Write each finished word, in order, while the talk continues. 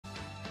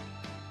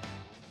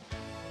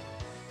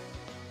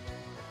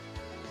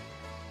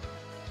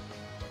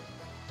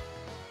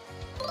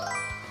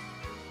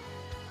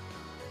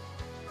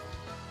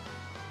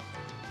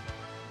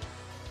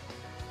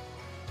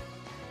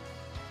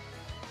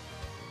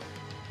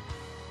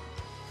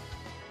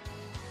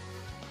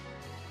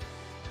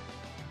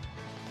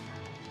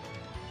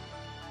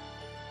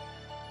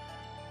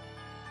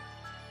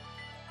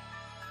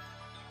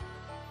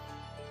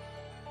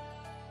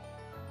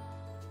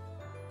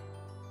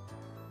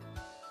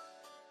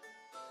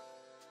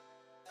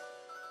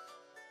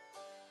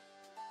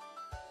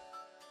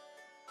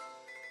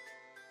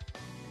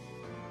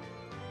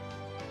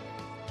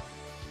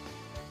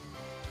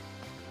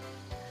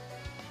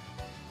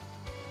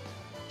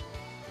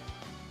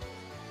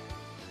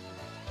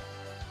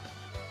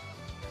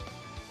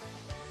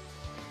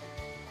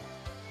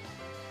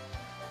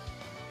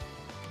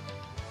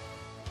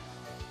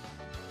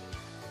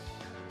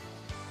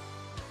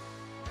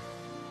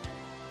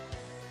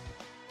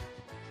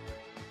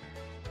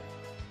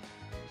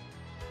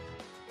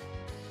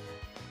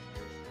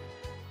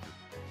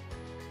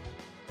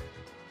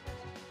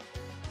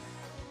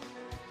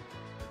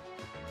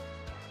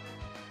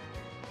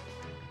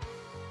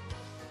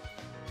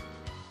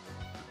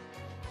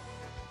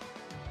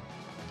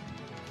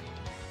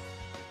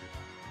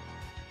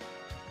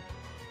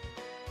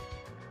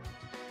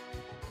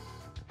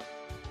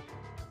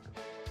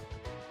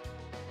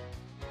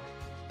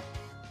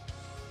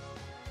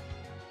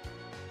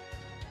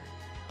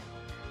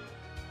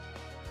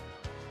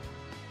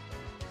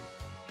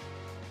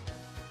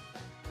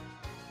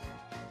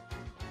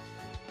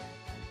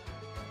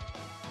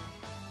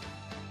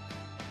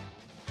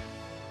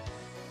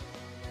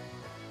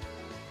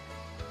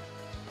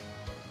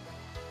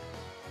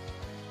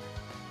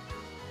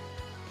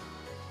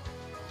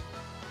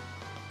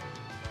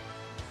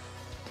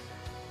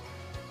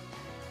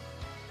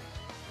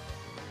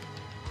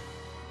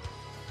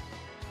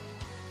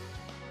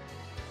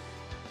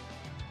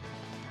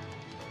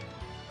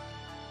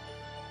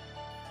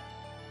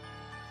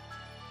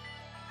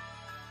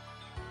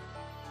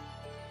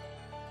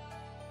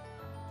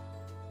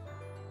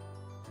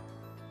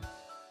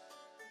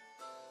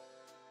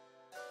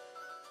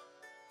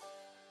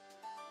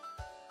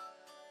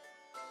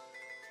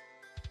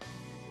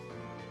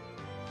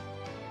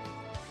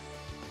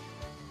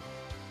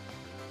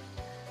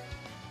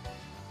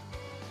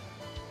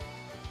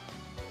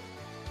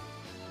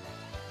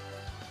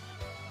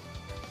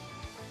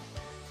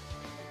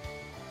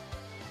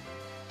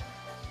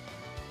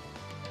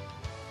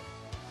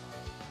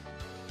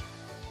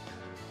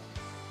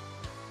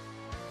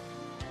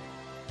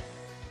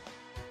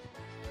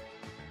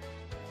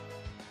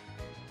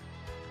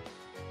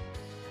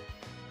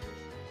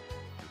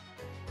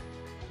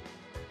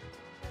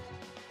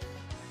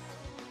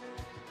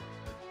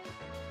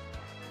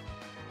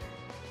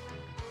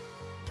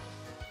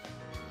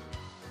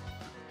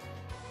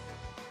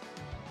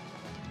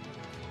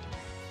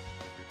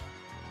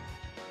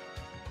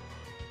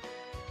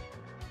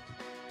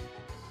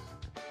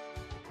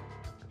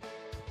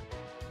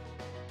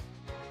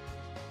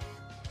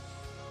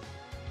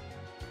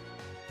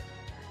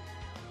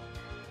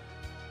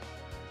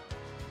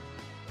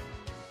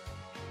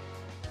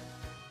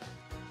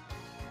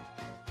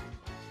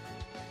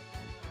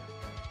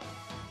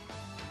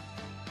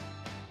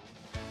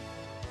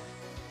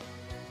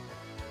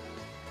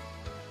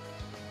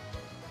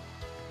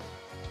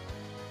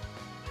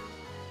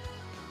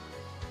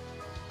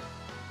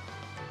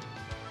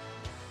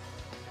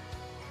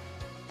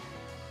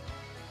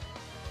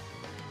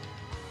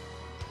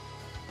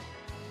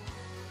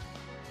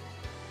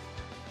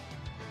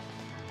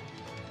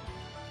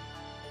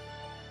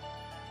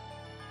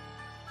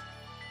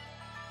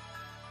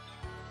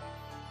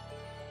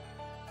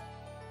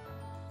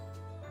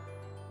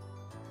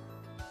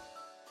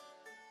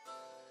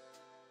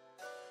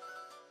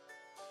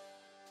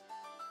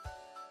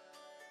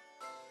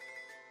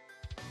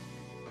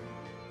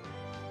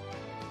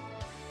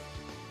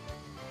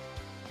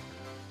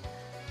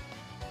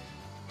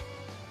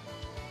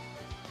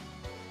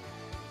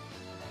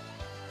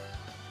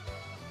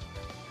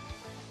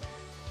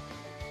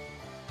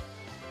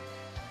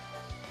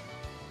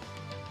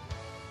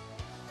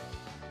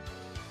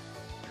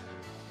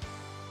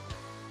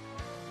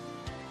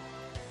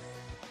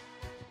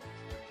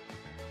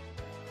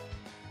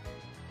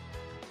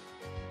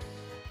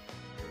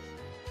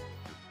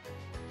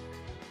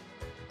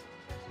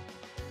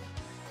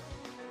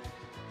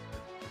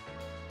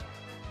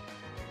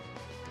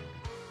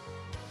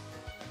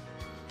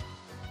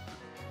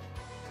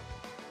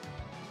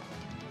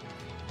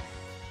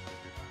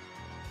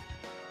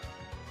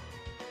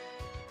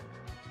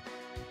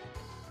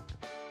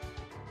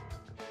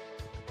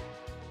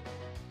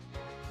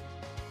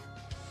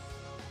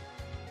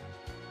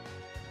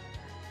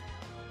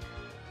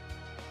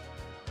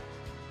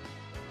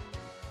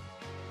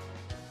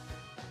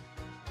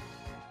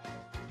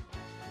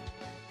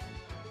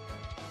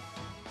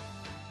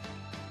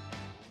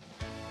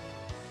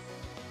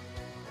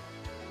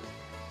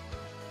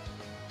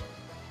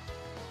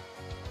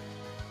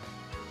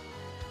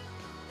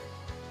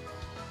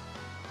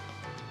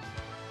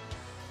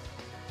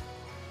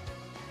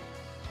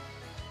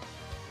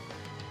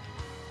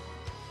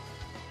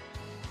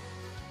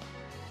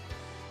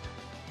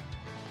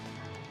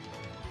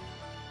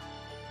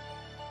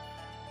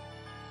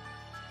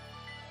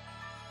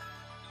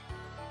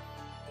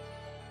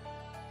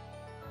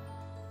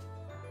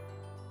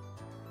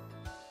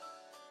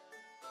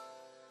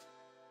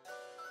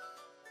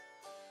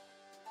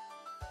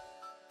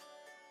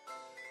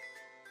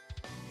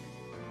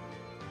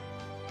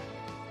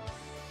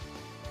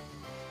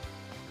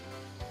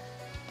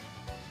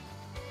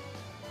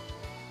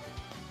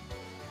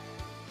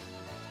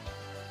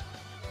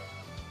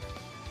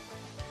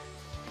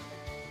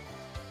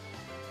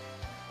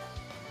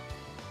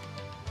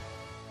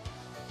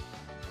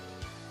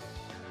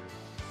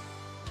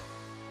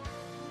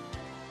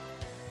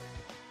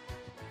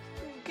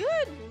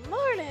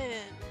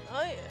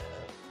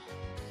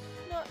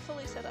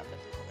set up at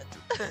the moment.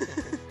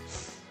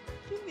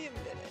 Give me a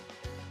minute.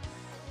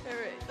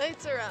 Alright,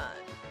 lights are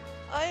on.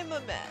 I am a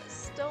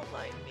mess. Don't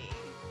mind me.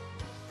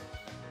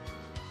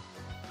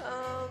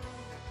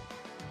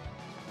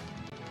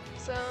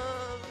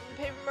 Some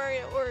Paper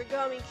Mario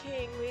Origami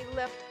King. We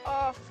left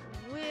off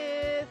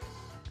with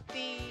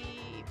the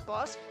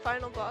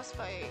final boss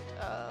fight,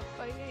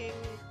 fighting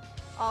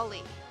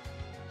Ollie,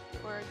 the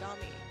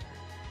origami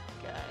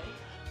guy.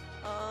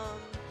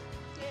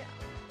 Yeah.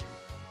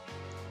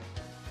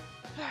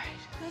 Alright,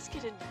 let's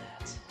get into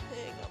that.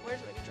 Hang on,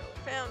 where's my controller?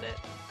 Found it.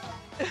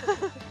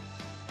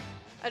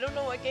 I don't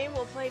know what game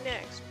we'll play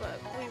next, but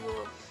we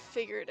will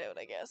figure it out,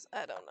 I guess.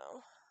 I don't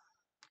know.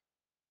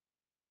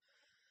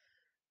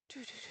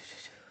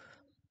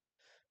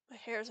 My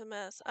hair's a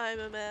mess. I'm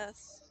a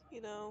mess.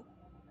 You know,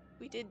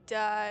 we did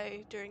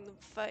die during the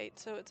fight,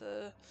 so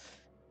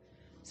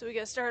so we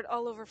gotta start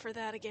all over for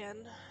that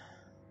again.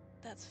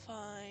 That's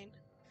fine.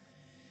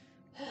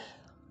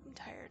 I'm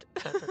tired.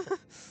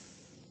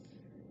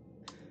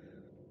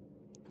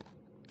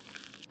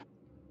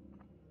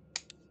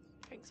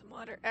 Drink some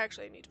water.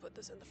 Actually, I need to put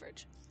this in the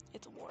fridge.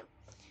 It's warm.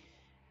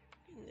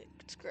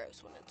 It's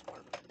gross when it's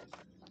warm.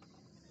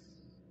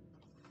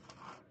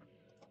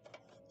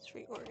 Let's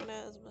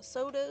reorganize my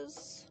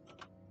sodas.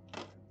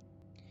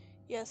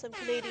 Yes, I'm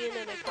Canadian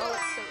and I call it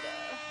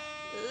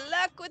soda.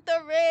 Luck with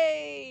the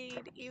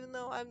raid! Even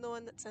though I'm the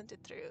one that sent it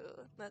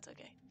through. That's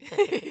okay.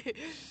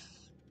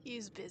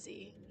 He's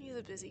busy. He's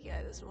a busy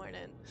guy this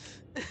morning.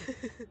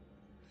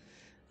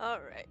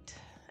 Alright.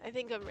 I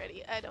think I'm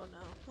ready. I don't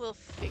know. We'll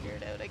figure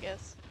it out, I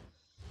guess.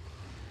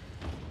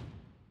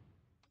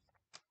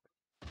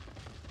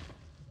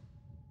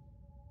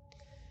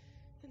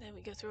 And then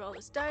we go through all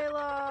this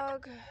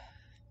dialogue.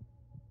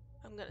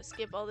 I'm gonna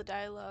skip all the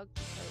dialogue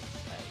because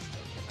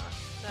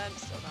I'm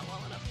still not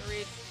well enough to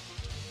read.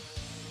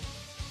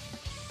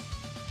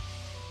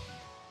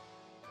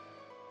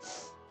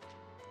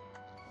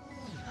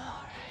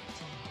 Alright.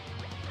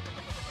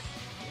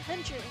 The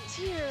adventure is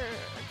here!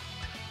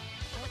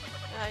 Oh,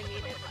 I mean,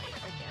 it might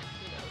again,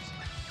 who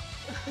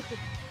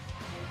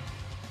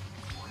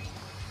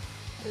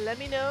knows. Let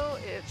me know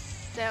if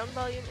sound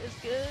volume is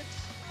good.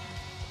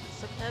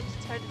 Sometimes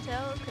it's hard to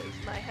tell because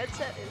my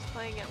headset is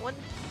playing at one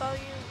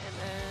volume and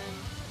then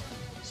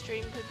the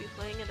stream could be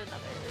playing at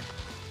another.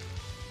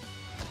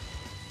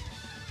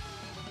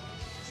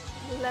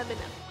 Just let me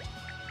know.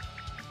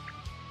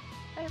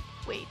 I have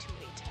way too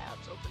many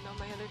tabs open on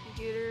my other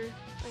computer.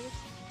 Like,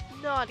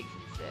 it's not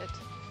even fit.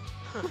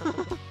 I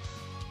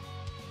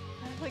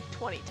have like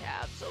 20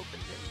 tabs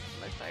opened in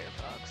my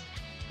Firefox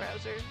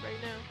browser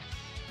right now.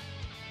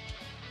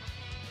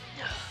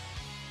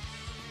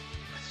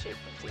 Shape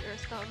of the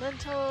Earth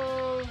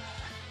Elemental.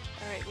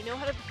 Alright, we know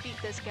how to beat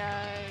this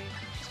guy.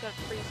 Just gotta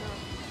freeze him,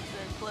 and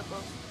then flip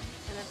him,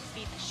 and then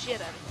beat the shit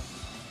out of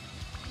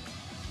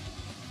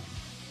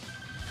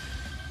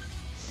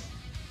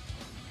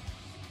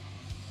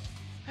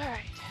him.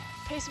 Alright,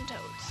 pay some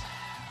toads.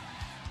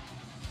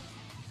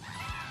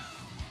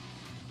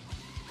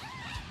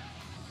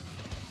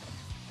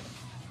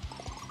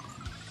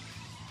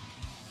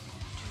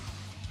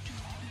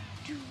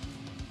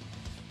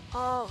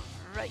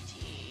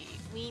 Alrighty,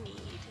 we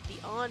need the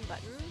on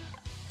button.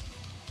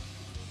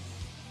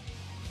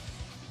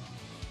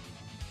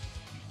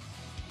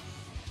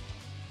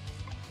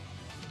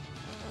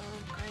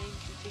 Trying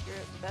to figure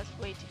out the best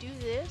way to do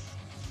this.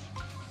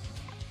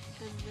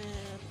 And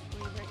then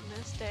we're writing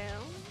this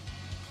down.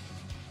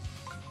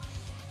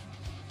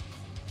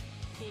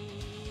 And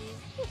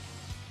yeah,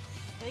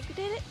 I think we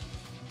did it.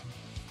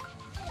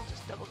 I'll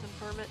just double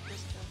confirm it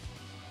just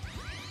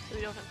so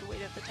we don't have to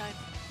wait at the time.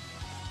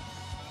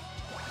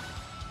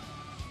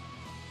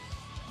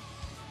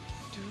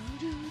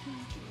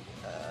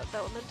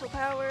 Elemental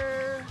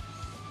power,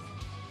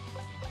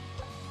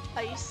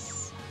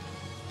 ice,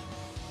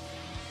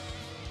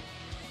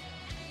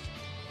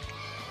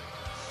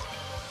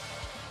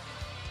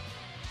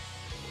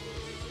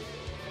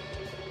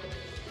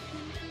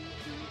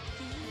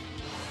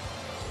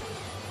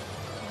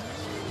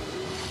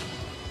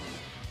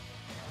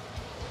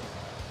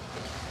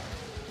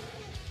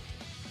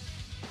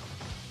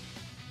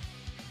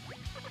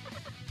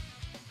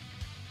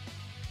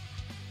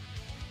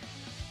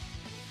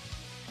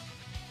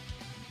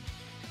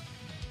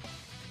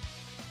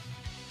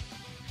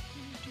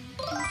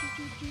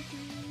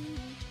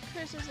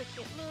 curses, I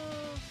can't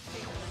move.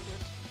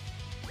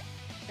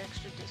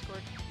 Extra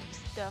Discord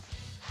stuff.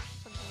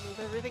 I'm gonna move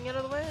everything out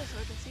of the way so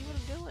I can see what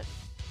I'm doing.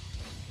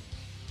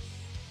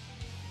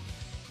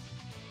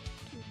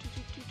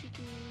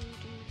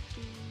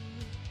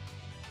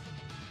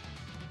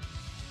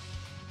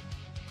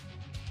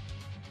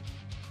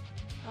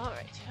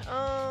 Alright,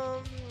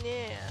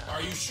 yeah.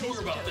 Are you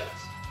sure about that?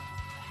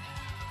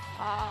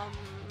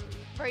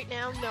 Right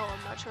now, no,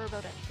 I'm not sure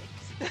about anything.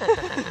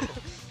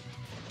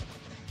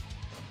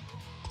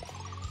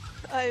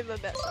 I'm a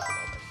mess at the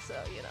moment, so,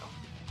 you know.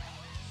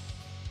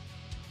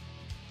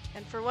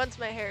 And for once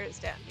my hair is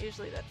down.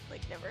 Usually that,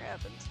 like, never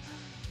happens.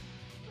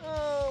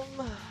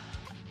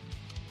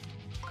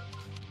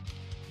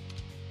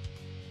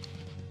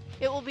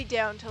 It will be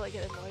down till I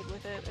get annoyed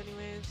with it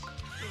anyways.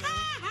 You know.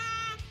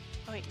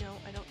 Oh wait, no,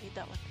 I don't need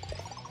that one.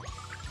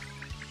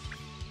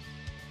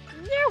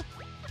 No!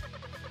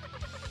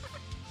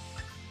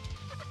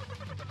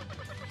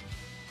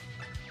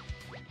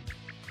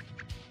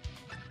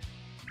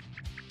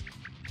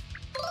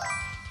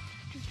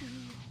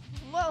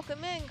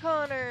 Welcome in,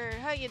 Connor!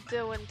 How you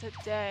doing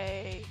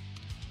today?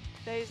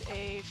 Today's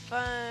a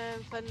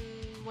fun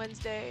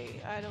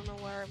Wednesday. I don't know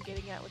where I'm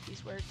getting at with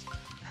these words.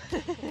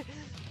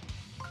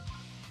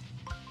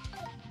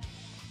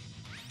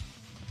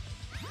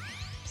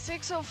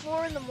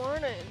 6:04 in the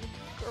morning.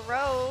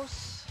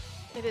 Gross.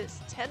 It is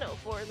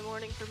 10:04 in the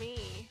morning for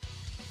me.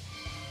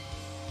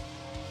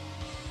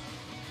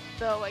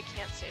 Though I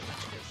can't say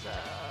much because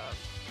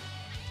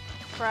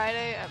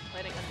Friday I'm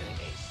planning on doing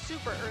a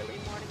super early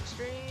morning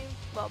stream.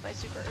 Well, by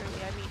super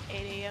early I mean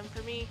 8 a.m.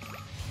 for me,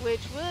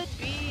 which would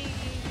be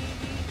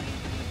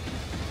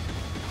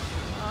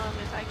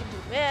if I can do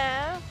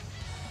math.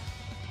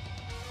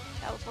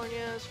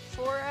 California's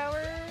 4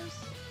 hours.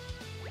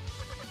 7,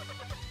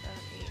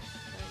 8, 9,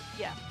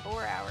 yeah,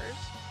 4 hours.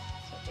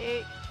 So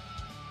 8.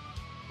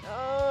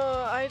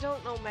 Oh, I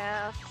don't know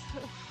math.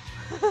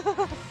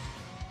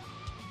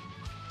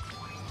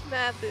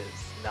 Math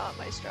is not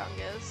my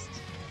strongest.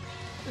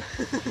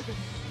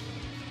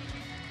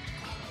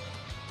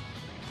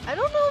 I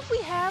don't know if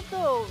we have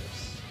those.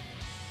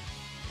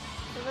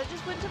 Because I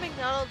just went to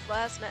McDonald's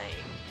last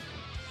night.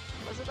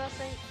 Was it last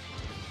night?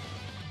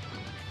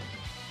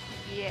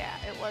 Yeah,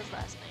 it was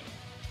last night.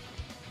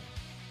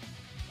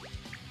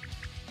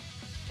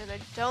 And I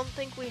don't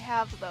think we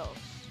have those.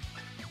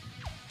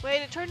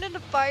 Wait, it turned into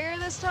fire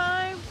this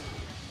time?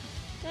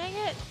 Dang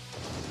it.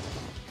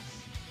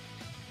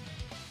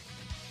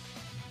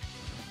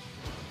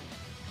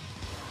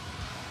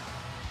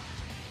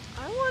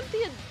 I want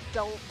the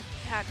adult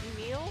Happy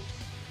Meals.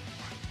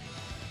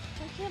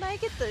 Why can't I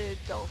get the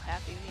adult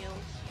Happy Meals?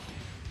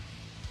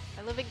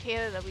 I live in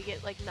Canada, we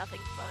get like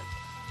nothing fun.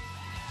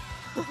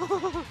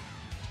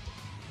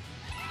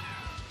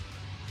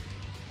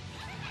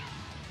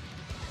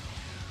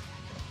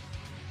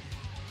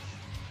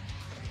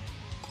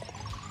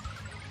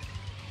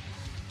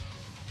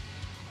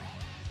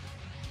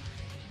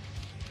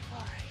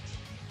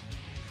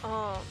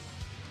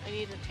 I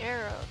need an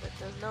arrow that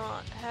does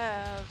not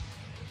have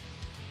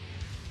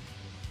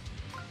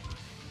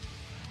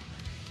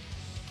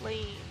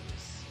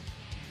flames.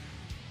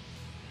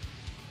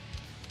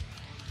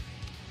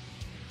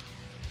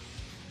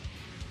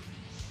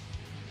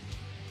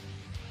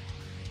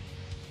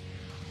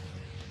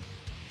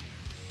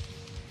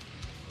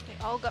 They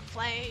all got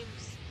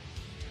flames.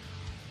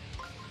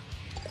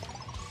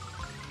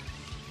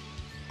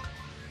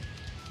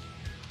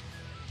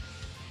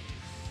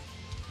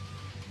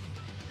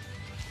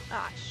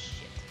 Ah,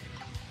 shit.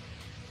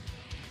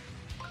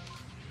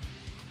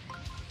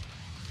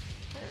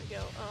 There we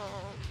go.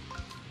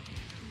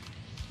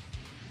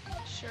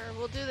 Sure,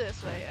 we'll do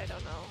this way. I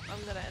don't know. I'm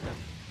gonna end up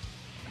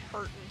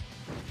hurting.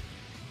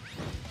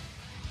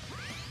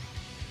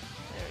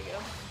 There we go.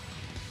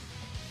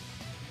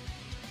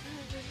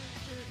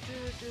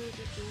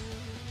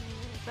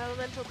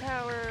 Elemental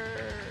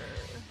power.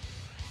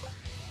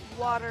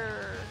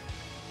 Water.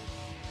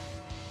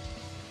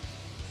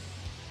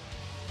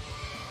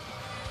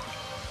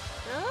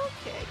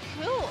 Okay,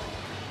 cool.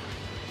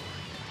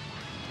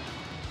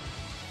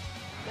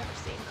 Never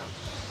seen them.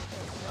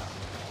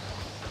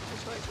 The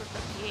toys were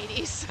from the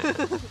 80s.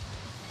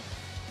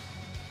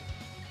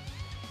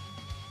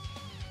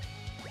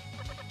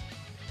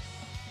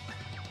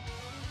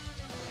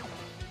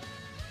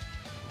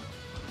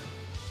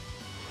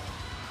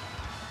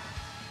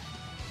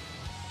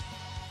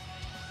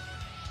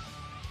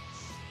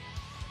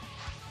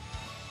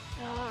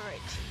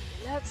 Alrighty,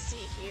 let's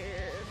see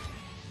here.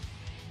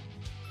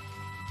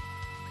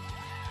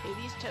 Pay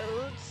these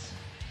toads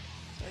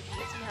so I can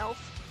get some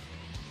health.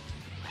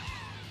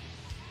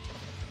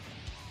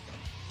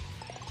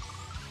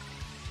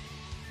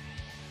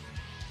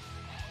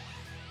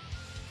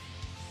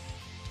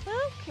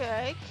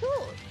 Okay,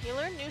 cool. You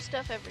learn new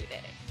stuff every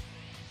day.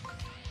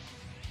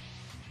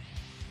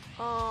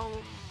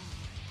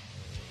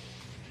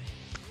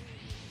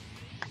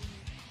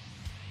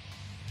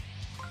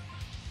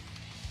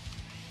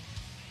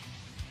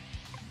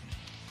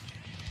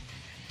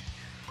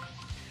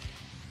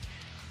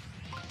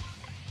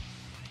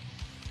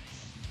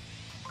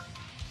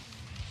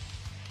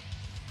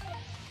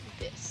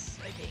 This,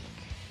 I think,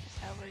 is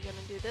how we're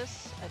gonna do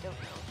this. I don't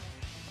know.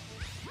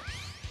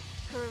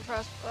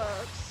 Permafrost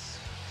bugs.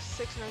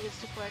 6 nuggets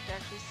to collect,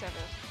 actually 7.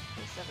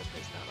 The 7th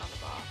is not on the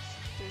box.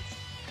 It's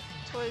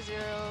Toy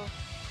Zero,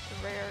 the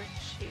rare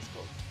chase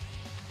bolt.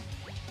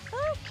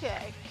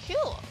 Okay,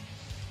 cool.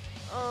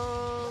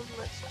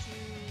 Let's do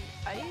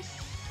ice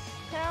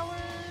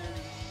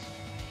towers.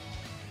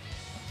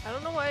 I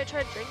don't know why I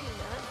tried drinking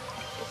that.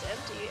 It's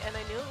empty, and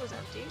I knew it was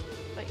empty,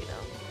 but you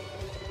know,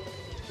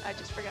 I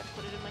just forgot to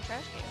put it in my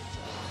trash can, so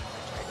I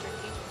tried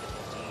drinking an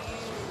empty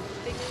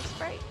thing of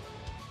Sprite.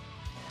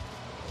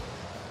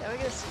 Now we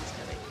get a sneeze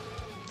coming,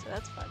 so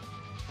that's fun.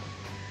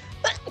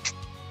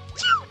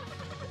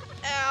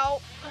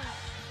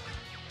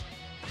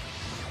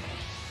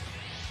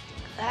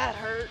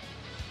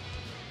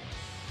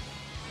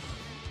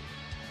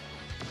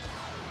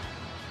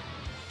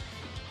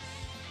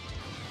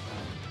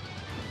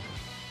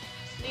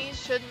 Knees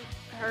shouldn't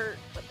hurt,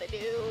 but they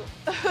do.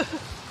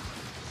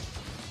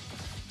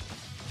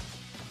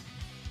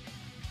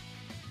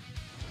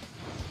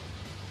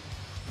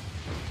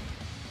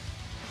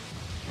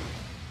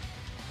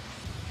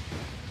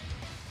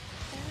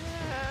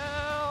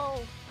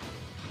 Ow!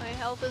 My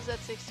health is at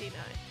 69.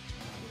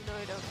 Even though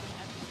I don't get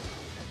happy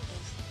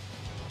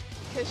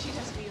because she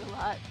does me a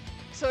lot.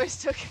 So I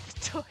still get the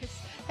toys.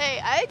 Hey,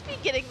 I'd be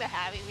getting the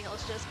Happy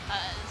Meals just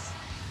cuz.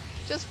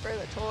 Just for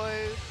the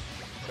toys.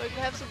 So I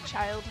can have some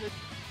childhood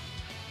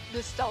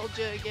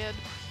nostalgia again.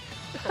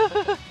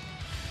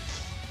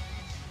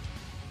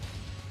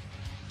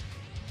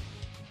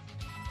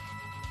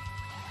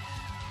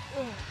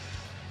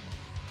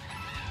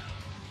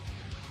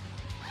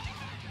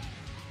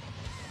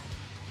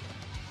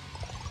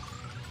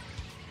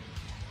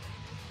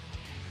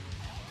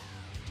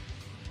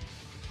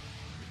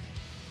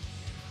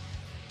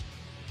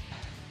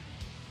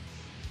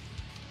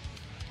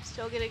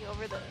 Still getting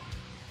over the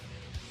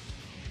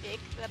ick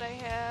that I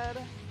had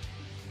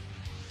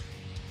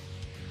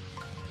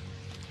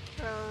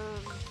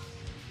from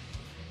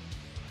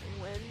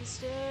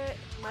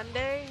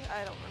Monday?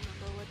 I don't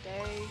remember what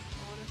day,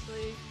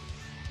 honestly.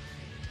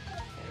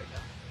 There we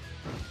go.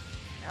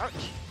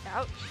 Ouch,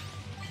 ouch,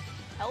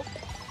 help,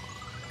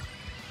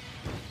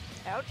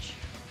 ouch,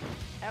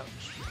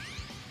 ouch.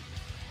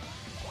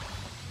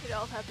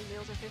 $2 Happy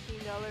Meals are $15,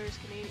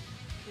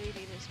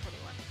 Canadian is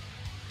 21.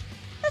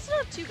 That's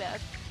not too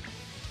bad.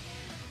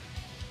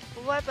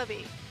 What,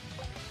 puppy?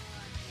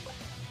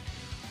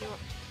 You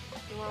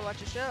want to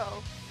watch a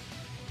show?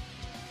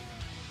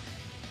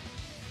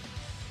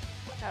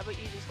 How about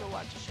you just go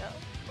watch a show?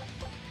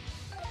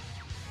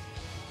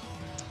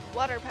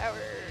 Water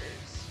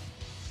powers.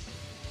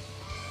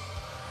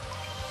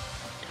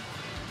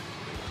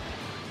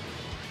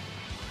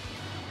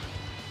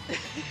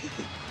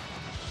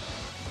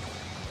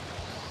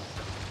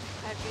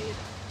 I mean,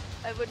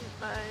 I wouldn't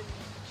mind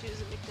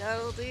choosing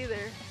McDonald's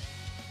either.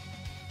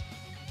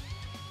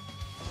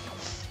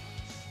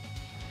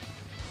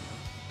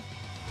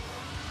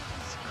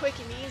 It's quick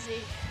and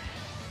easy.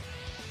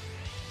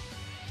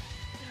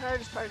 The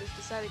hardest part is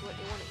deciding what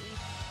you want to eat.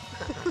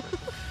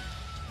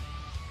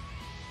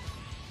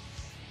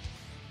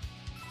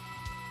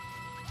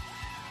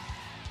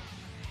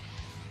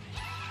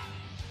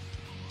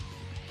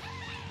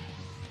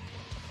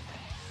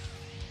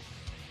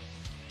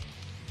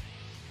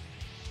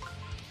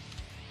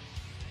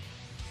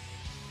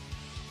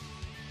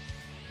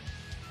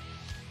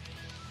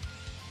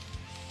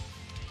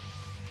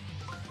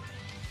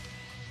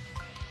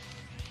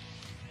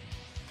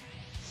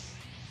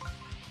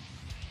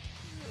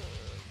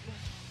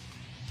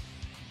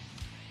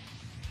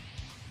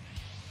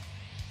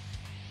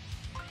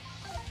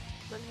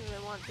 Because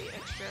I want the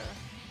extra.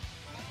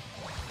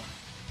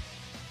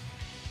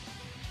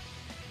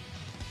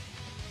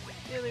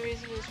 The only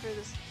reason is for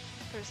this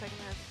second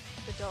half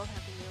adult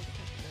Happy Meal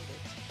because the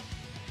nuggets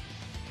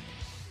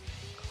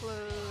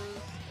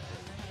close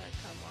and how to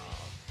come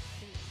off.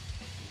 And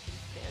you can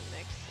fan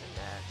mix and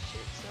match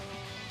it, so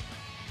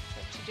I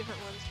have 2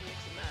 different ones to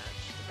mix and match.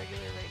 The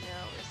regular right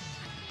now is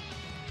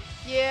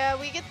yeah,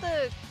 we get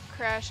the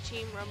Crash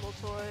Team Rumble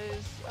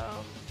toys.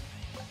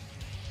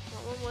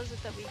 What one was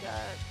it that we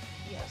got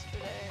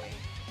yesterday?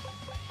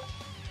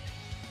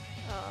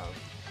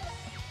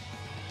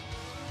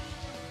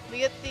 We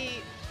get the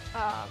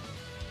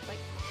like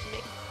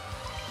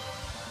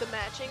the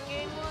matching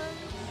game one.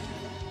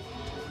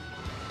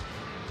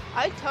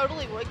 I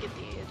totally would get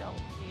the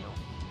adult meal,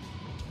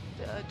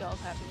 the adult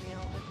Happy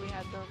Meal if we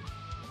had them.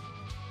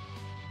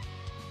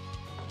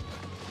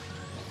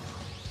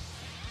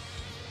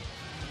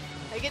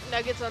 I get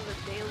nuggets on the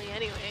daily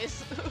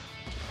anyways.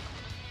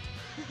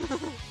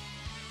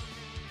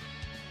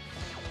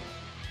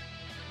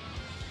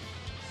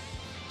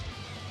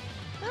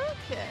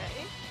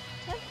 Okay,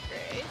 10th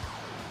grade.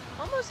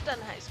 Almost done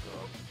high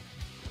school.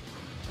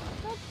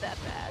 Not that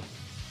bad.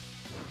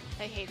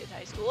 I hated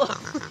high school.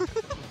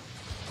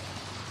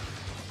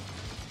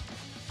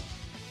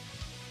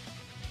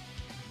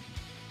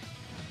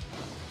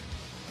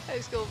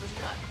 High school was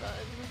not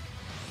fun.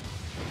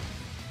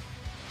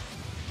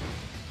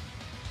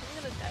 I'm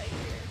gonna die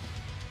here.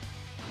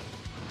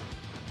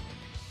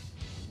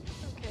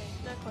 Okay,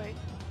 not quite.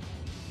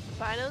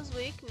 Finals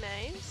week,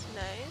 nice,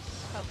 nice.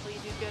 Hopefully you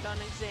do good on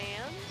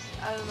exams.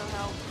 I don't know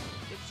how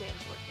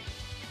exams work in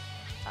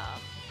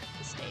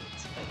the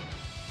States, but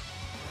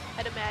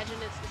I'd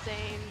imagine it's the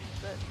same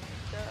that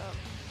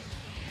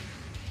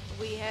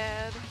we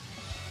had.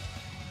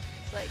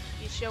 It's like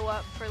you show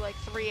up for like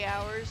 3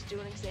 hours, do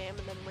an exam,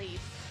 and then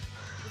leave.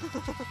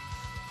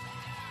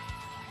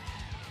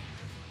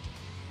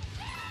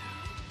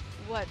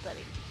 What,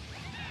 buddy?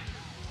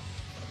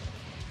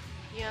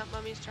 Yeah,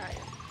 Mommy's trying.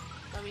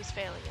 Mommy's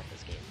failing at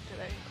this game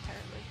today,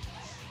 apparently.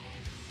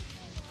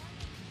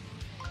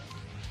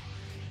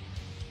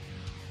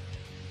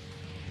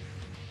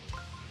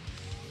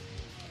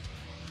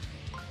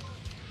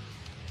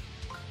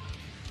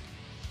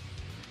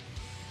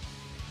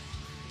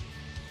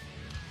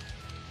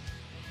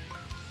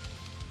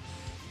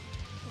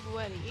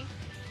 sweaty.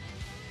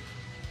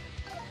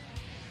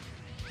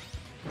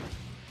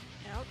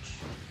 Ouch.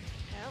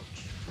 Ouch.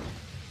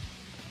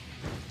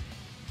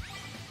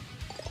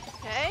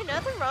 Hey,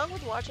 nothing wrong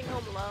with watching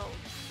Home Alone.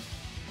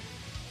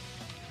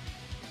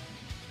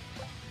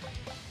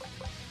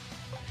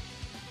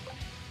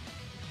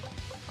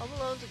 Home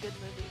Alone's a good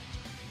movie.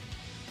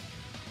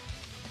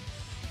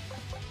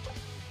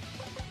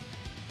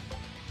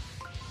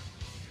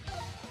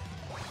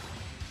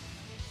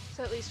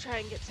 So at least try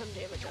and get some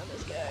damage on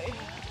this guy.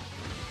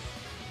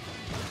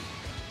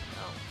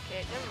 Oh,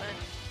 okay, never mind.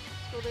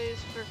 School days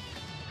for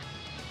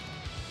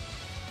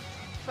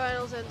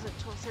finals ends at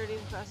 12:30.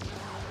 Classes are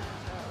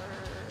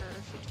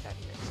 55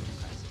 minutes to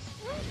classes.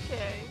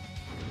 Okay.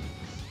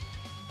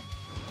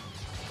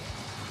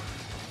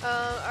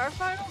 Our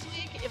finals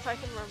week, if I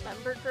can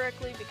remember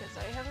correctly, because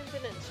I haven't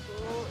been in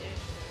school in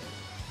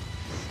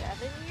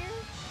 7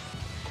 years.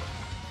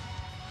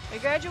 I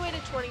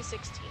graduated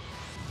 2016.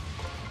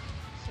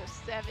 So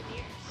 7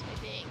 years, I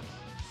think.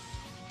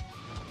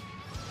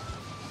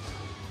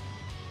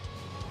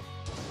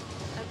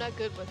 I'm not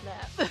good with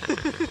math.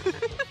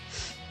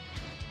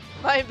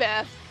 My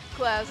math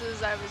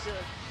classes, I was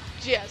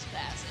just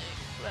passing.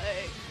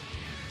 Like,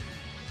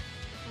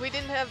 we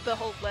didn't have the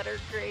whole letter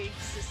grade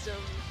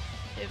system.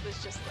 It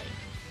was just like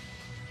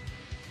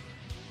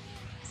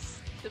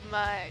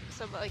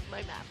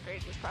my math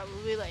grade was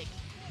probably like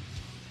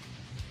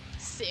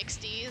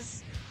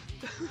 60s.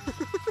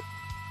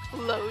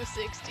 Low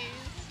 60s.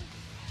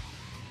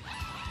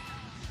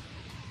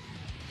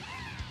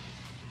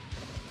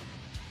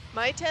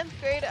 My 10th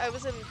grade, I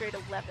was in grade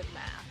 11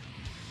 math,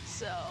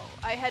 so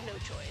I had no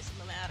choice in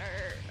the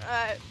matter.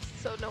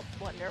 So no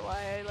wonder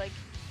why I like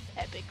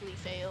epically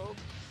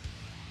failed.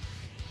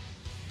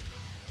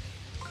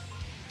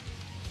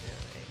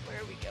 Alright, where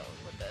are we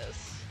going with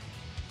this?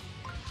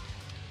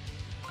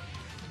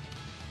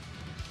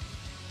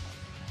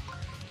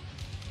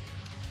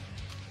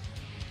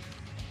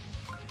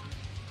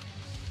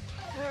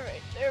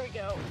 Alright, there we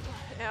go.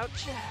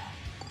 Ouch.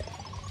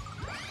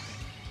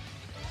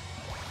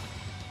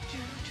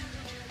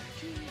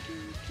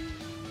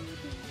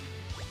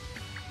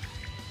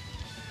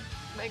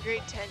 My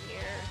grade 10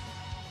 year,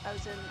 I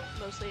was in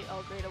mostly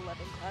all grade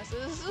 11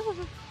 classes.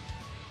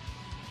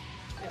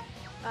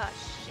 Ah,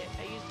 shit,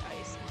 I used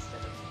ice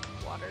instead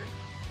of water.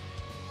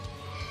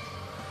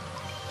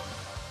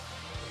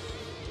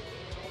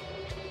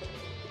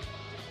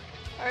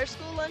 Our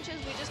school lunches,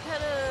 we just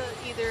kind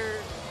of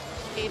either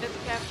ate at the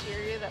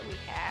cafeteria that we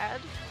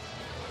had,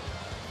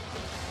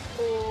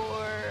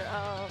 or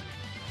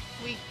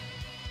we,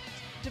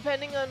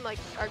 depending on like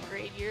our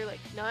grade year, like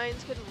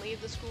 9s couldn't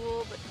leave the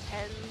school, but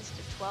 10s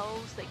to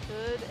 12s they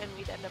could, and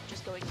we'd end up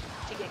just going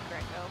to get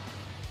Greco.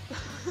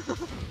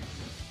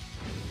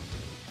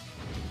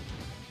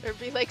 There'd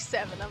be like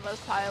 7 of us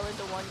pile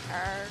into one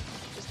car,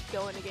 just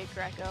going to get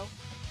Greco.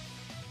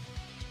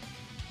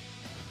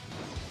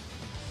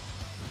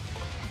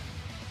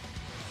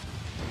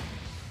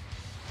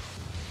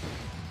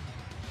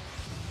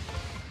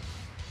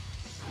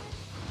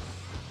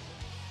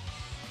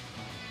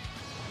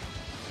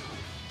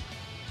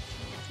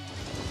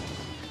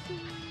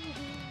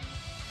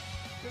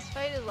 This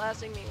fight is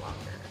lasting me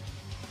longer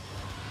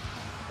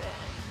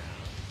than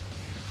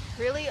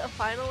really a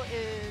final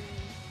in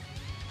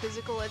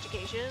physical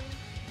education.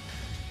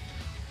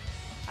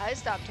 I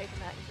stopped taking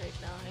that in grade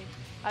 9.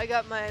 I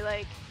got my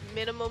like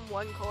minimum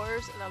 1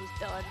 course and I was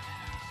done.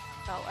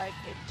 Oh, I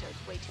maybe took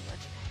way too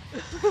much.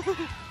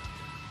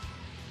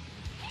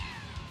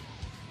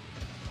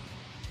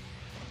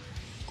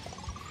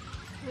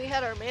 We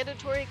had our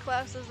mandatory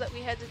classes that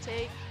we had to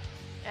take,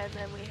 and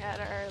then we had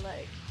our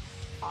like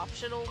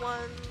optional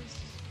ones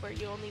where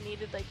you only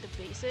needed like the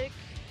basic,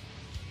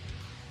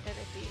 and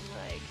it being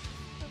like,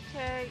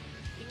 okay,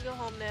 you can go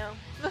home now.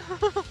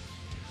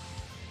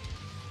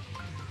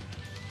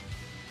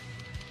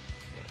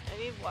 I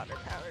need water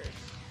powers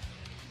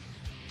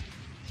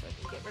so I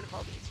can get rid of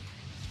all these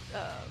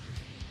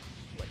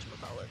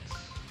whatchamacallits,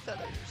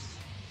 feathers.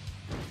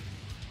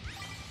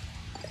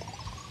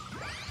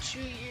 2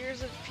 years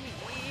of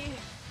PE.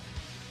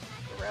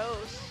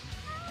 Gross.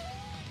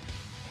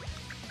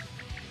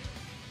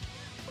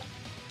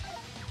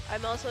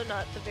 I'm also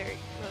not the very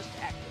most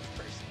active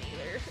person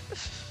either.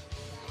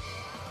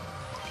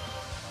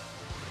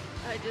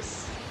 I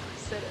just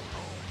sit at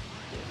home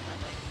doing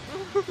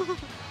nothing.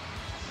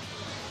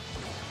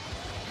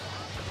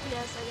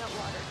 Yes, I got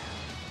water.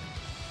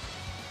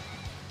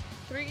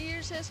 3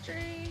 years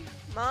history?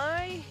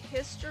 My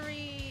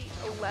history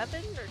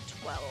 11 or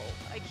 12?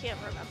 I can't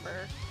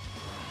remember.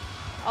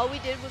 All we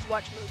did was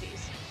watch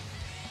movies.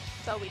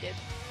 That's all we did.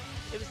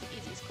 It was the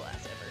easiest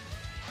class ever.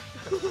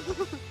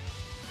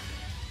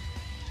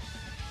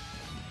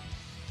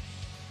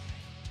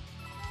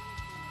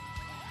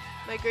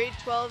 My grade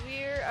 12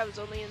 year, I was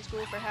only in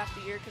school for half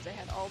the year because I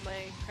had all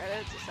my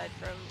credits aside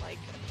from like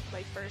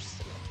my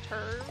first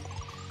term.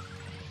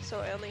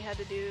 So I only had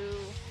to do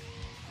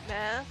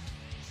math,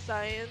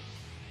 science,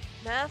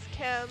 math,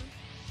 chem,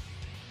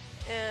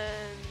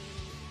 and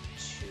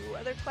 2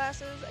 other other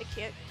classes. I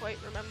can't quite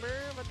remember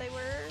what they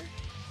were.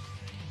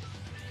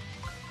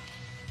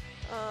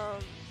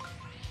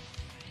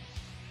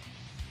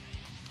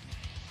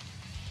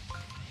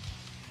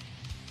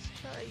 Let's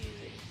try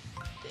using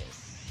this,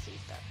 see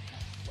if that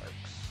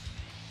works.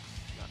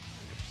 Not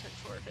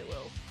 100% sure if it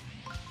will.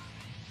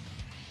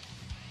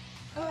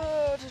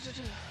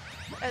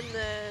 And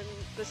then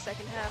the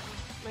second half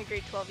of my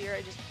grade 12 year,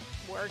 I just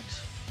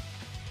worked.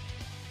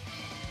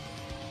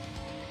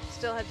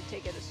 Still had to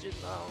take out a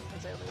student loan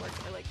because I only worked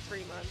for like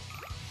 3 months.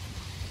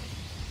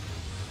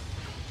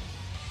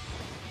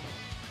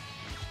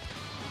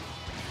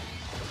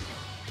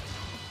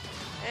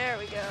 There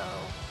we go.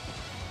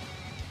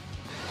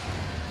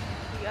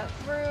 We got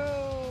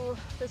through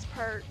this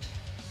part.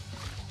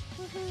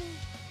 Woohoo!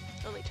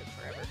 Only took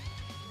forever.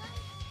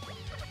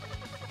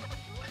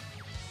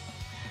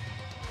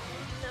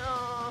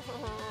 No,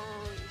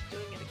 he's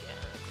doing it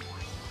again.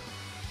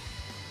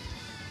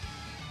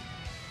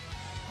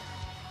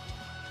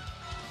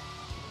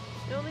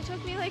 It only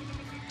took me like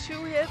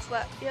 2 hits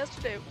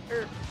yesterday,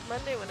 or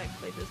Monday when I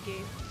played this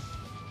game.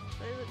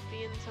 Why is it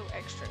being so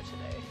extra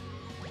today?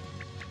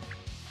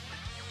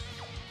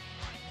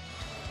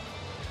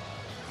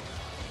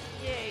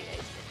 Yay, I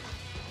did.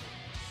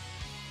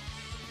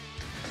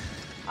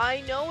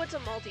 I know it's a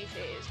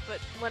multi-phase,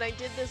 but when I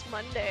did this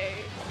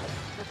Monday,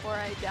 before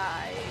I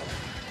died,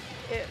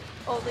 it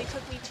only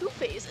took me 2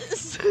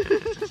 phases.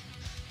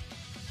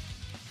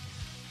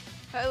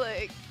 I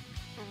like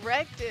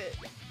wrecked it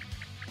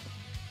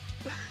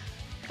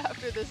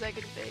after the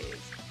second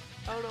phase.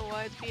 I don't know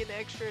why it's being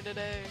extra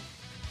today.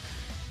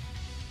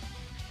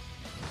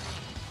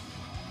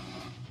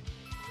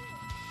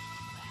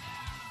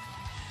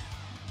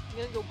 I'm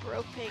gonna go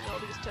broke paying all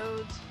these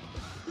toads.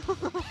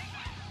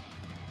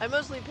 I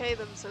mostly pay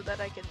them so that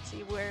I can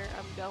see where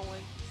I'm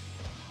going.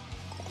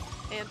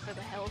 And for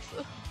the health.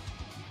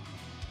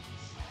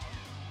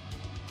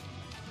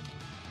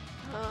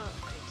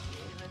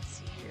 Let's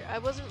see here. I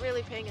wasn't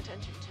really paying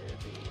attention to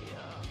the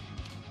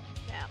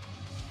map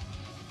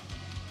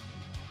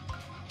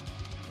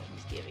that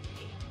was giving me.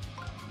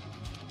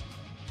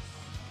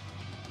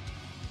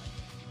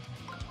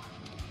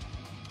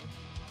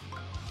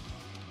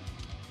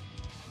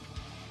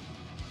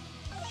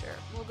 Sure,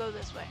 we'll go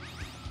this way.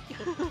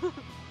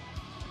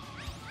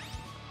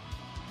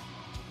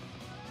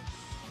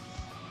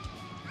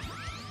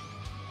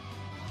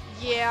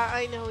 Yeah,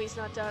 I know he's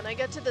not done. I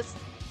got to this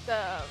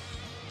the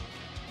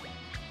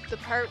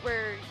part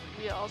where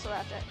we also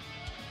have to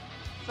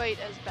fight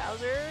as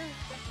Bowser,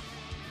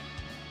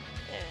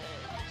 and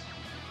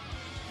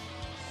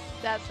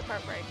that's the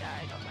part where I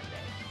died on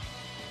Monday.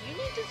 You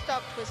need to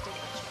stop twisting my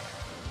chair.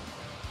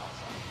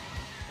 Also,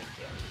 thank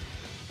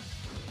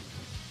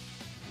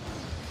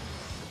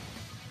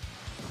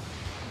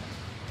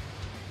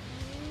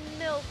you.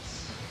 Milt.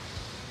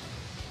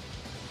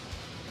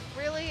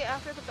 Really?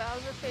 After the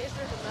Bowser phase,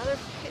 there's another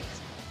phase?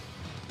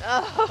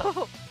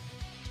 No!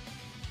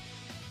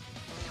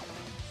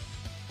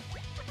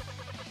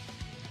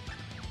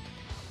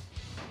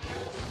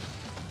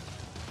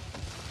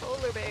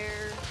 Polar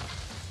bear.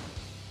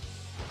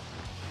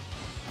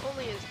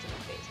 Only is 2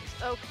 phases.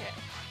 Okay.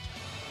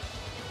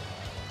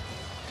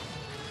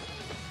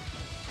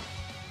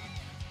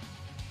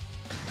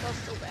 Well,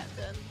 still bad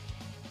then.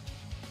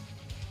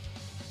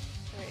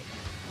 Right.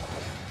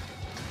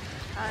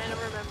 I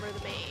don't remember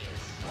the maze.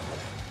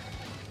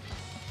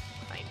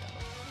 I know.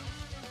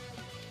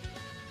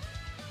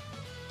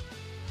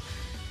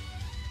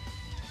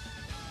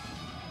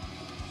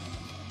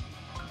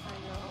 I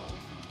know.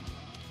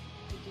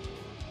 I do.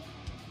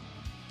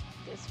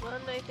 This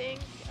one, I think?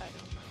 I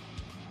don't know.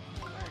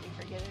 I'm already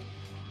forgetting.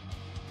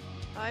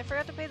 Oh, I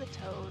forgot to pay the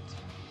toads.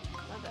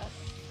 My bad.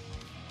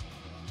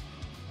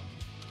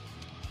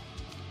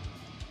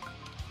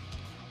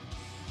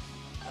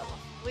 Oh well,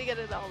 we get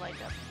it all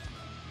lined up.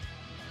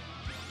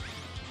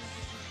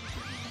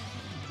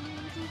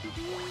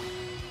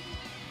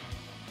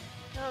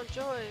 Oh,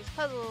 joys,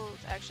 puzzles.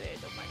 Actually, I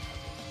don't mind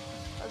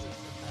puzzles. Puzzles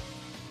are fun.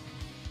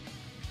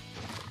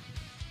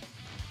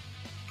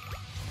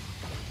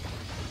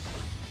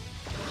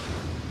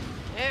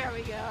 There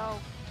we go.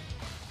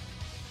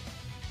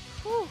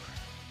 Whew.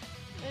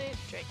 I need a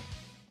drink.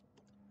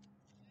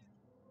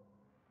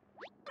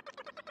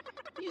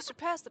 You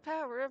surpassed the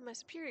power of my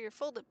superior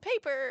folded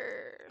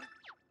paper.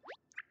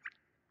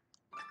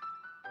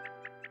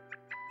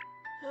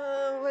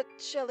 What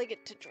shall I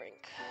get to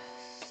drink?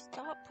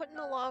 Stop putting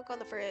the lock on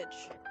the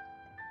fridge.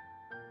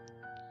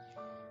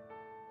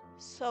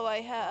 So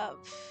I have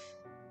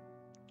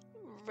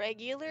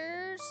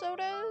regular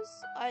sodas.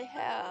 I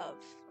have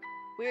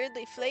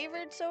weirdly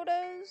flavored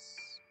sodas.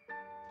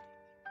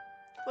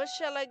 What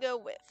shall I go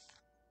with?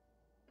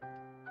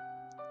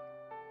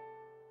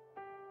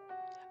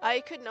 I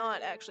could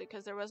not actually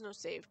because there was no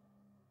save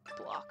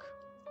block.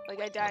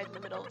 Like I died in the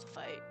middle of the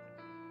fight.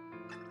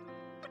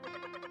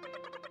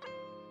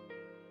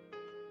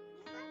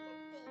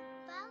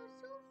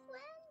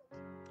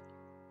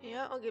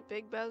 Yeah, I'll get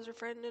Big Bowser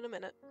friend in a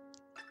minute.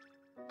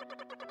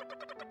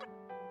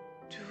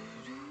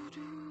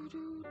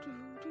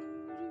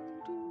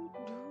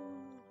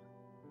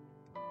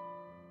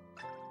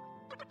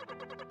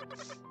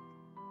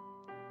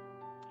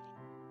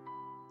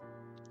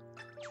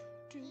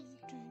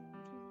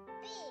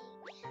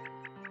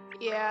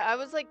 Yeah, I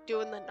was like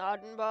doing the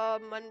nod and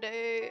bob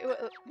Monday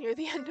near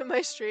the end of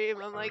my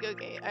stream. I'm like,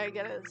 okay, I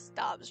gotta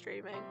stop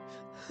streaming.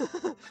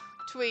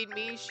 Between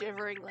me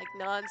shivering like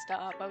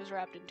nonstop, I was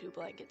wrapped in 2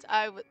 blankets.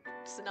 I was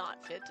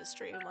not fit to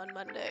stream on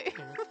Monday.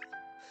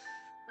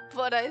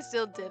 But I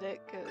still did it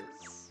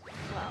because,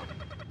 well,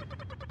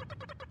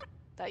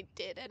 I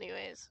did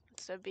anyways.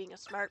 Instead of being a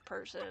smart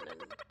person and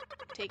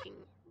taking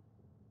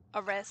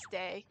a rest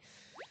day.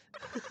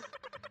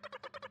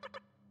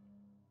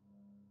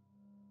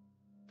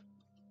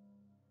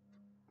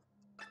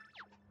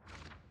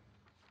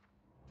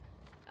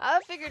 I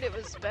figured it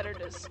was better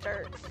to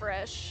start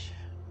fresh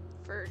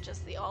for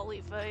just the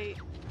Ollie fight,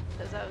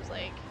 because I was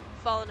like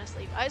falling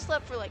asleep. I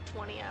slept for like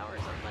 20 hours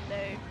on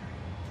Monday.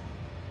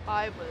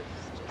 I was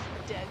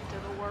just dead to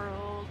the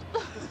world.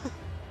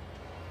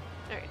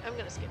 Alright, I'm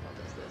gonna skip all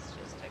this. This is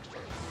just texture.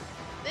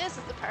 This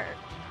is the part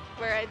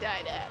where I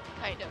died at,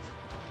 kind of.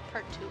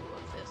 Part 2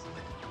 of this.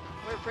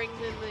 Where it brings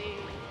in the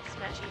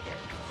smashy hit,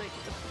 like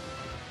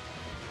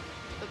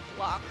the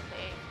block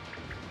thing.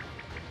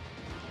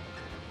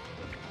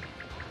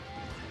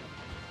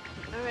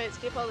 Alright,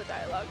 skip all the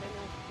dialogue. I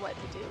know what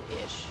to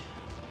do-ish.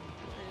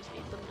 I just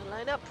need them to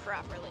line up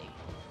properly.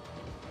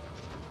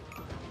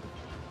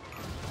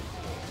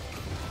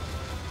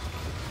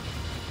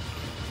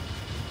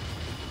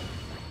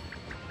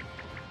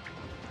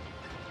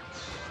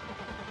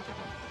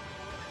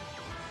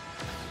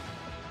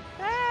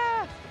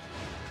 Ah!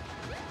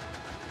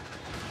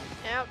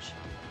 Ouch.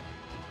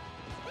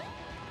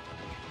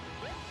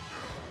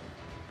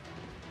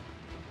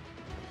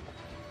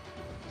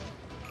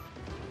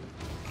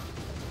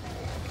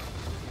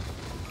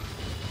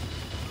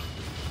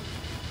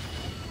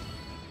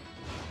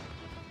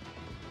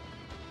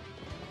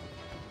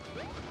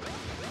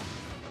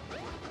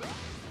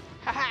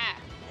 Haha!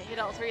 I hit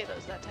all 3 of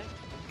those that time.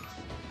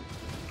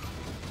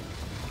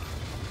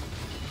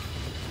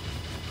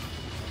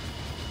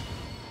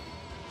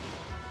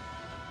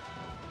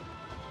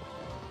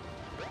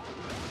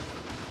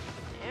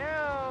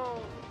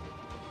 Ow!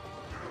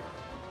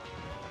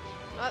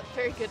 Not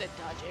very good at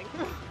dodging.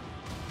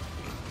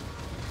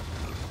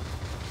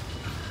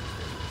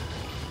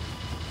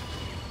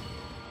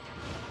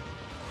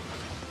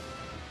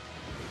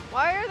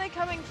 Why are they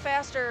coming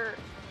faster?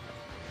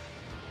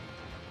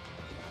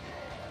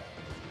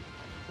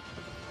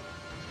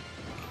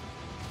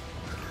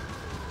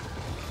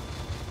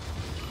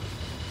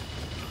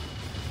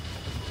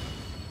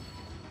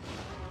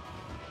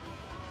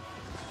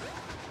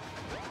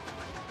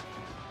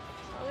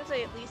 As long as I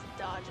at least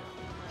dodge them.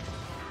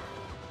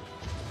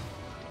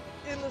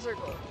 In the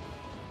circle.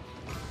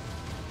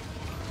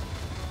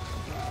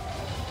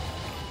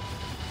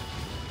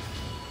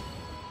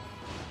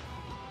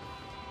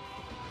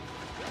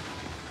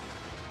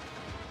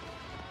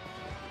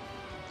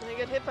 I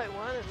got hit by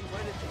one and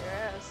avoided their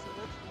ass, so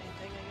that's the main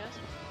thing, I guess.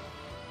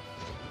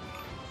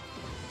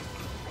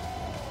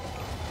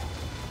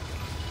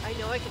 I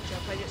know I can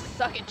jump, I just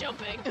suck at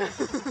jumping.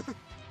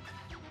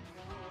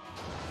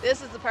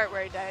 This is the part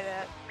where I died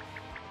at.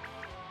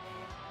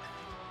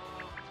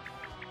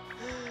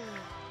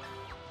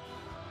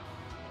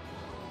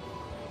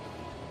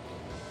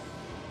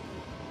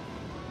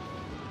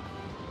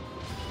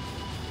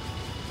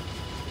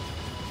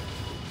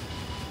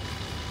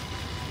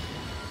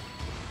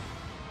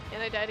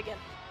 And I died again.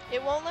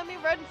 It won't let me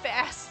run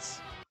fast.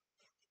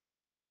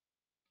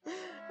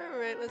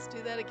 Alright, let's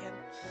do that again.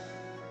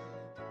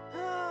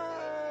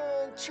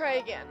 Try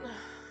again.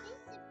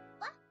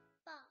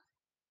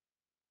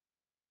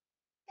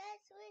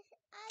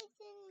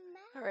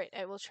 Alright,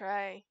 I will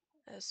try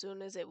as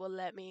soon as it will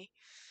let me.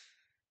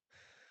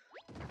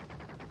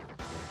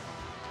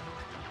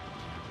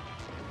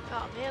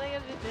 Oh man, I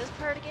gotta do this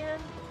part again?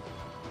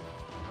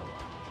 Oh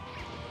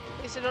well.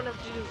 At least I don't have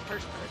to do the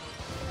first part.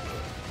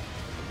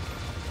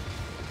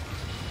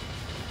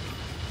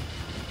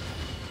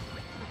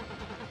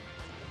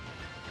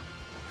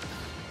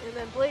 And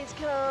then blades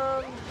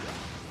come.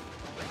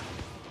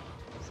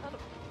 It's not a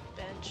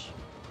bench.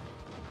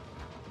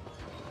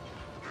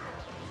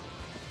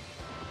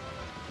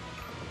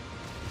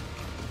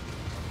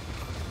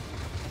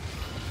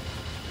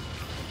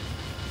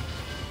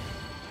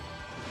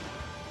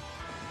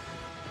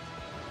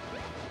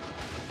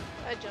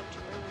 I jumped too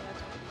early that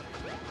time.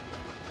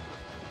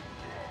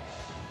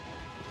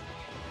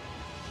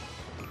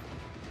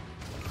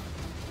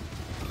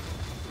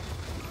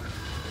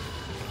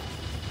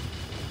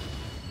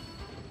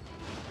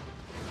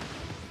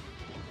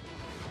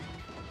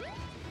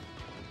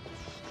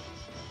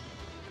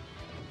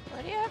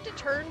 Why do you have to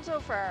turn so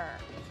far?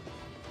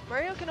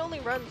 Mario can only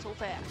run so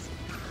fast.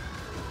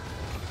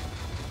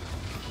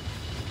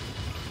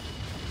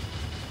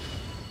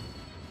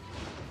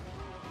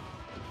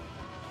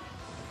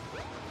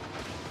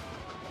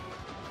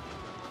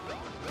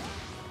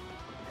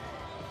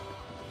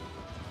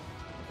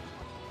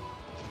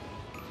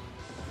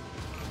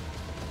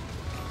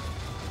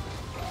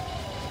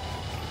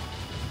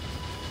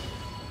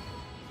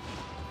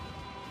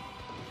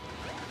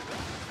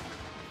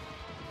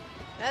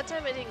 That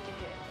time I didn't get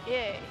hit.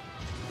 Yay.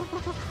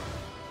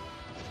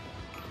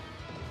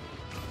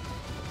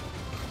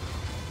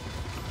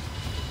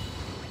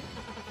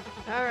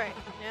 Alright,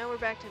 now we're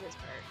back to this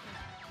part.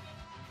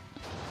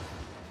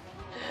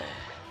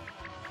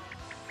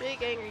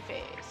 Big angry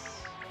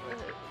face.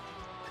 Woohoo.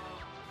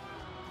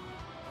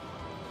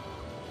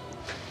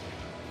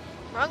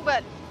 Wrong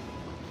button.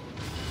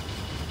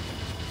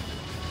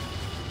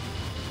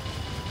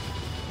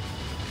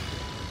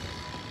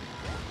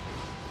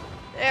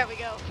 There we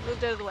go.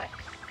 Moved out of the way.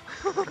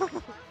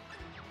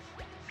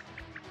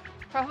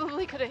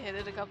 Probably could have hit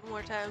it a couple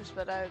more times,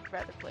 but I'd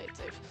rather play it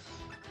safe.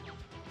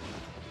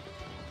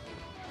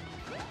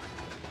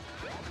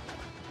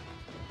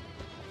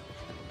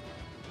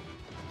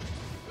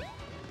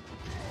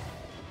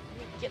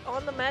 Get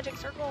on the magic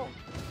circle.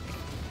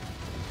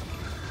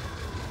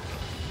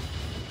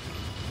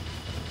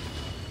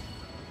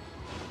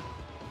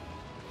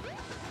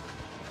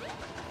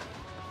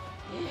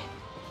 Yeah.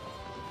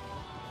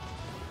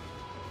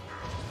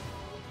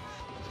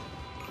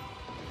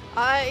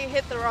 I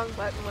hit the wrong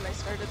button when I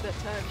started that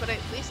time, but I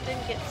at least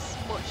didn't get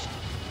smushed.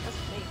 That's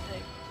the main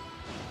thing.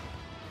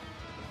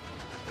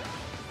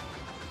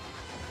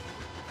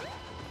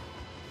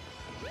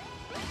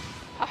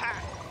 Haha!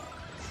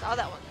 Saw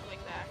that one coming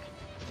back.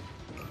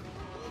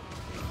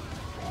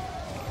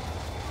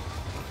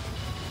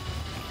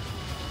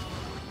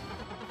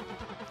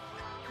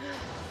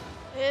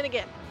 And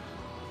again.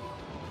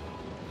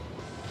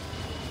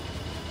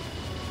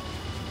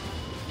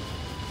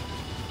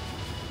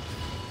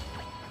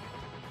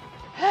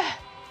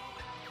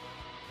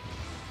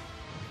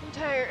 I'm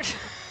tired.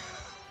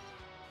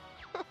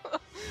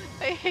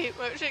 I hate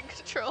motion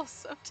controls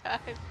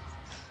sometimes.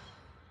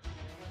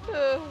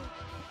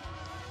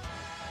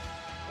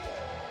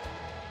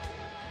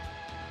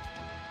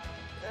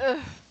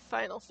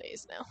 Final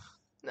phase now.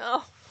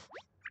 No.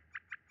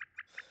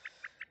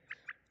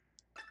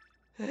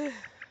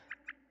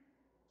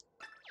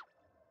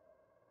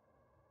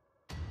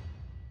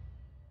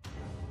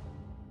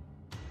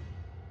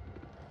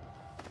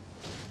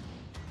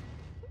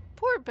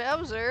 Poor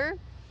Bowser.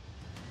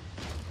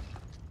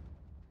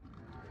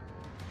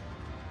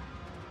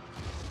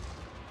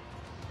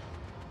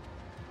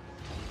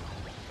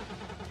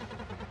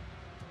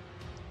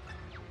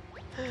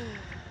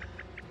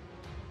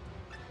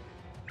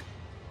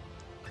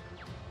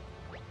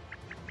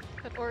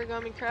 That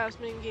origami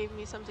craftsman gave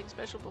me something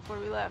special before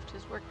we left.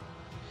 His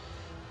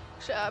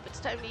workshop. It's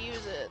time to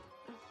use it.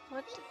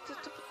 What?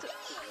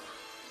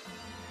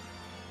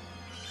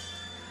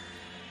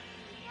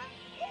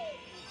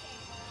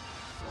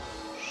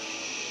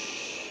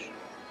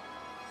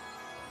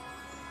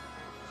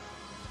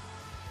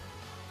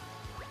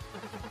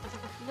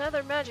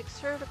 Another magic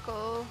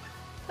circle.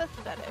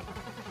 Pathetic.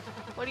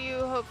 What do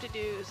you hope to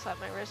do? Slap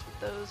my wrist with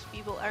those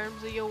feeble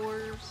arms of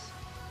yours?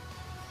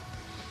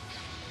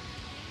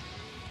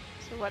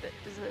 So what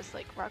is this,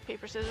 like rock,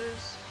 paper,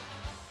 scissors?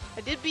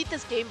 I did beat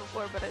this game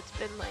before, but it's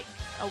been like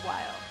a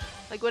while.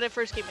 Like when it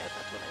first came out,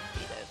 that's when I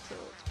beat it, so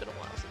it's been a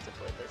while since I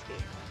played this game.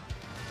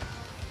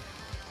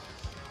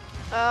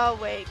 Oh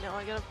wait, no,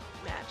 I gotta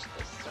match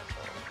this circle.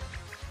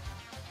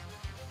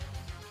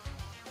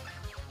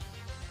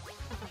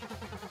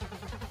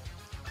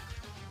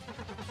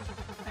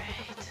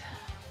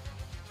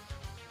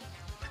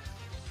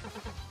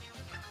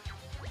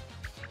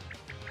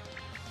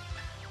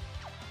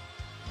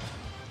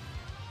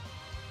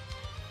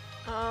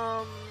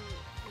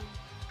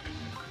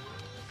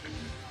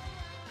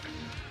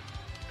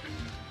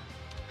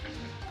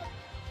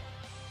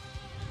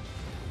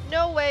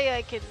 No way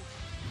I can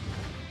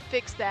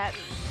fix that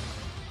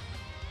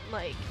in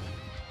like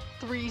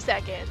 3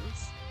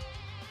 seconds.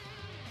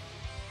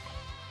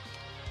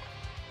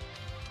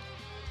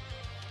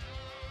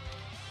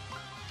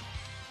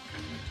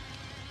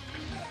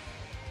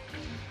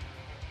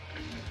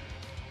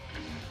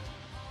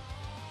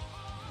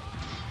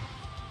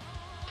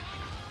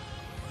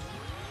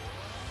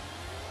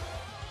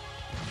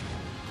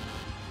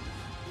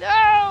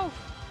 No!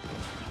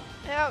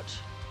 Ouch.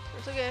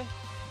 It's okay.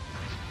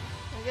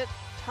 I get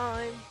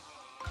time.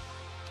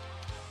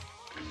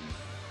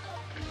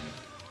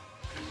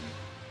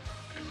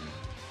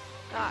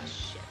 Ah,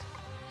 shit.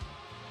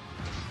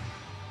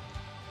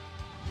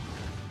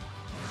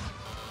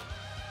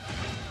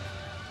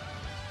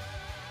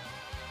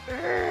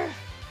 Urgh.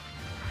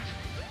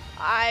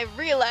 I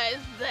realized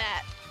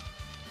that.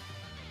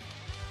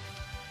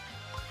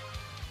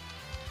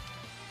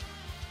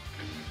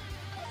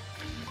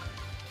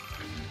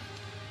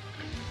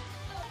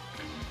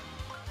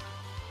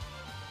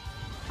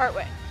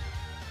 Partway.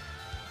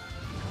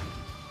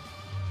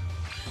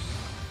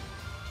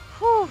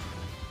 Whew.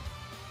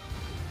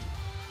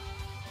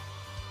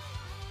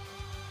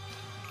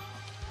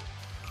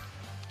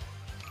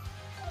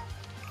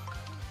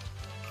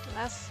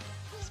 Last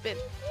spin.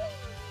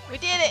 We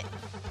did it!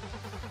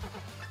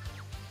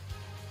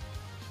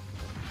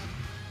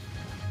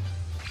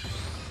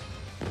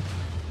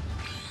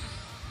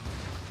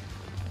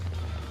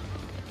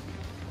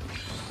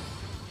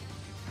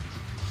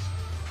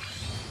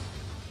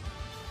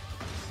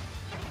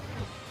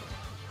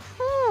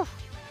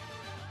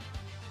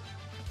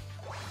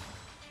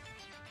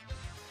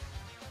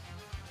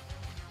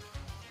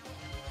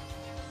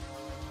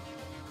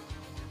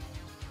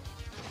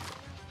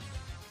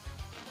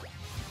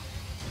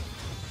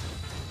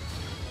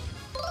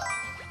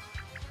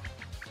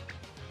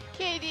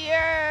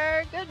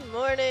 KDR, good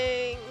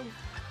morning.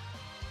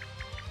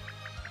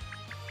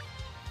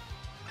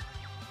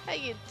 How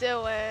you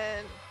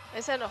doing? I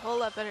sound a whole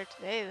lot better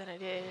today than I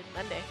did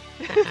Monday.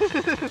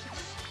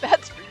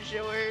 That's for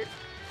sure.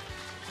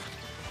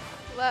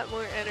 A lot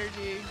more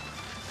energy.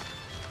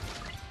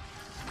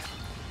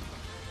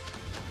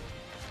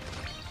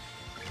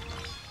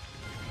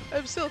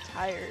 I'm still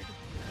tired,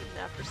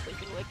 even after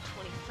sleeping like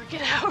 20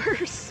 freaking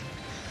hours.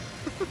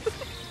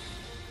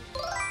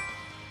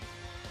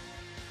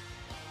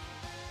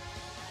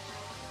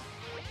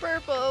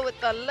 Purple with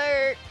the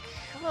lurk.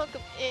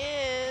 Welcome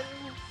in.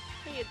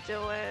 How you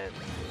doing?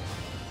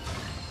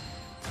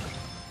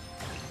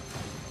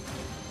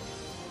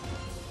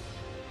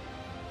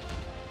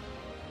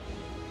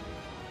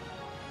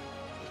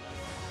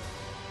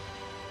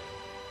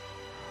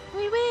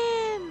 We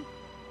win!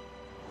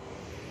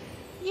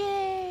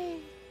 Yay!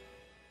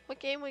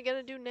 What game we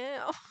gonna do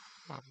now?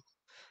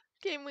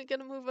 Game we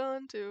gonna move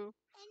on to?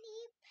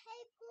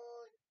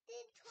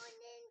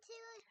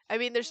 I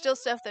mean, there's still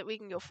stuff that we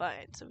can go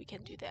find, so we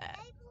can do that.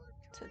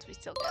 Since we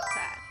still got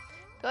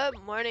time.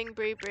 Good morning,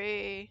 Bree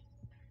Bree.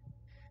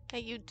 How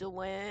you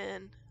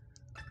doing?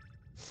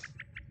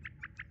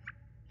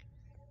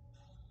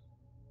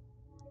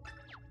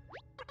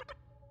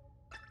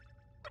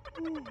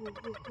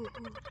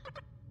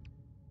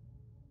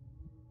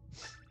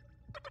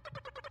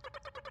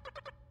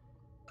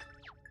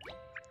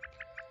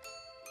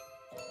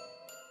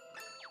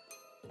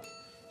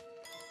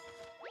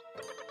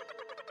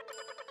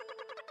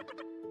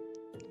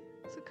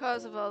 It's the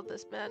cause of all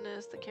this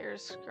madness, the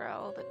careless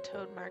scrawl that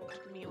Toad marked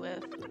me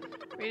with.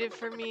 Read it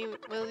for me,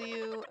 will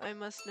you? I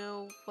must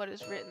know what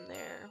is written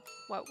there.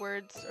 What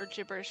words or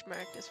gibberish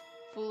mark this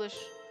foolish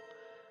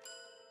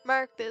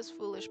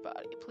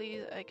body.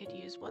 Please, I could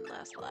use one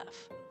last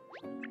laugh.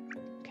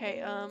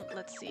 Okay,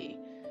 let's see.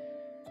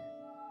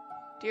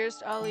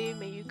 Dearest Ollie,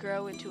 may you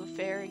grow into a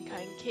fair and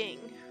kind king.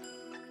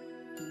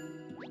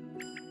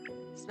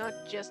 It's not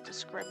just a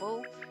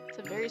scribble, it's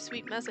a very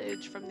sweet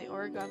message from the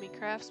origami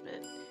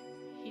craftsman.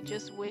 He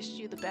just wished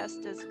you the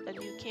best as a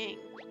new king.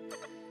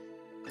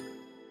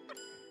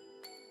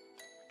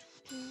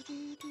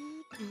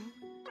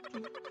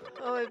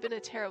 Oh, I've been a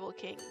terrible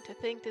king. To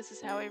think this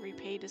is how I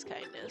repaid his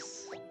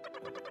kindness.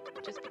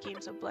 I just became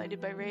so blinded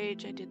by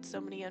rage, I did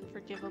so many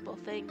unforgivable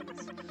things.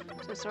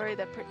 I'm so sorry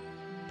that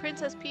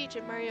Princess Peach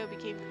and Mario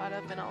became caught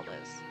up in all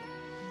this.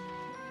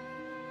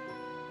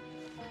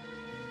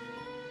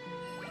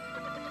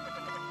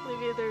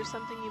 Olivia, there's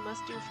something you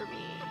must do for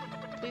me.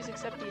 Please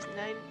accept these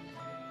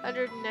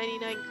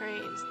 999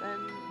 cranes,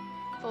 then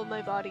fold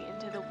my body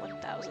into the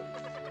 1000th.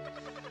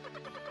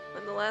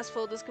 When the last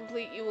fold is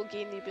complete, you will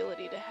gain the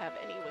ability to have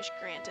any wish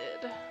granted.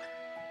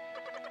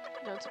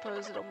 I don't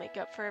suppose it'll make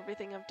up for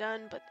everything I've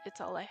done, but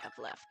it's all I have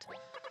left.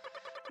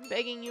 I'm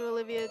begging you,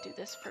 Olivia, do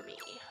this for me.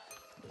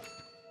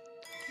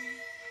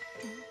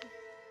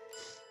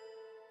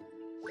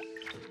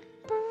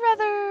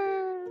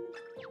 Brother!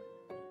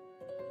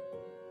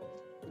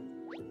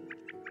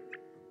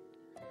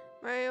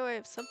 Mario, I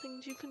have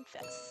something to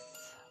confess.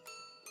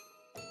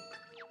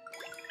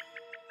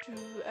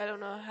 I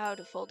don't know how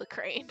to fold a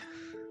crane.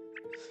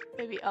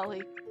 Maybe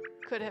Ollie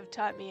could have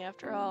taught me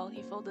after all.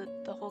 He folded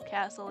the whole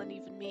castle and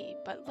even me,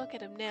 but look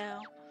at him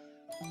now.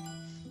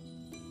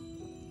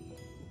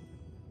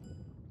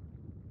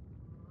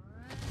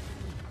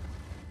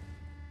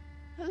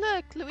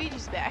 Look,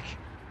 Luigi's back.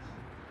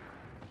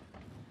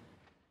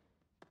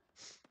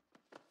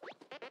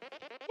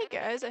 Hey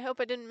guys, I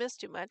hope I didn't miss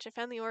too much. I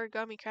found the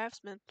origami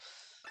craftsman.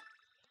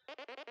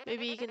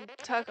 Maybe you can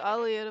talk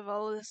Ollie out of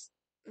all of this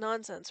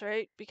nonsense,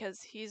 right?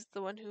 Because he's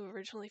the one who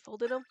originally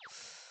folded them.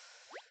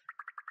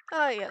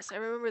 Ah yes, I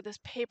remember this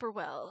paper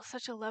well.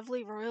 Such a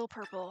lovely royal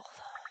purple.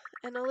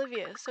 And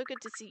Olivia, so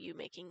good to see you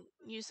making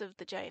use of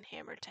the giant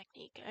hammer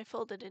technique. I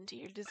folded into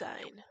your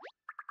design.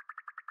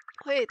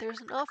 Wait,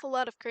 there's an awful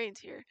lot of cranes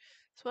here.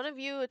 Is one of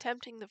you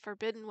attempting the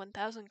forbidden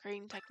 1000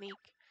 crane technique?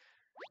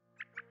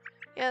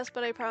 Yes,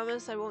 but I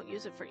promise I won't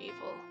use it for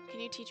evil. Can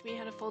you teach me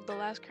how to fold the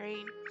last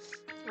crane?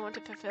 I want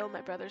to fulfill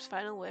my brother's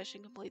final wish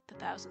and complete the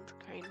 1000th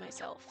crane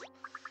myself.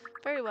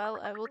 Very well,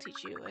 I will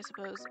teach you. I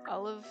suppose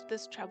all of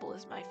this trouble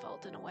is my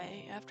fault in a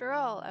way. After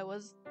all, I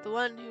was the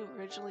one who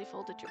originally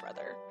folded your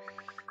brother.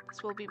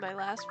 This will be my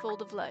last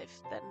fold of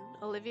life. Then,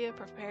 Olivia,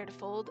 prepare to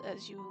fold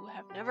as you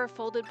have never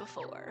folded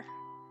before.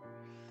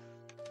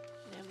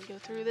 And we go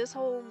through this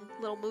whole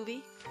little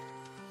movie.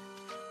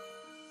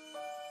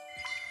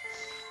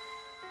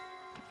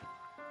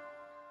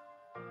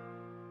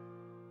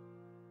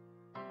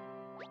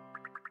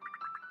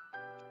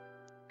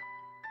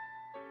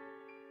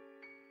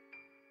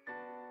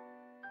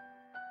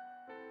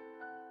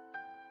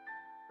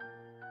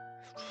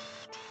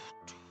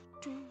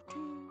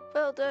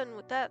 Well done.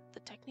 With that, the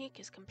technique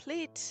is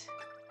complete.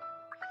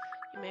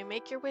 You may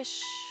make your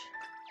wish.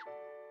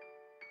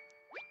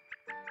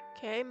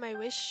 Okay, my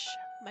wish.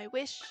 My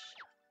wish.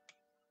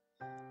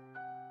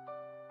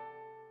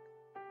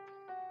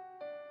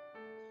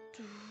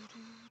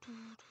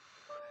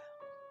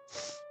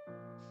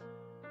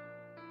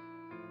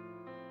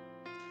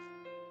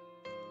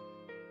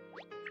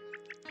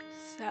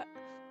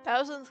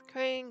 Thousandth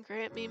crane,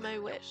 grant me my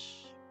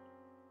wish.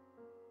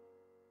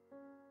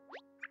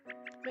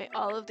 May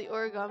all of the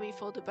origami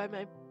folded by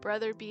my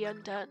brother be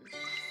undone.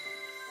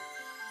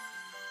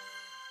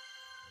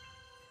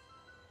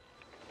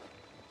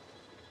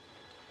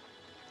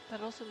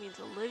 That also means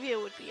Olivia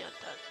would be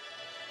undone,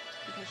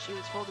 because she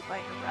was folded by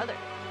her brother.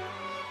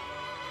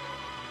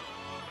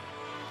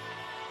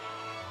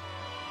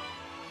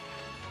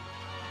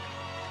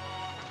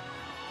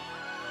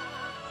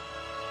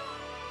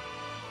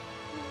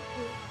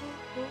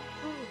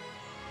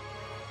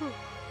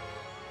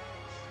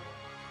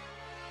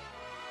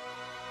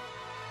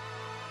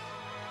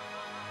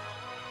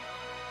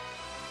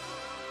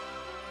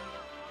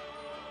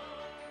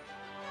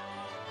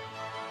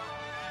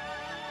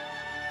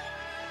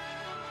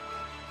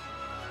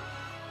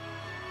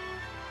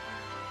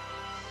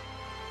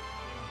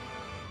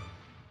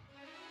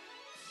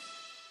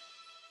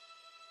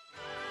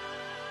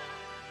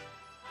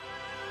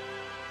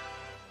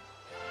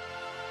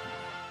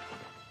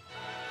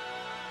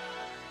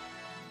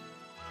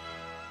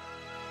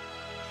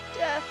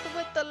 Death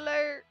with the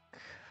lurk.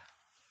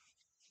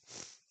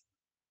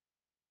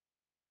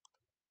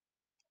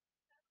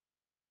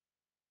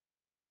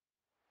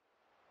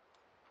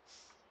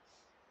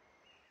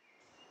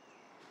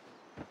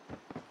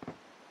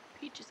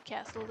 Peach's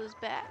castle is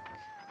back.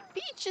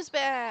 Peach is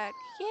back!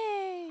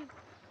 Yay!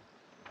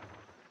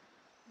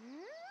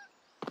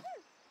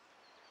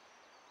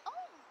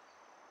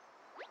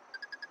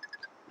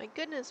 My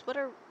goodness, what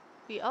are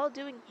we all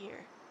doing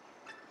here?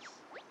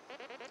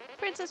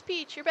 Princess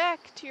Peach, you're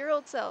back to your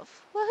old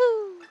self.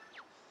 Woohoo!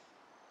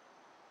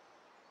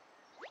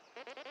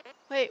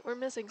 Wait, we're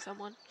missing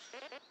someone.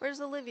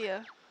 Where's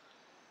Olivia?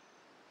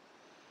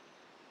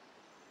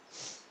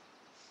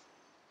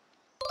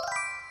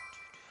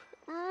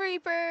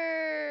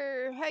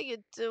 Reaper! How you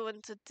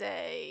doing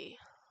today?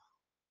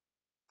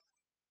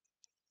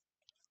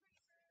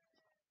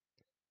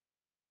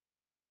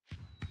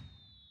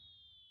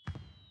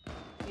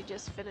 We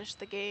just finished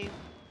the game.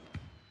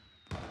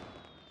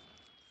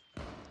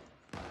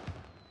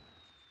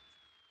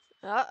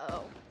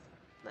 Uh-oh.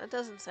 That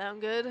doesn't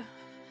sound good.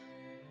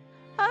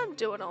 I'm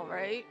doing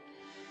alright.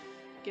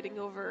 Getting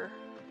over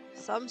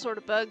some sort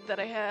of bug that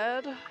I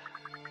had.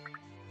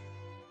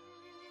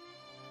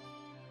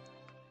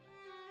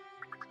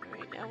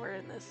 Alright, now we're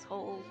in this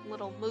whole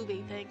little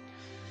movie thing.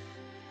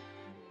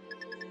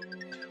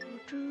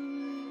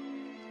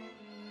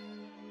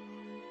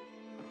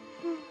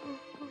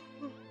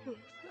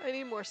 I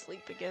need more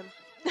sleep again.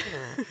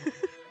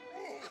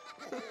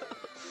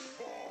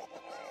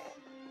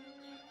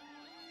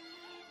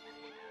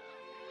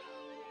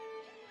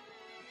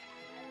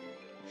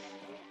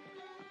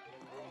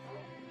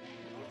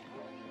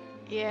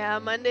 Yeah,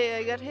 Monday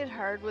I got hit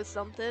hard with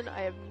something. I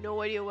have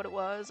no idea what it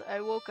was.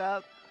 I woke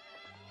up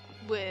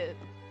with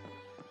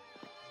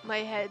my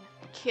head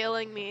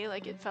killing me,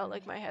 like it felt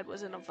like my head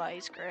was in a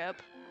vice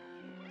grip.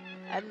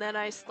 And then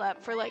I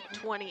slept for like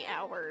 20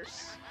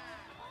 hours.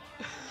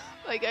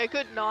 Like I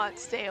could not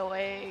stay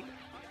awake.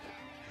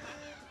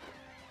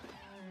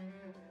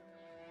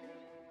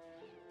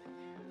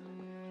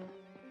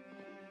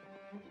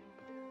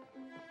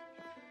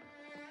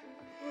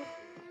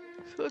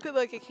 It's looking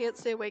like I can't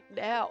stay awake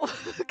now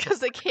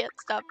because I can't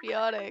stop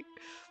yawning.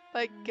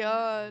 My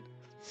god.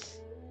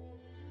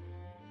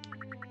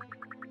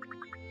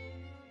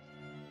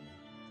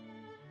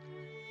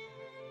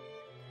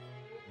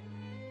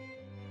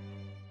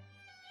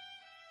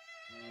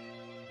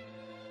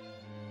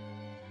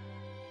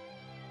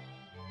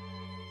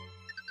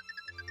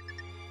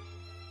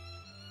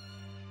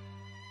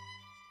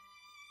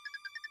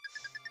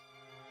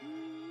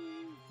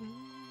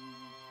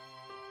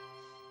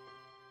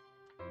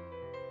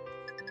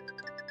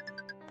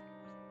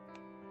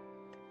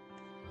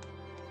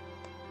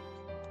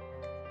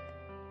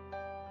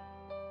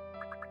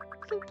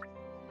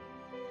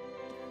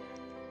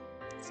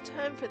 It's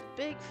time for the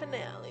big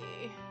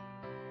finale.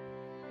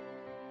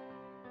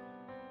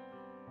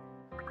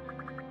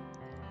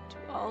 To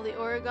all the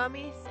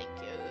origami, thank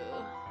you.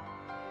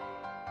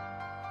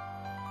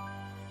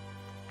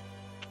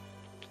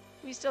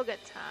 We still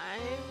got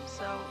time,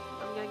 so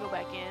I'm gonna go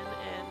back in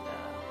and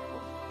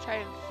we'll try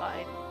and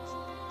find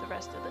the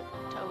rest of the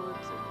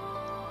toads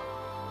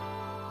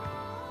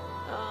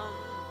and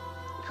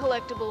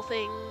collectible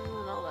things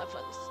and all that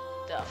fun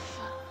stuff.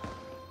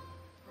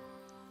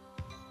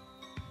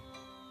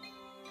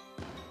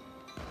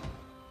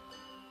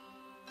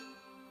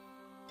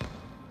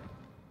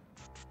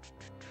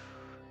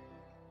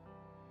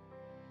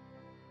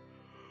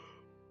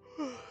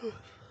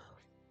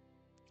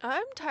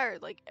 I'm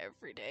tired like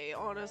every day,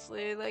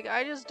 honestly. Like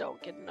I just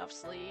don't get enough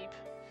sleep.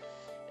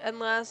 And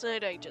last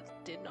night I just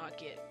did not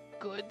get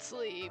good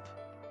sleep.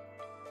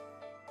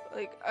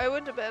 Like I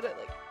went to bed at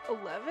like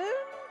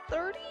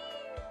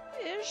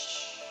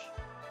 11:30-ish.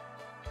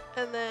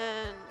 And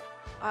then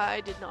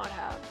I did not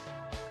have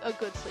a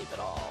good sleep at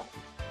all.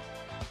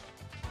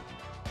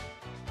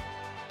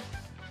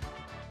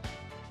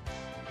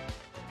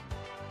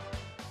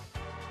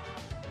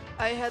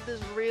 I had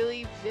this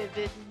really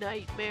vivid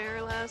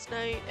nightmare last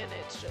night, and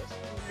it's just,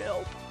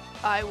 nope.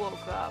 I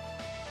woke up,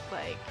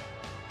 like,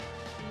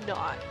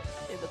 not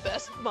in the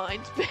best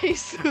mind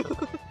space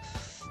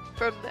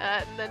from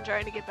that, and then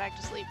trying to get back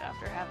to sleep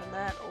after having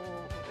that.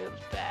 Oh, it was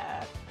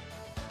bad.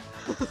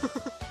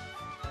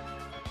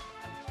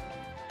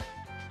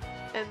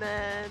 And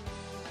then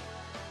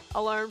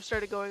alarm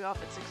started going off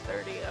at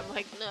 6:30. I'm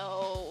like,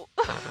 no.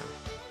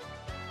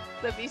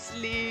 Let me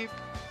sleep.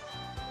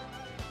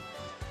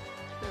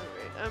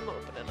 Alright, I'm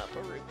opening up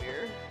a root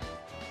beer.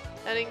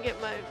 I didn't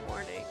get my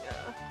morning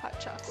hot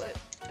chocolate.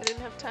 I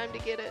didn't have time to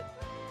get it.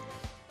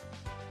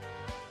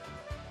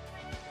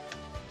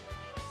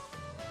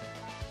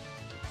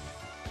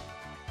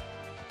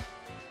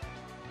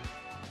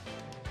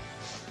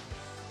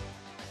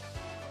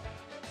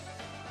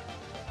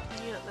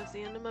 Yeah, that's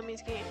the end of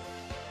Mummy's game.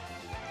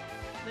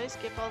 Can I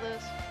skip all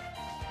this?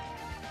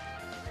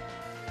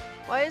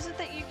 Why is it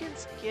that you can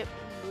skip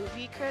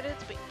movie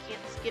credits, but you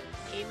can't skip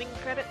gaming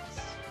credits?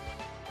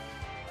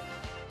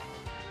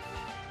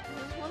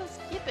 I just want to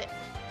skip it.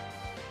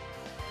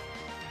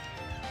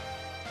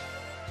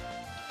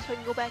 So I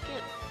can go back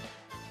in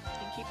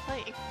and keep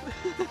playing.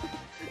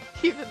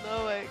 Even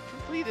though I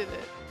completed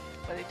it,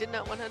 but I did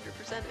not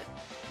 100% it.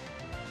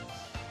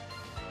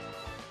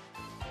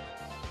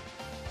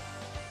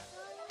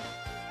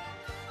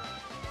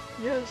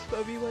 Yes,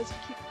 Bubby wants to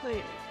keep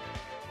playing.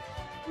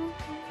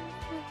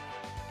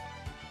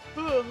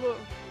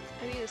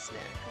 I need a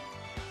snack.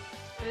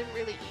 I didn't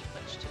really eat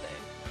much today.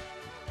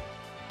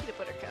 Peanut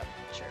butter cup,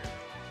 sure.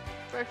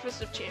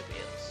 Breakfast of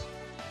champions.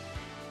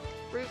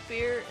 Root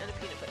beer and a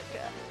peanut butter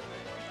cup.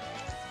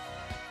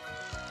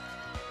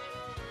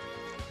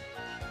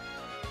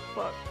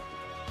 Fuck.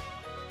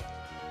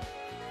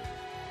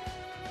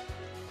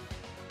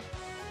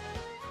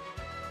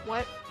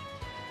 What?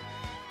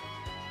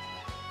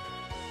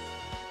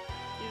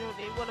 You don't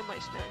need one of my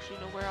snacks. You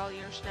know where all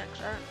your snacks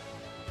are.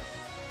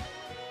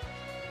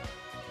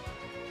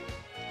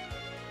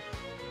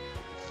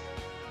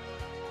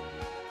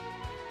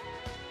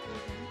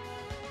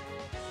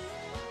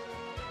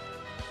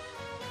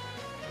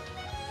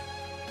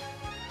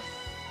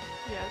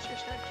 Yes, your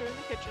snacks are in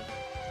the kitchen.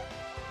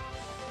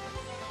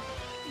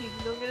 You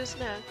can go get a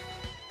snack.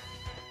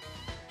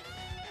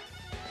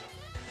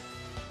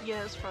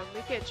 Yes, from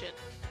the kitchen.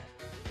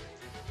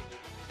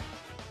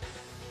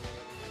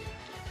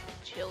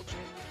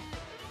 Children.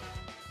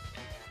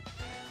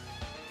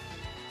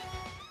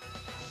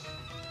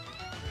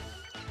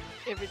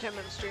 Every time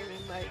I'm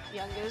streaming, my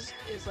youngest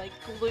is like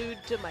glued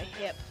to my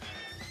hip.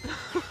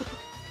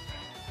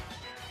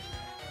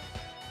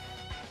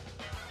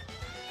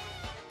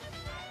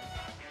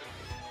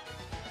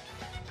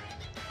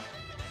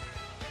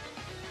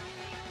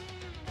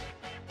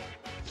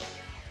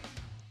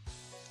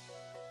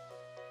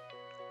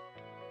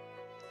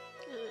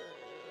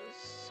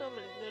 So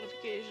many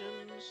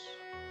notifications.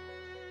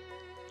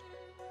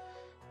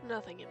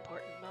 Nothing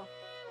important though.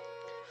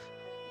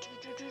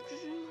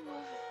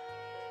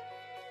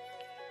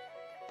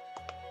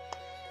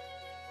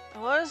 I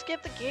want to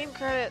skip the game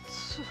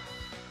credits.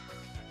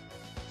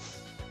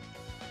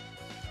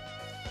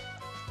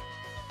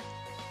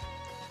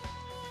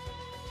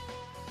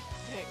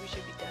 Alright, we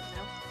should be done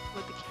now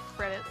with the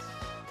credits.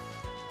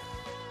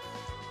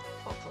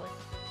 Hopefully.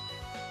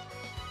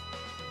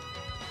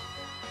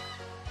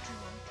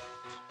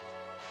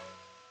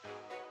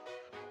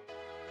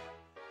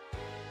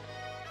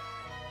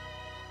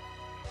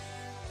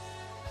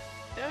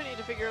 Now I need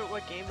to figure out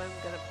what game I'm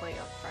gonna play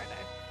on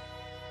Friday.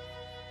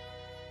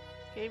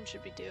 Game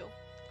should be due.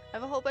 I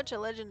have a whole bunch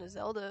of Legend of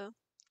Zelda,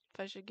 if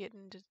I should get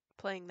into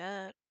playing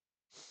that.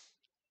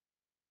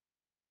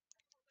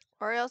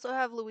 Or I also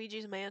have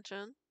Luigi's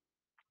Mansion.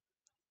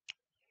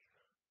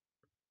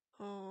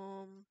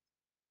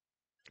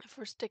 If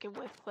we're sticking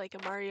with like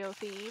a Mario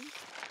theme.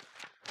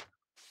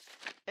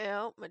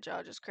 Oh, my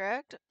jaw just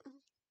cracked.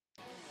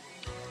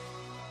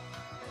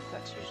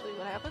 That's usually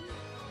what happens.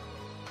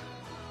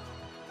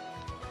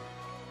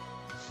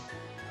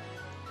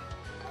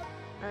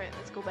 Alright,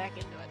 let's go back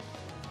into it.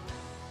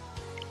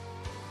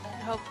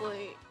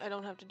 Hopefully, I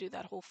don't have to do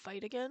that whole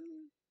fight again.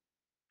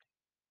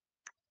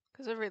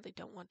 Because I really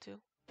don't want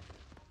to.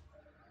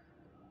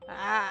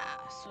 Ah,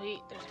 sweet,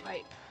 there's a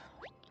pipe.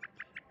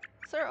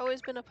 Has there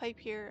always been a pipe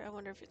here? I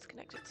wonder if it's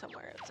connected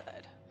somewhere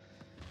outside.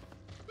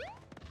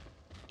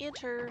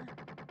 Enter.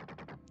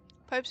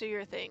 Pipes are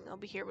your thing. I'll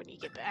be here when you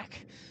get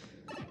back.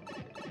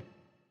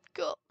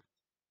 Cool.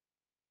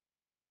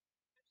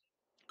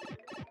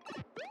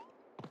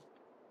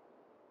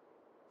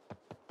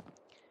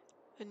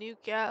 A new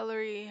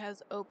gallery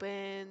has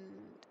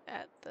opened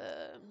at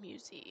the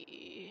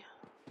museum.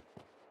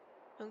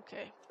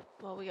 Okay.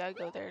 Well, we gotta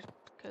go there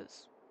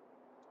because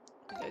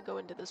we gotta go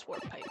into this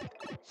warp pipe.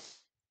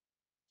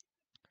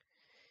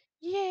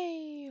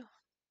 Yay!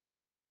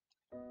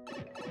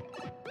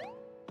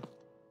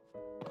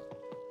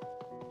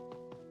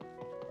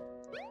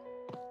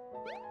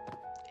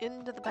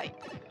 Into the pipe.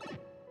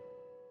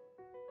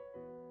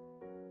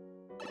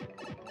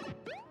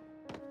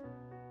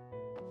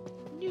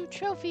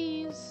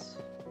 Trophies!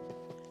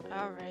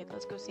 Alright,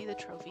 let's go see the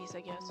trophies,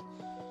 I guess.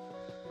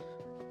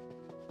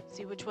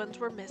 See which ones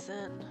we're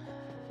missing.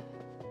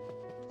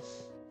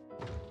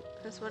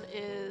 This one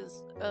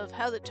is of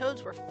how the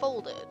toads were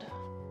folded.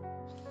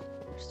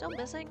 We're still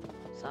missing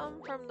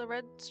some from the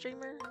red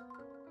streamer?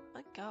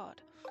 My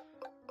god.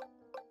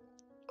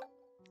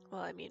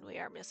 Well, I mean, we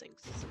are missing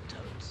some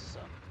toads, so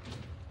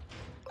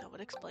that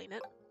would explain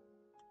it.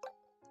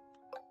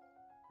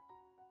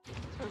 So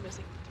we're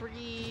missing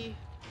 3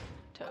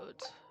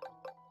 toads.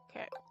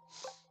 Okay.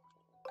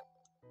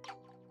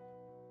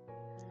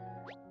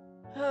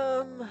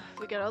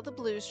 We got all the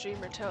blue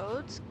streamer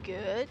toads.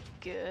 Good,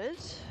 good.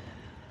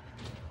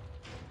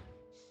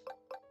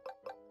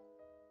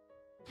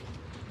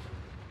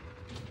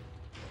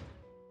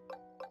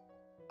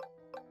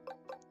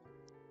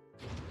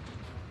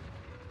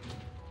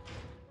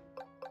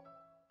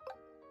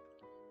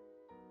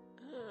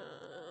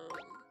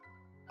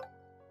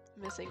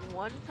 Missing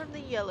 1 from the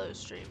yellow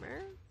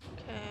streamer.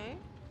 Okay.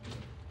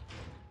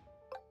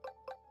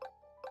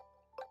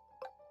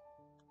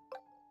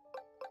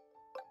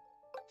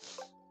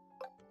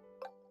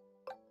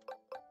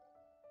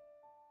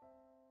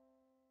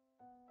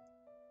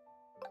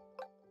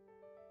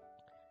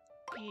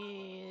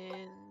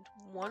 And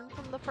 1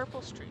 from the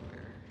purple streamer.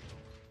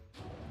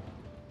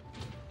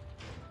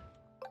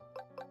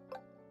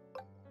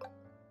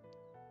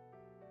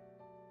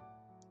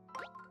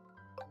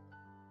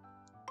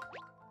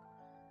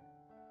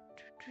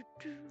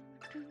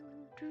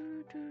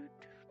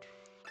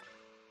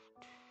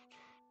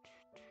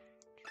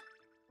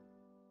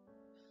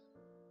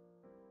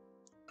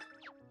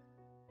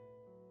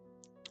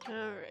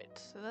 Alright,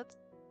 so that's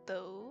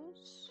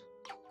those.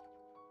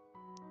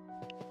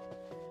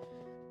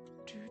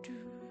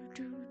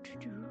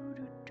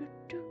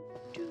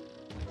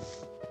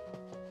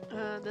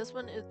 This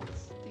one is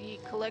the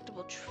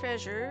collectible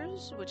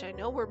treasures, which I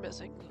know we're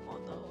missing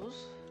on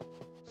those.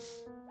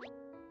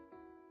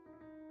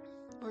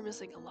 We're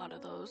missing a lot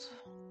of those.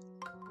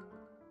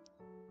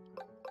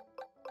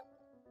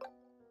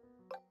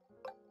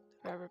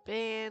 Rubber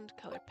band,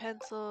 colored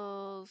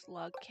pencils,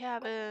 log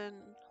cabin,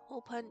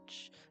 hole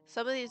punch.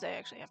 Some of these I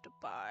actually have to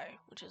buy,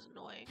 which is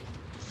annoying.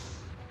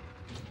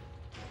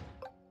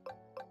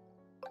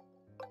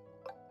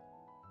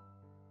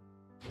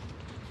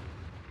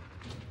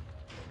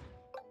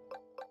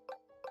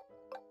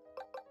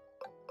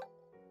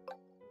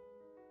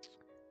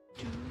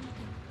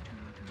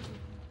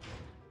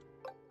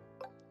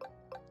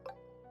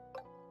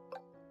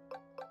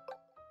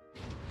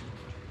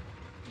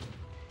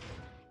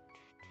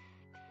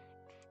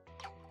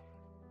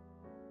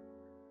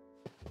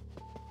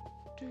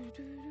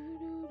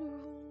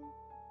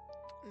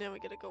 Now we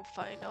gotta go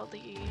find all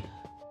the...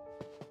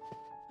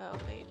 Oh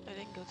wait, I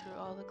didn't go through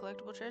all the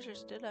collectible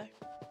treasures, did I?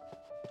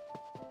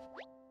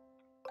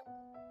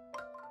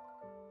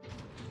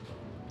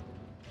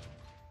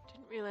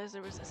 Didn't realize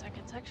there was a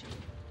second section.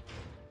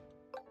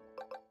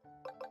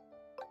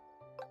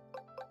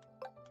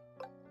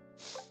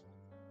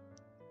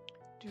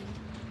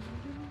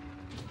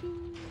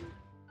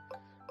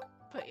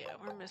 But yeah,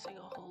 we're missing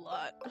a whole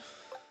lot.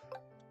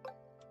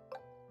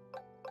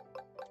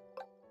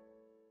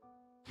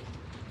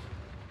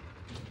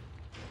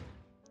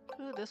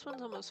 Ooh, this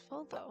one's almost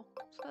full though,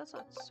 so that's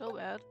not so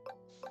bad.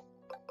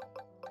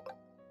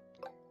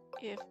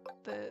 If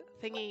the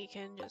thingy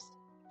can just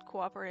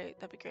cooperate,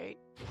 that'd be great.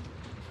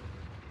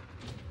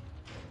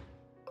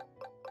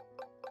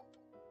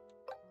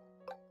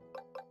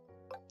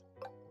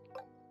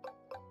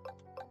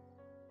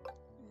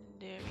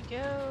 There we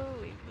go,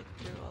 we've been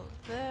through all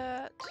of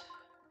that.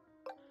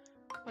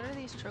 What are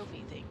these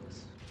trophy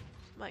things?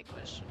 That's my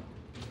question.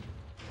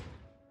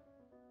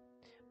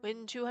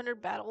 Win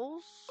 200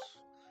 battles.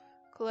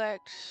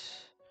 Collect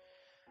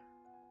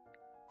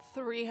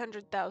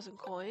 300,000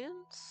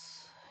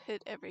 coins.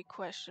 Hit every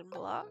question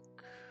block.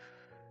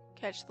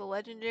 Catch the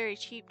legendary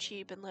Cheep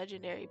Cheep and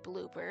legendary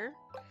Blooper.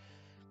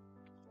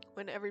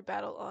 Win every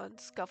battle on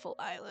Scuffle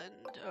Island.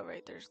 Oh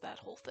right, there's that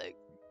whole thing.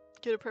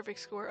 Get a perfect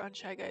score on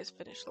Shy Guys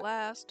Finish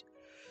Last.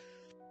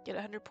 Get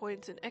 100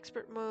 points in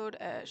Expert Mode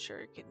at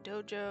Shuriken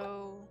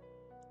Dojo.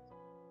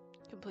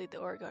 Complete the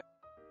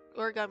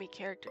Origami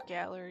Character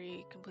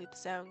Gallery. Complete the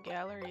Sound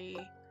Gallery.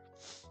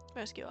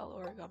 Rescue all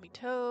origami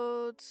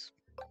toads.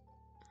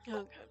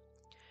 Okay.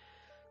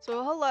 So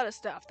a whole lot of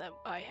stuff that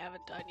I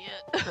haven't done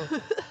yet.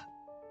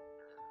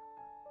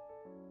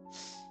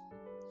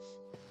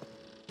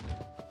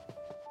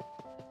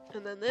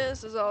 And then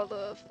this is all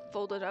the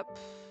folded up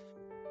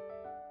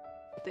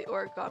the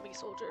origami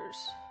soldiers,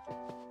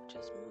 which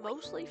is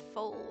mostly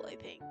full, I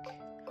think.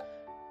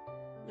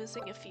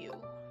 Missing a few.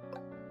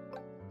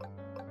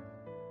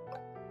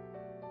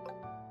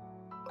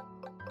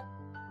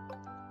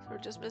 So we're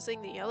just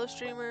missing the yellow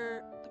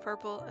streamer, the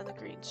purple, and the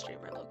green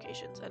streamer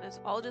locations, and it's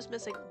all just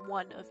missing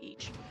 1 of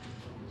each.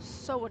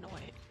 So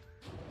annoying.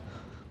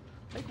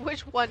 Like,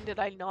 which one did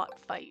I not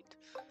fight?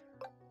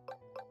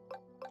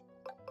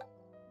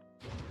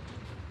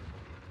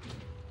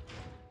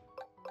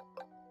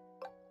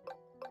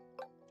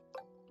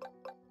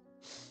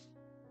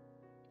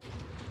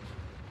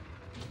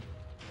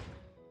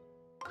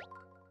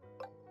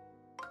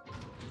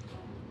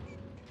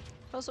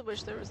 also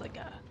wish there was like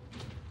a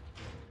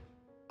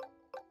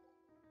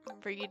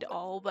read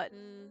all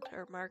button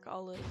or mark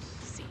all of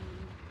scene.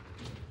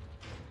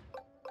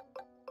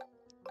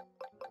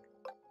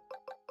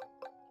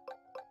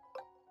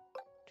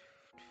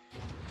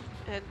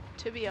 And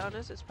to be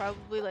honest, it's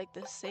probably like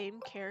the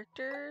same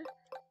character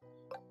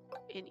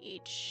in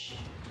each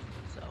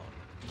zone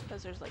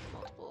because there's like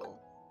multiple.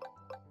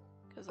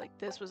 Because like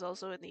this was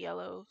also in the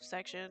yellow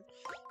section,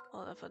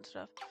 all that fun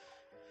stuff.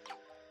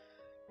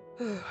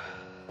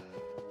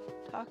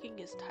 Talking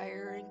is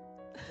tiring.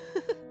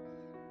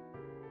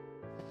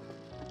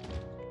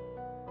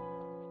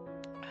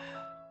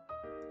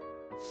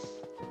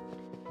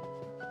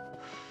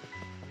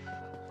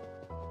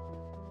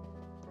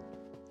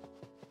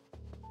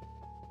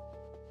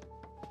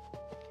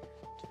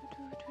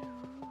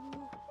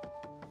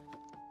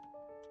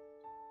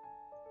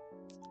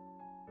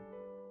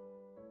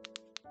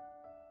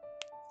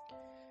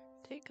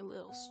 Take a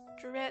little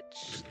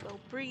stretch, little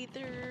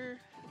breather.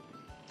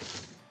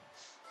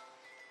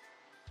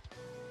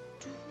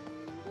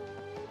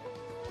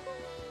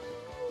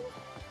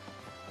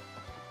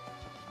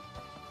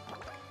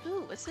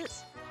 Ooh, what's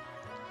this?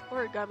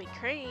 Origami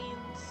cranes.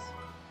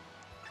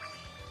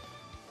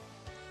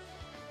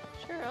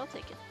 Sure, I'll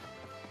take it.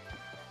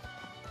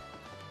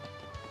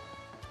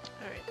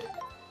 Alright.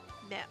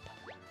 Map.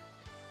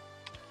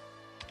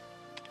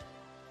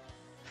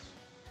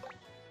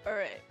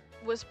 Alright.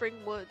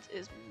 Whispering Woods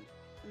is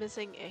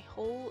missing a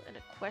hole and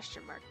a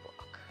question mark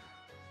block.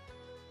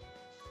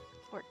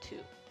 Or two.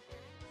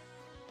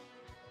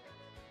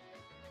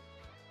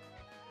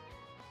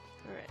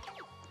 Alright.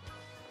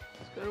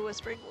 Let's go to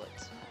Whispering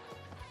Woods.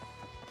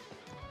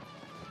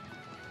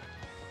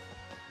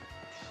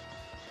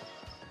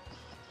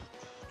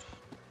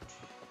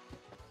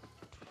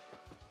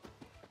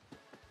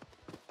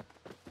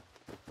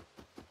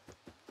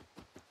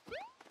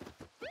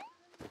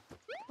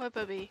 What,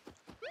 Bubby?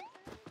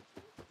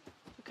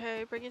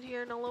 Okay, bring it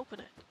here and I'll open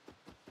it.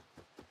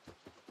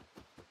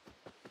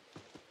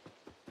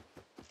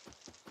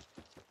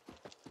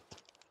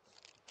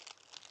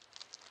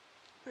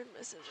 Where'd my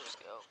scissors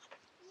go?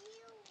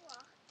 You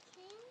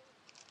walking?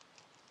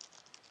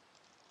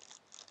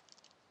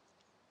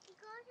 You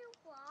gotta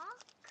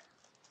walk?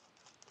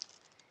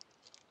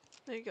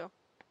 There you go.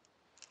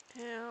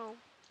 Ow.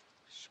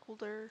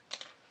 Shoulder.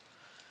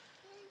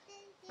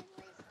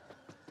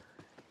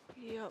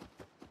 Yep.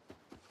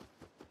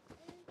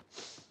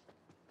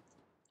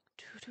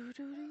 Do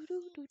do do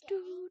do do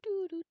do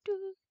do do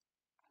do.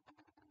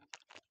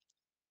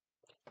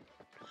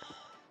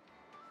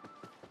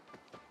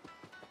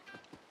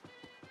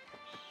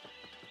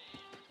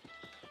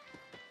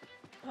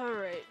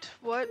 Alright,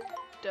 what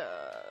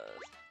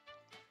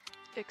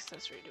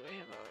accessory do I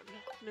have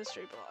on?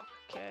 Mystery block,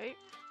 okay.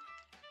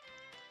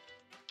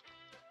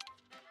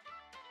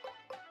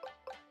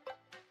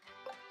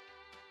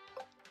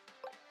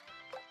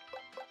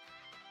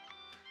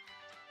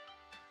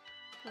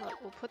 Well,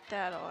 we'll put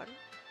that on.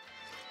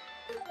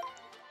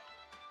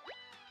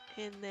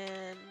 And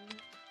then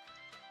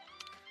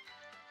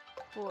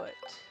put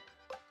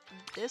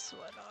this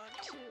one on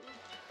too.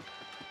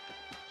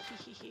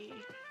 Hehehe.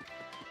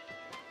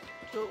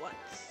 Do it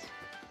once.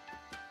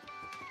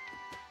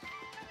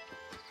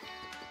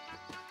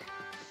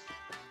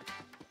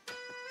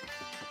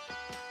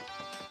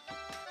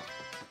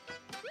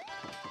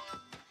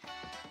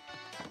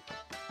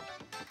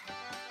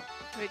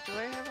 Wait, do I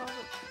have all the...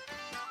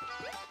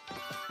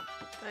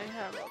 I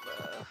have all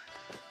the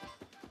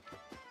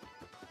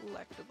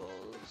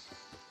collectibles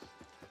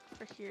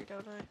for here,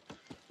 don't I?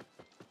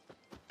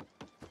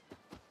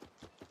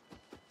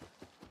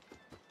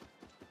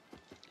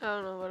 I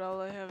don't know what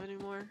all I have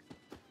anymore.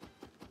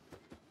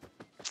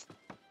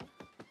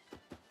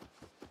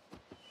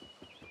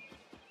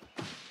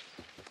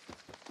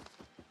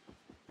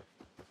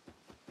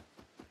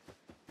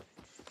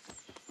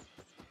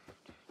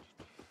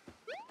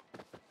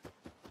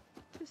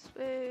 This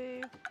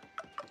way.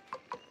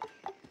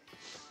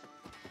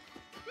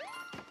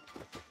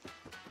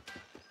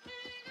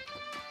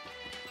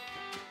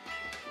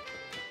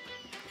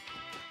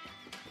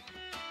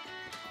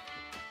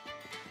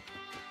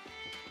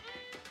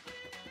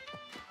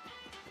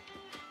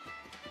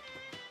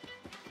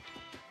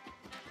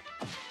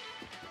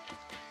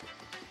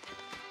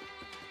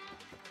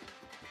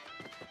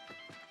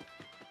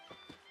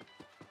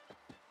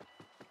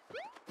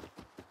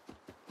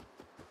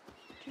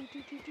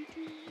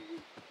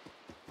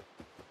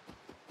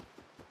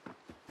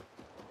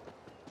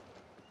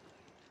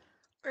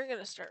 We're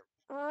gonna start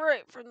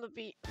right from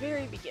the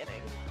very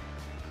beginning.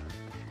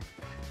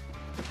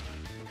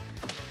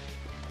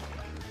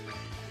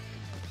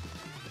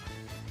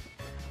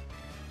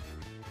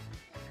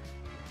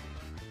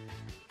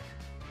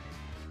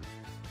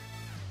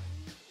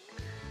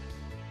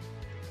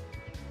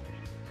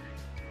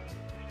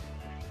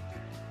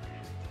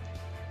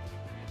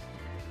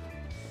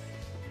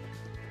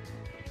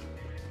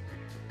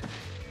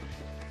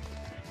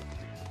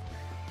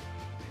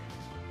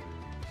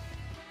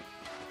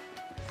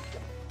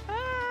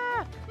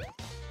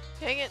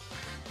 Dang it.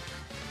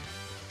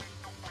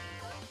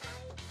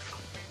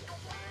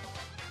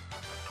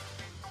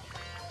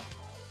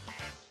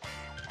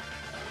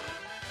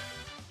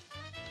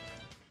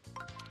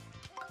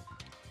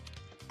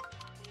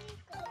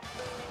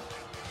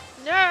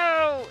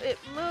 It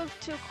moved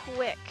too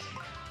quick.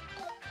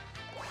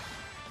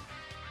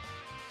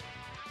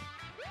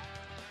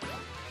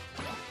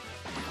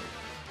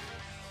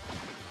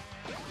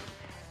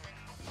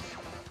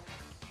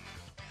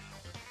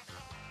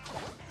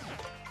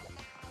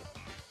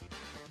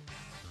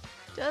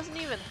 Doesn't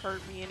even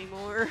hurt me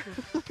anymore.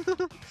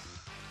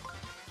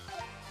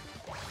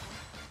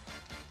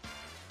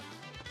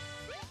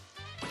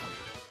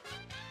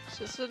 It's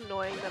just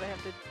annoying that I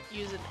have to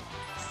use a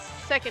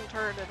second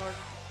turn in order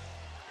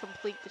to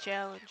complete the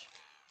challenge.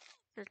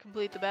 Or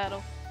complete the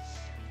battle.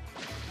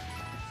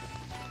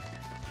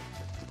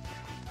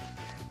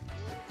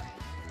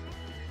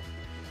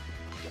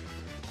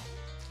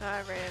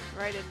 I ran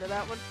right into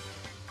that one.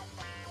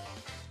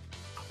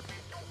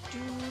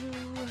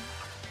 Doo-doo.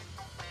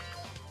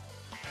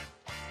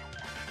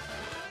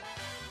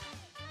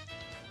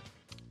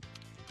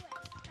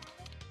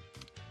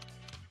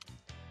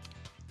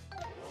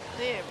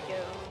 There we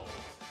go.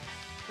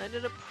 I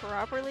did it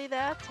properly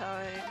that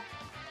time.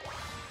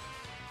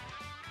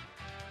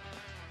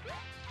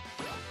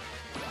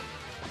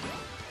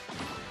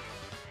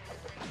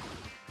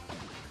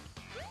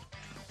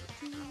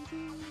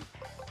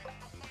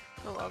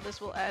 Oh well,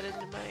 this will add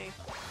into my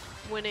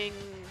winning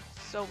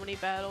so many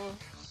battles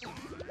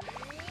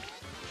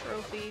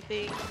trophy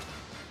thing.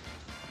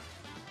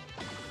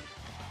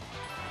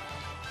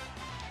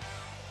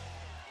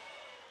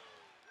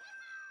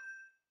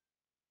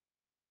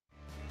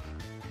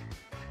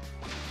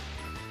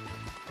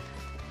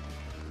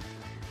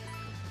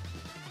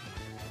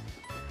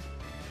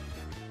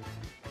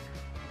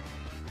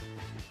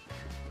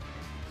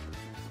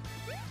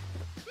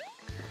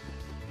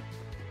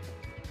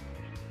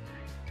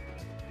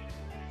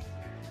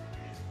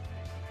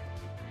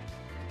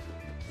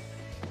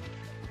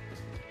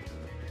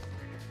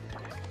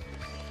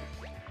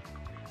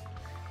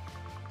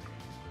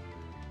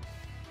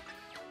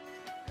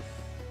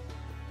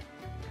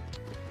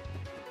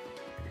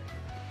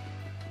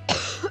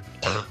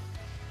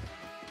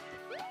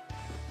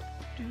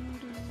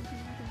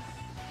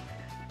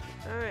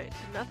 Alright,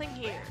 so nothing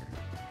here.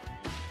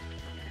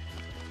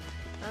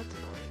 That's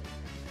annoying.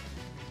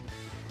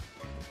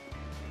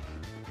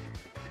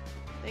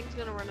 Thing's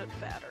gonna run out of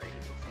battery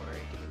before I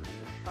can even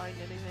find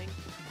anything.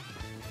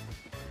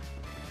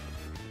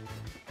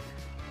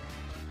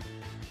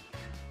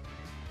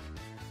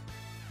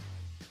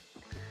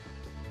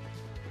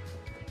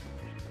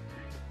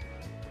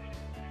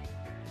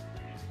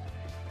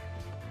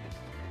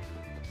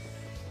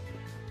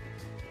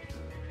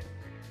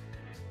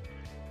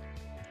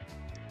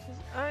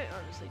 I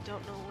honestly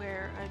don't know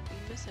where I'd be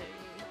missing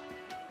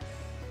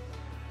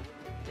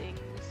things.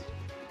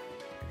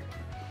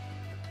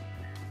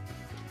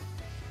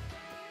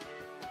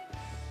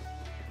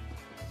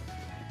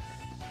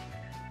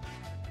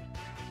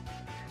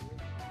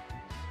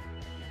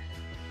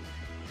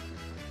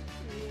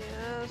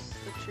 Yes,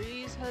 the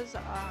trees has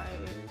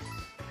eyes.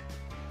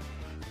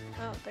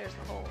 Oh, there's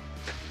the hole.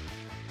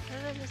 How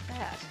did I miss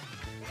that?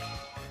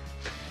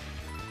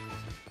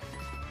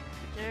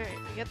 Alright,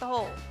 we get the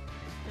hole.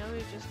 Now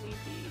we just need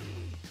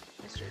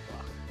the mystery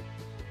block.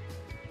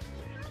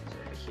 It's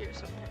over here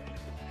somewhere.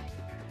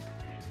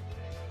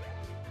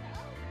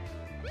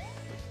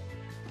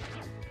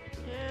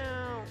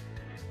 Now,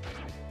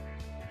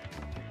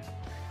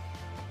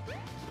 can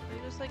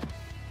I just like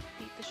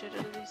beat the shit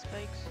out of these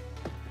spikes?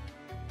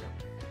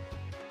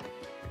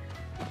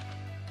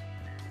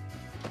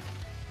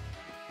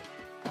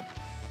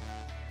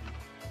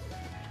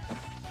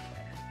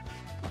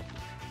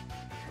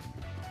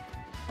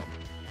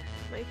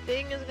 My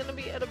thing is gonna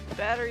be out of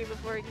battery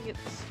before I can get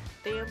this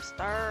damn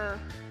star.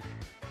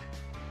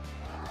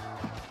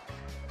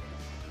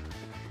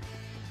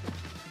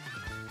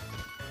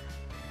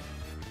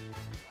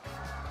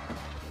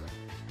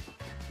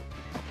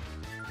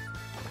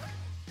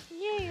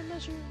 Yay, a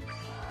mushroom!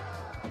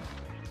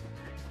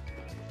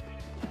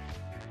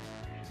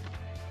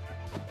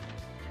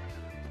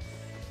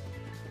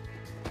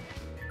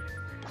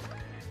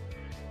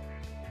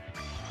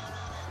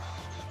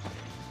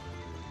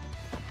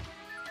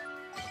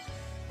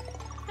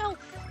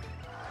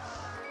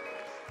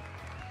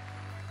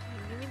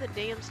 Give me the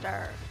damn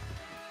star.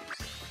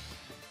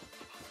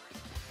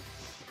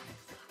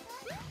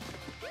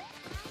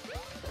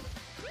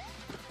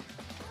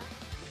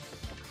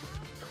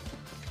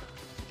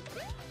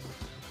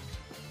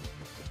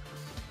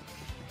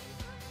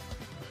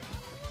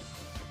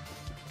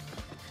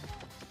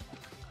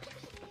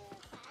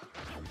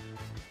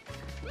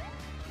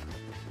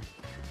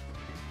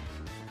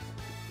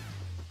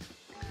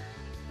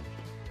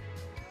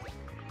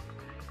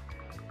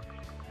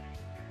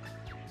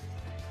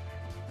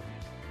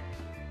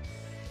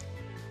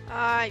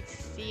 I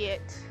see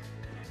it.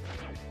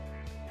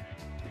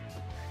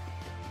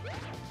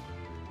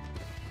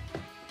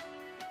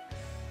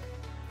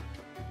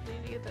 I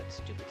need to get that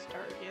stupid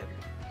star again.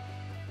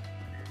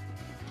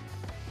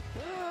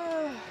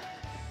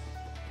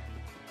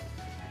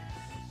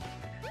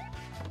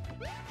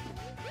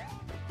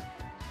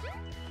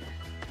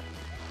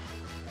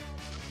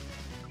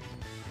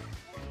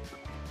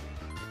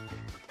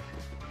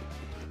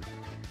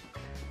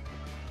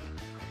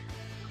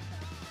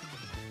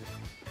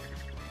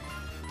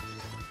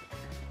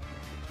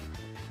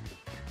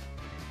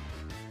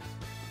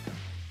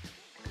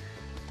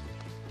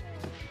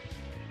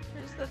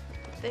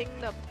 thing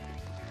to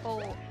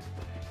pull.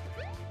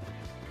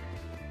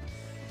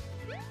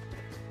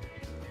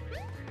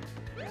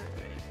 Alright.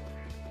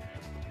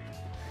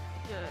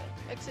 Gonna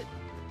exit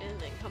and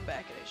then come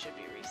back and it should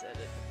be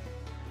resetted.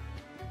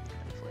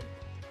 Hopefully.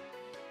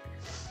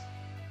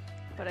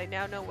 But I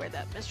now know where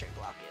that mystery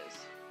block is.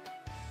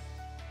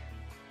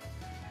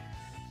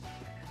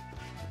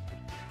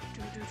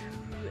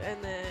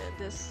 And then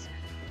this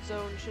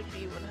zone should be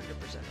 100%.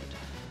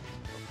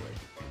 Hopefully.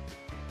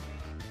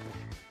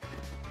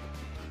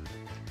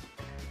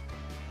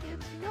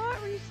 It's not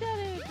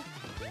resetted!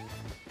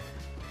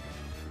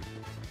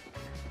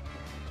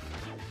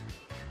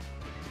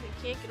 I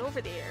can't get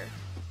over there.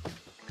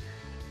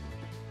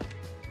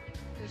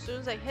 As soon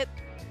as I hit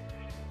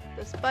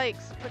the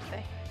spikes with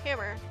the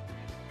hammer.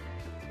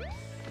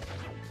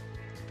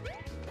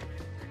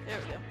 There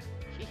we go.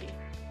 Hehe.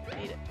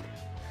 Made it.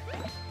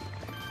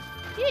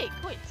 Yay,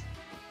 coins!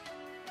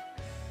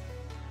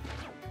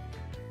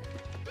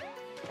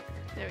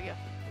 There we go.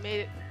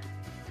 Made it.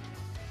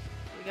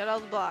 We got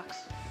all the blocks.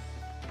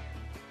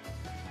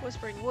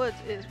 Whispering Woods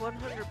is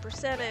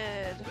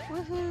 100%ed.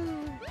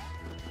 Woohoo!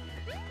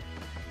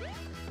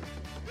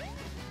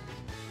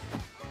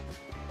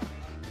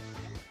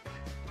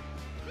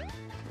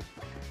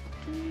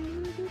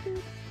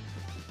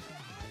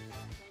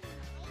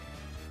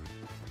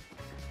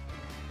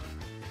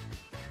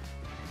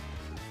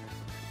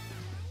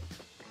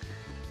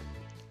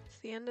 It's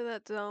the end of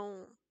that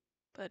zone,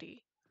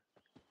 buddy.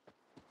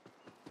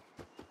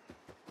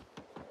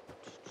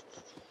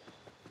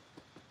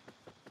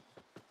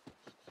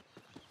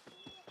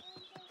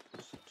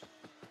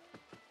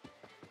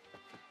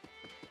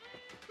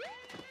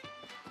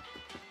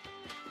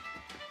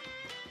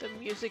 The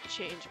music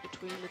changed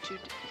between the two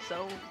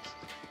zones.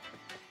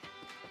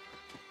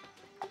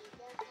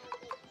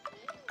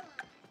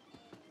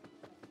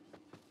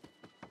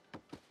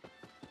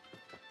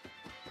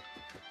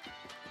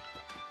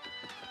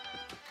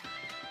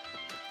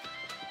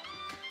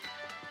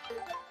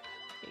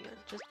 Hang on,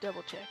 just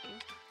double checking.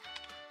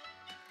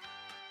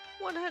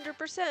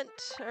 100%!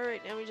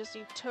 Alright, now we just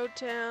need Toad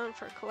Town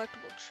for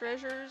collectible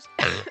treasures.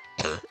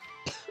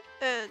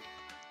 And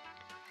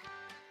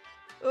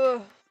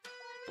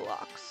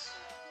blocks.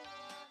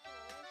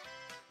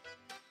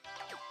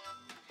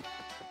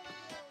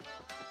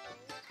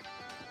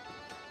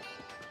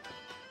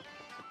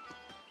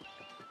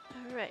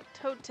 Alright,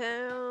 Toad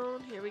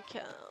Town, here we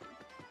come.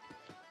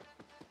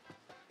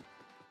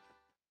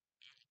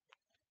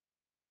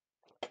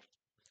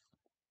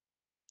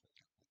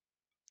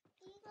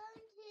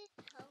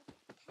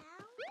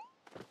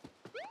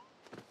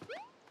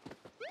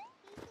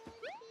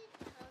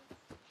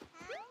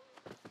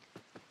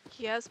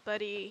 Yes,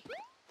 buddy.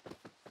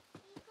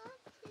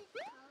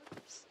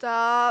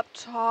 Stop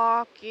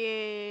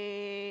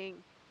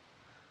talking.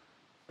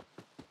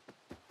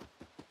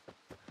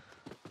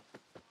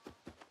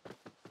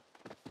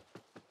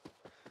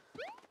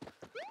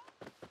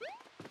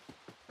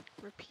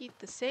 Repeat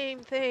the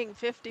same thing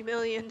 50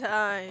 million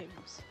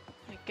times.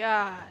 My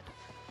God.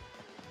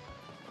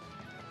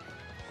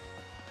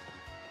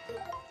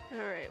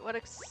 Alright, what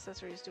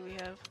accessories do we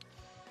have?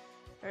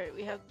 Alright,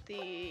 we have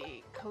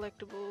the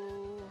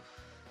collectible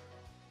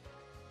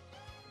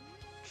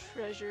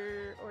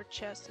treasure or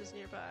chest is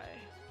nearby.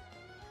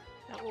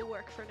 That will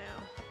work for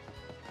now.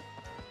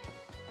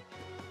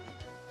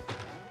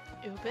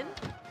 Open.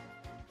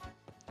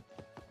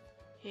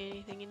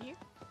 Anything in here?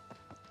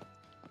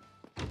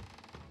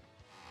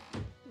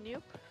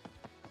 Nope.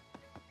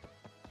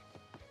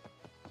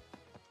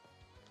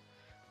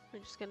 We're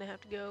just gonna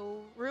have to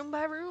go room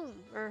by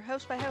room, or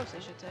house by house, I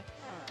should say.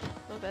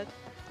 My bad.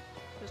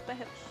 House by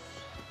house.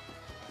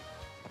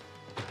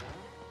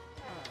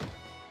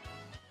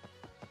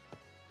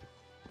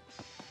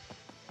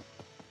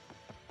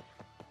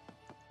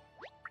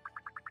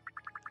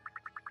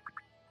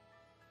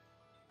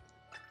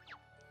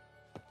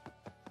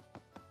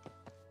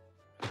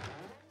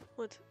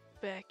 What's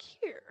back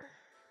here?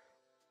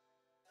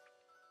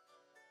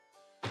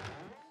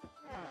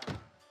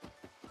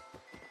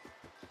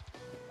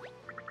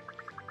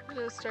 I'm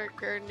gonna start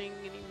gardening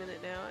any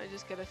minute now. I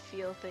just gotta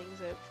feel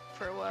things out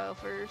for a while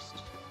first.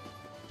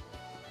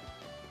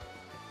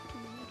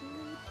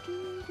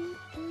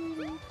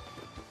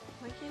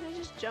 Why can't I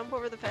just jump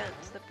over the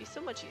fence? That'd be so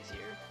much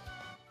easier.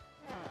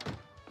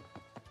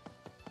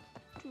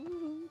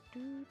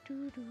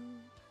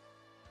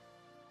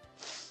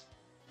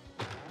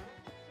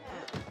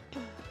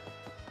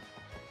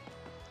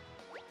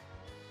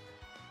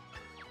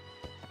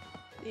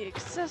 The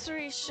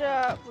accessory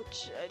shop,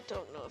 which I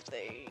don't know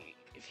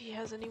if he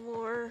has any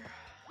more.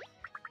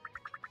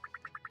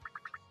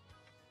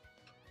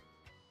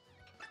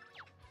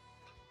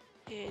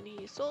 And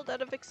he sold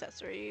out of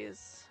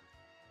accessories.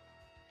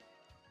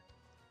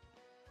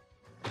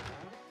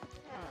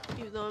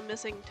 Even though I'm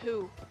missing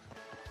 2.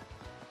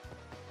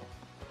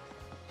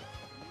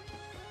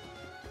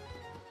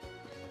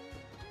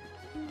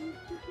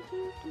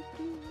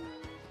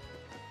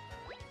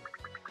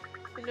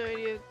 I had no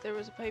idea there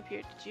was a pipe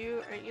here. Did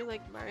you? Aren't you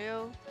like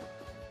Mario?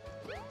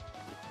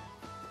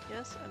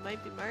 Yes, I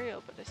might be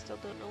Mario, but I still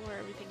don't know where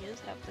everything is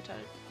half the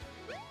time.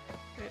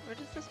 Right, where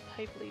does this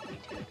pipe lead me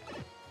to?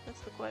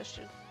 That's the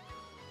question.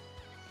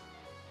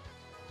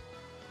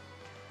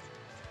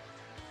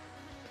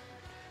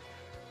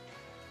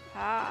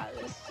 Ah,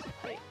 this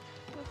pipe.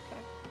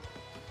 Okay.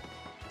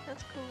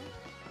 That's cool.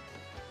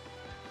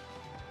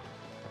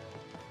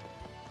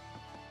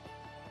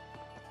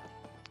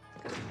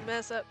 Gonna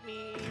mess up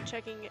me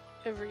checking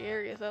every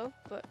area though,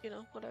 but you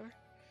know, whatever.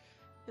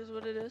 Is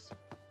what it is.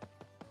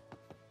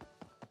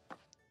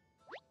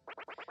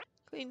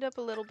 Cleaned up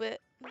a little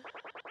bit.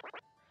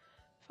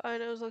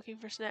 Fine, I was looking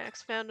for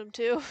snacks. Found them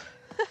too.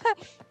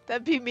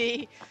 That'd be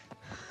me.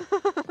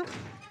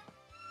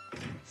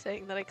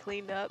 Saying that I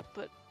cleaned up,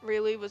 but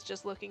really was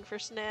just looking for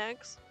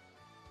snacks.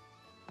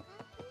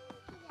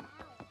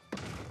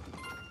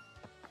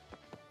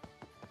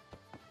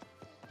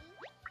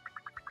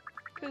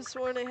 Could've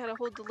sworn I had a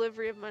whole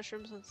delivery of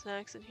mushrooms and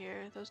snacks in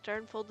here. Those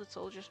darn folded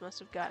soldiers must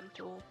have gotten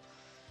to them.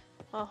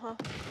 Uh-huh.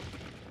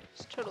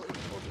 It's totally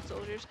folded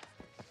soldiers.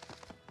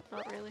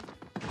 Not really.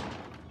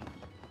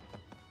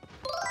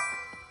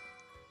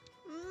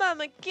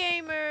 Mama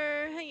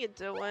Gamer! How you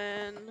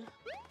doing?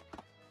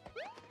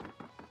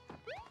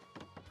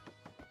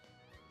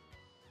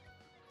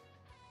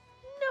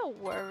 No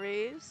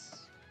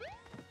worries.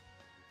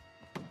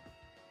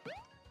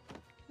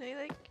 Can I,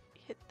 like,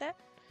 hit that?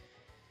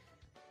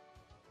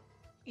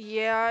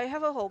 Yeah, I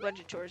have a whole bunch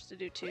of chores to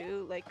do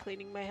too, like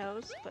cleaning my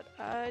house, but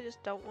I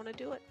just don't want to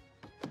do it.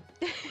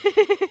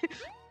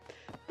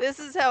 This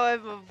is how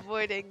I'm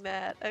avoiding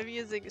that. I'm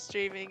using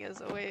streaming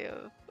as a way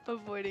of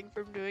avoiding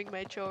from doing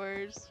my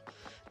chores.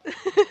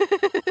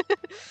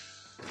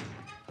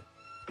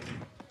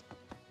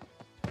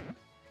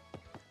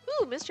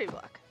 Ooh, mystery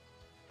block.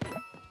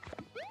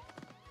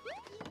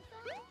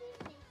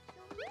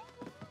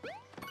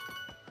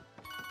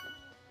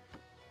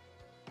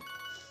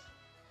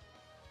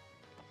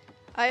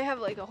 I have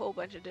like a whole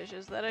bunch of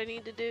dishes that I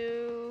need to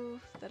do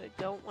that I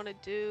don't want to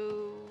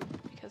do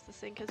because the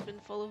sink has been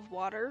full of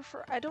water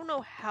for I don't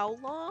know how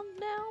long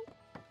now.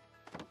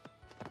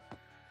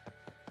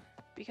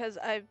 Because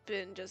I've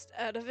been just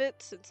out of it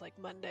since like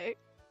Monday.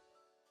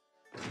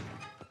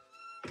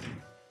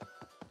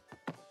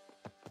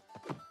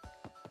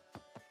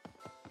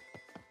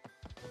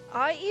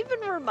 I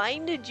even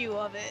reminded you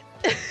of it.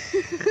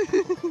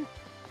 It's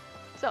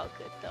all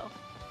good though.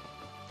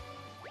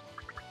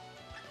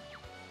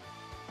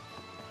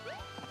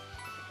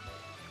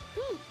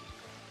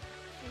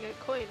 You get a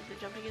coin for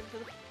jumping into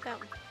the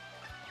fountain.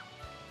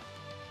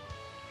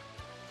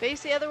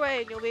 Face the other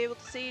way and you'll be able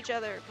to see each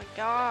other. My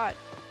god.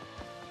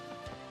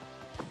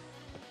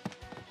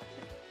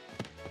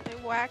 Can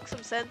I whack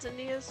some sense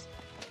into yous?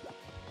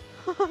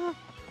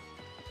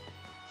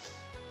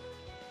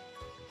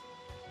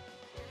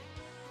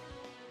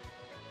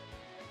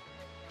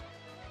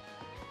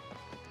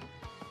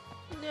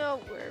 No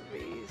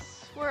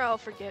worries. We're all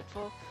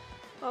forgetful.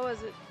 What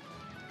was it?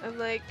 I'm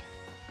like,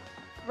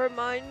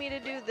 remind me to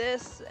do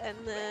this, and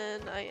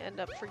then I end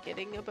up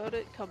forgetting about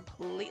it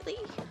completely.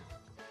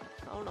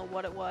 I don't know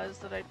what it was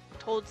that I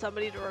told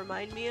somebody to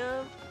remind me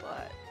of,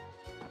 but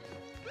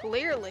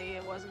clearly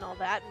it wasn't all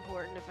that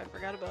important if I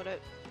forgot about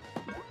it.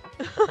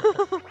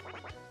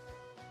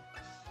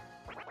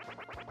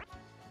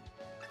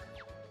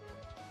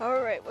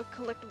 Alright, what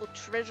collectible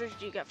treasures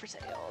do you got for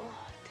sale?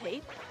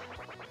 Tape?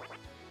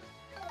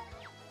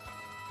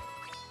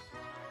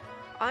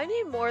 I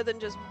need more than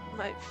just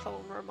my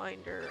phone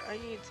reminder. I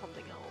need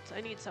something else.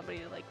 I need somebody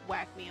to like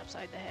whack me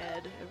upside the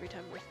head every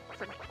time we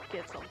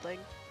forget something.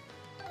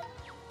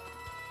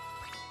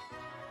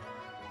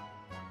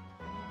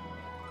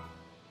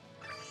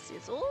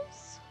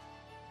 Sizzles?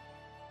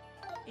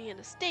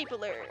 And a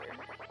stapler.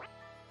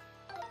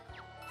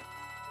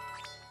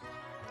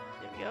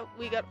 There we go.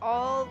 We got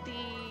all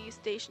the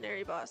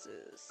stationary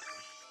bosses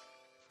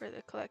for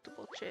the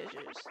collectible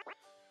treasures.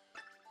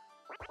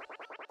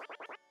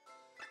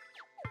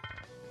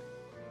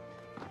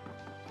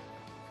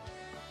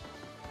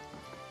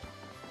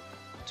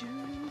 Do,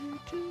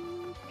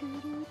 do, do,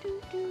 do,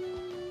 do, do.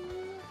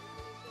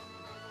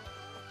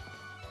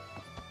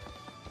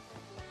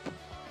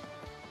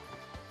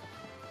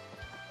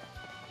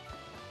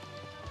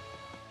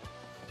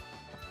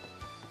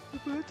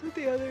 What's with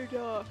the other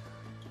dog?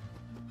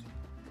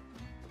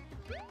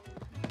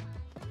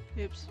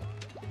 Oops,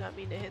 did not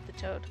mean to hit the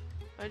toad.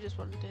 I just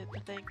wanted to hit the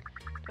thing.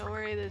 Don't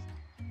worry, the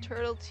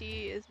turtle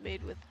tea is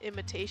made with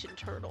imitation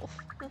turtle.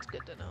 That's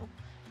good to know.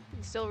 You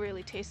can still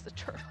really taste the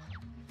turtle.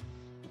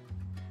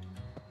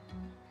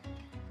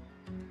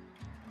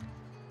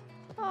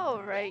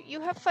 Alright,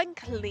 you have fun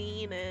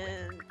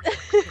cleaning.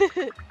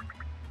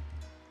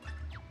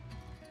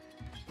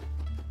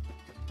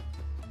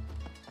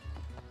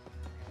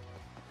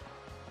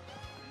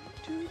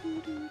 Do,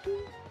 do, do, do.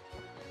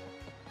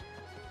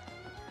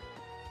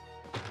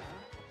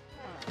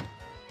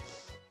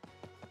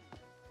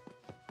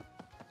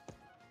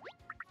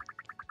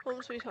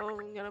 Home sweet home,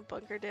 I'm gonna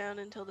bunker down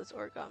until this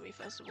origami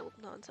festival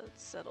nonsense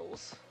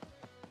settles.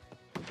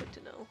 Good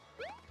to know.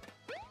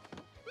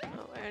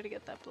 Oh, I gotta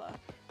get that block.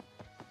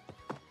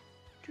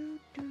 Do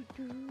do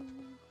do.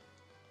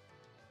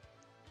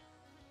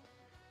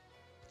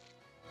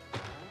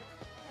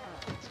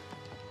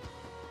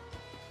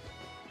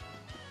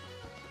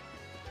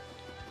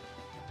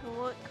 I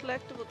want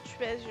collectible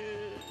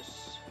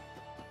treasures.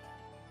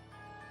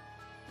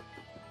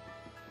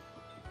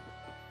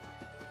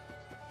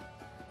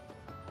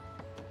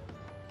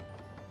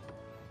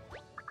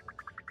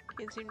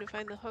 Can't seem to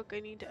find the hook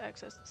I need to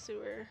access the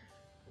sewer.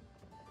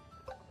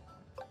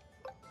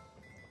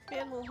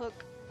 Manhole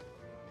hook.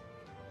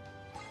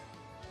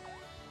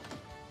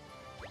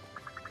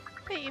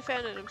 Hey, you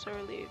found it. I'm so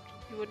relieved.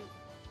 You wouldn't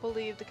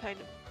believe the kind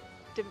of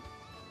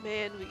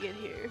demand we get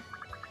here.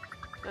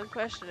 Don't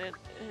question it.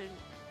 And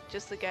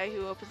just the guy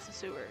who opens the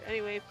sewer.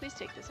 Anyway, please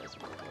take this as a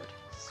reward.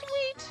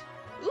 Sweet!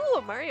 Ooh,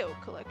 a Mario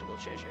collectible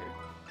treasure.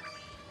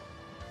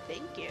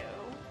 Thank you.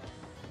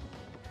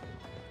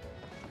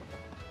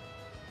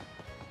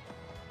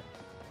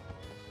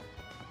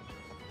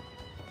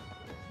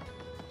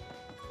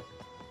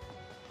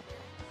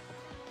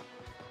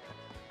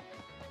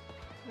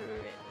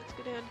 Alright, let's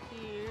go down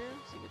here.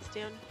 See what's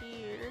down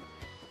here.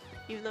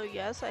 Even though,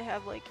 yes, I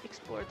have like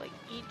explored like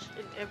each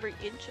and every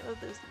inch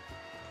of this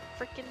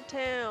freaking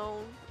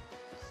town,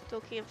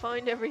 still can't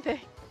find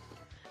everything.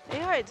 They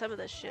hide some of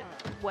this shit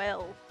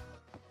well.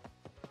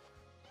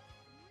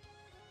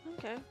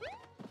 Okay.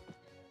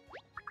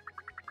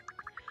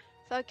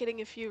 Thought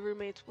getting a few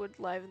roommates would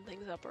liven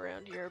things up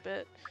around here a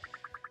bit.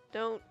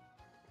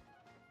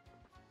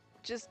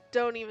 Just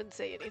don't even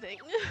say anything.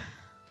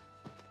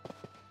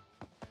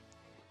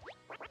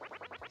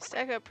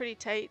 Stack up pretty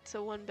tight,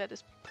 so one bed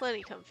is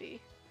plenty comfy.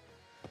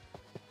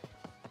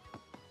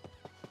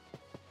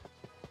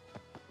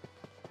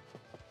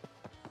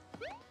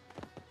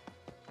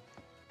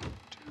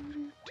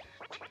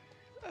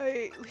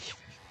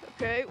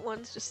 Okay,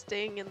 one's just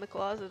staying in the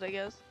closet, I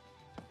guess.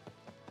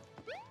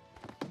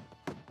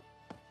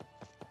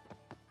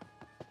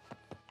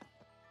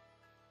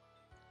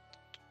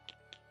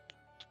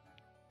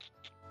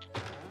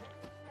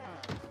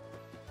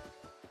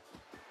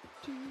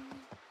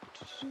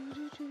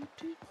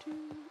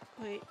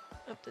 Wait,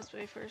 up this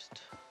way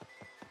first.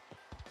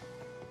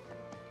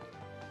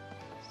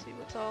 See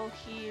what's all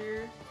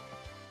here.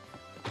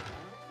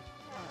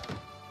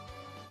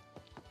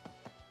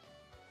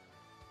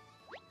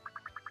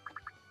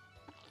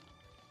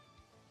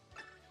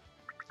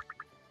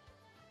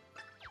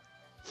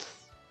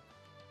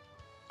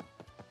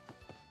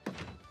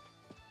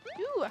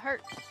 Ooh, a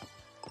heart.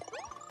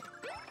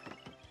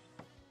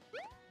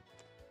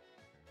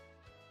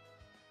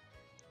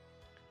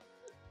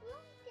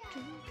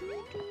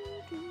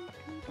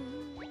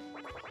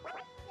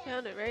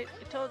 Found it, right?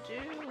 I told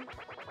you.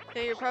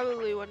 Now you're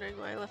probably wondering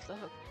why I left the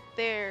hook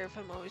there if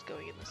I'm always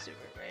going in the sewer,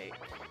 right?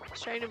 I was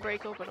trying to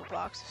break open a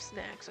box of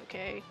snacks,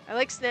 okay? I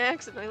like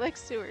snacks and I like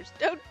sewers.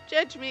 Don't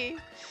judge me!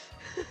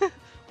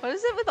 What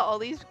is it with all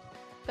these,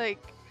 like,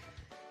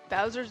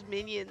 Bowser's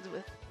minions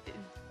with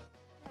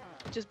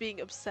just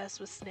being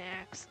obsessed with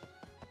snacks?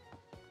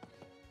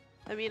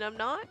 I mean, I'm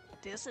not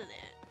dissing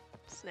it.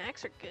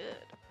 Snacks are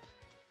good.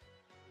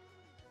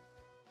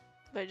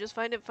 But I just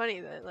find it funny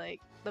that, like,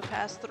 the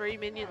past 3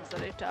 minions that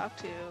I've talked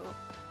to,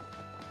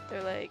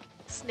 they're like,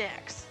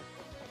 snacks,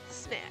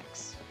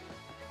 snacks,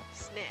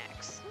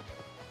 snacks.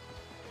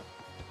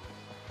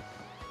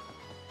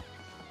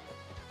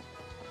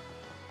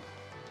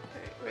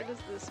 Alright, where does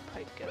this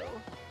pipe go?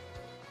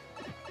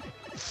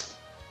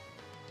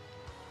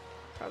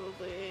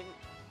 Probably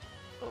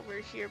over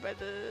here by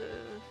the,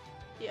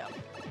 yeah,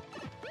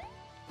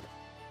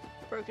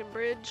 broken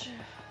bridge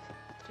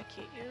that I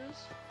can't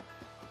use.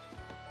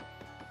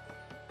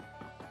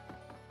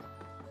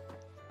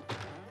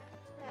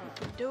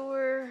 Open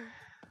door.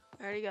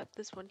 I already got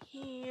this one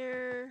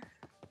here.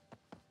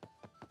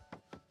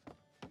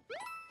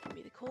 Give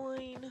me the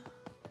coin.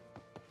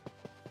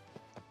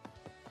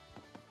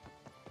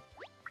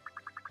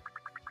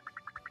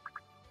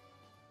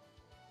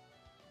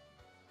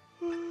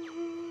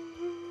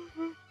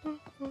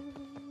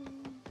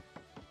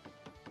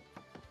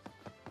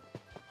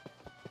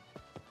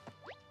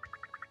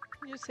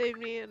 You saved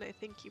me, and I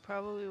think you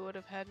probably would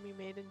have had me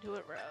made into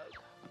a rug.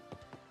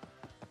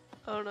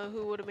 I don't know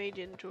who would have made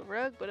you into a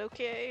rug, but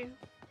okay.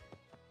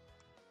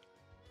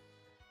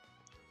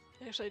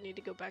 Actually, I need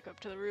to go back up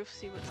to the roof,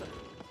 see what's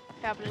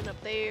happening up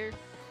there.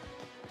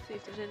 See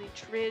if there's any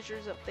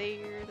treasures up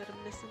there that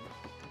I'm missing.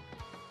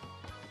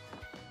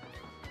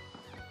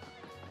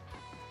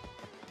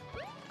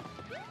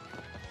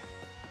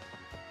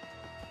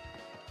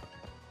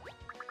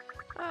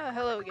 Ah,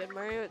 hello again,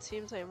 Mario. It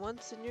seems I am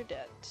once in your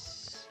debt.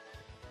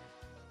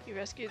 You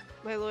rescued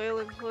my loyal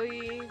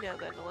employee. Now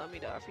then, allow me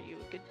to offer you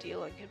a good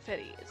deal on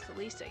confetti. It's the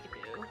least I can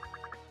do.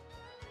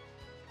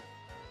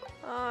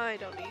 I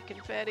don't need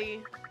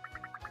confetti.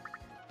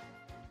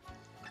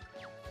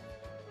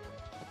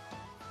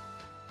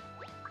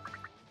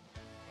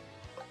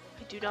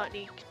 I do not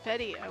need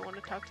confetti. I want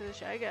to talk to the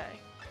shy guy.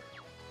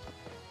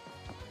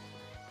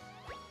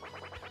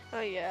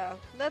 Oh yeah,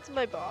 that's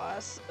my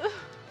boss.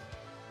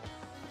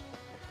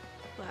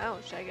 Wow,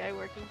 Shy Guy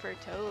working for a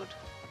toad.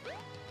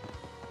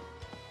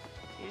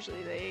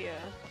 Usually they,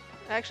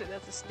 actually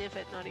that's a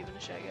Sniffet, not even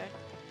a Shy Guy.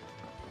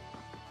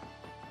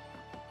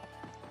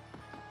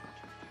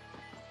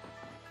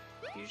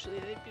 Usually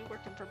they'd be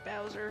working for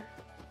Bowser.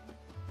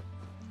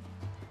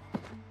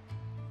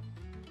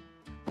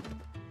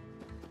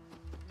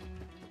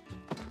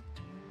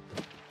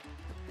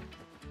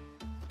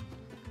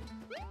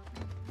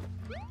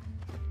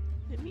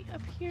 Maybe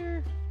up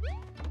here.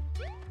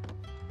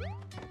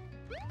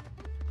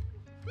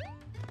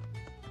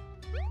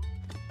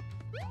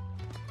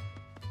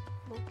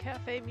 Little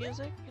cafe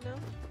music, you know?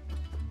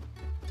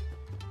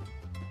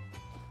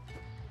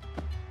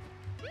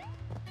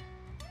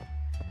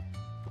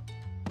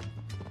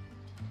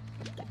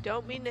 I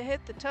don't mean to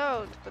hit the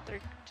toads, but they're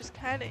just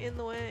kind of in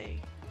the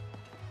way.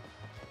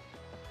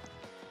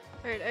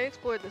 Alright, I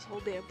explored this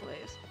whole damn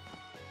place.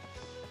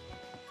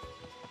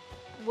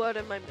 What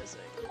am I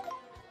missing?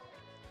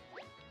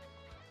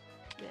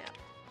 Map.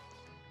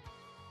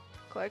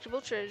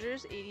 Collectible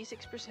treasures,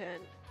 86%.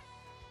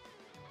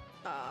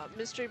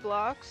 Mystery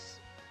blocks,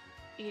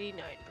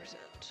 89%.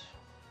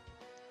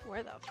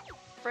 Where the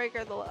frick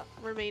are the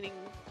remaining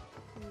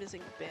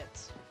missing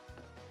bits?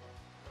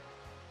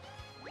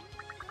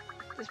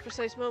 This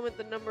precise moment,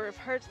 the number of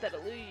hearts that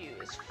elude you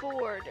is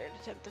 4. Dare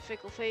to tempt the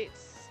fickle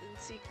fates and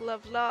seek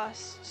love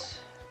lost.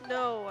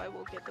 No, I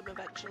will get them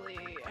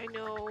eventually. I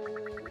know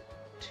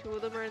 2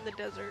 of them are in the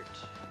desert.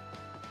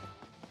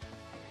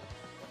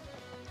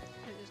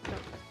 I just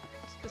don't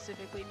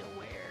specifically know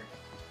where.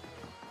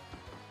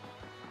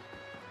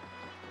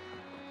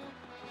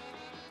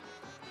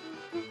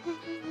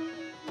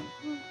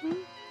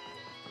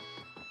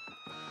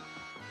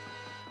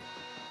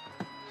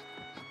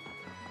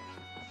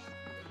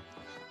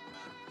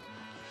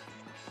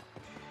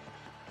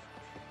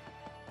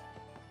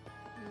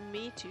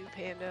 Me too,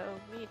 Pando.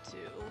 Me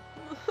too.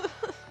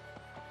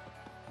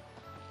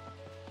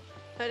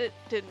 I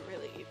didn't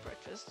really eat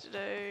breakfast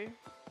today.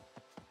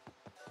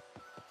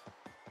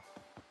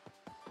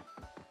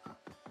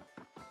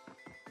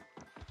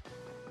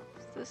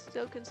 Is this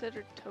still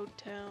considered Toad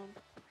Town?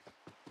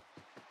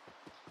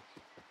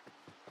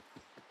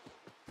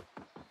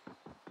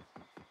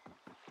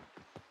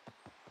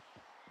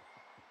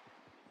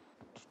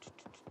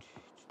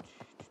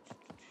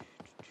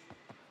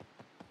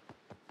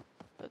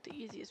 About the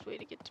easiest way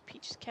to get to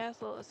Peach's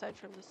castle aside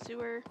from the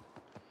sewer.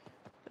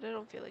 But I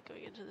don't feel like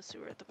going into the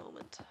sewer at the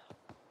moment.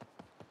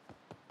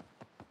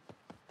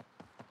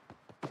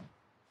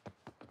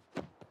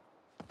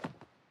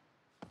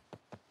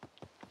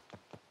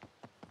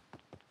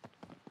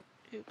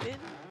 Open.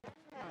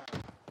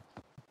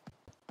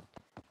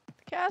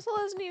 The castle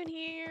isn't even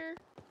here.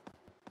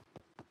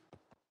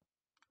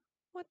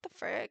 What the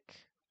frick?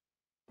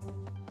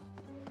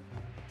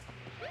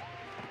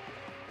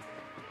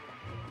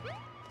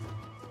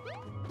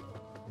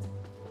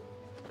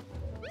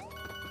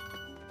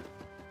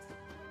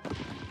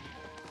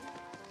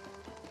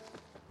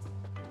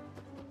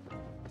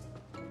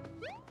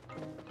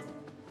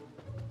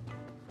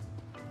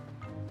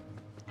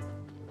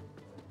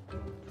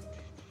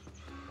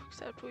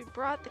 Except we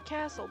brought the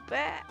castle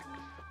back.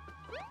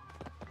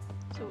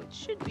 So it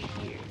should be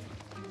here.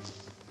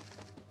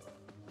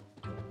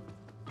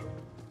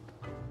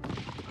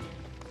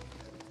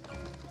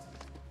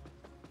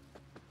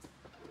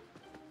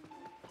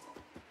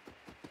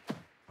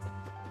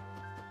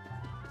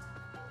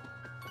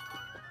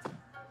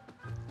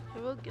 I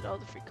will get all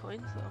the free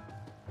coins though.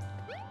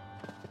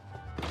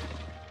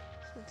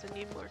 Since I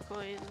need more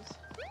coins.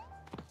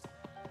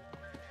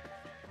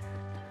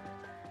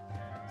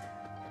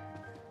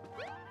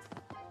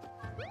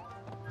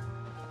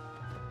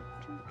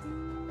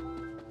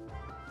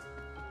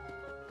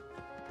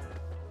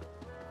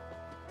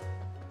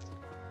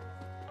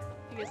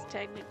 I guess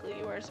technically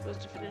you are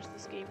supposed to finish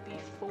this game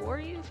before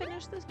you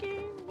finish this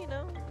game, you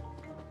know?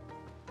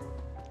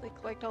 Like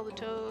collect all the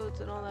toads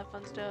and all that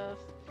fun stuff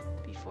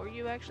before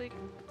you actually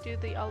do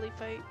the Ollie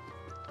fight.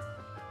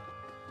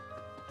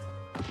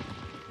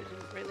 They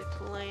didn't really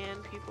plan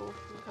people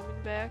from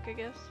coming back, I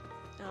guess.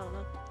 I don't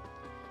know.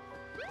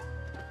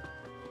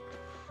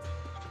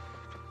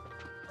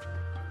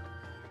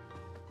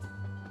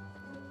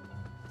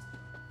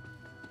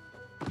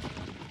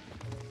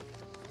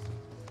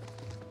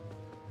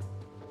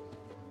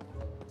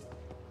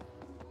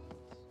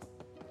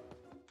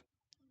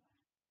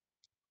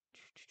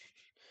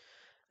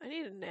 I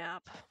need a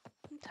nap.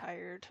 I'm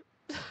tired.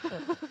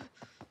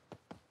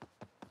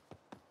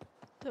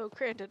 Though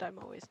granted, I'm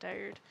always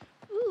tired.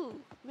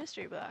 Ooh,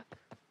 mystery block.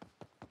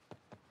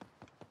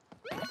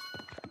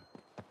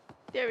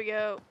 There we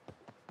go.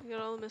 We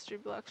got all the mystery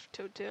blocks for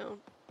Toad Town.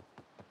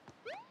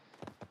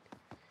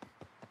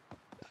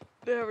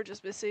 Now we're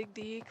just missing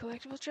the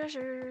collectible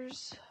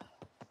treasures.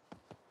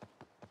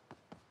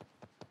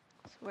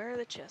 So where are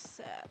the chests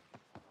at?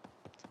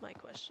 That's my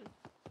question.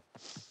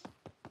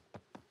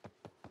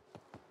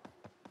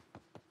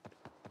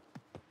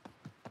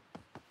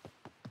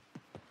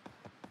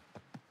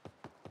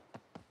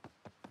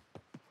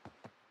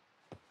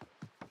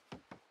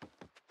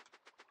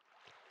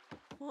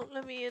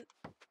 won't let me in.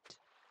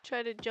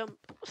 Try to jump.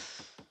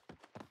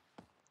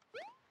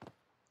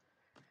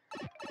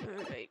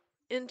 Alright.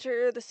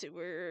 Enter the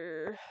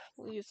sewer.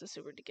 We'll use the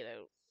sewer to get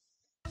out.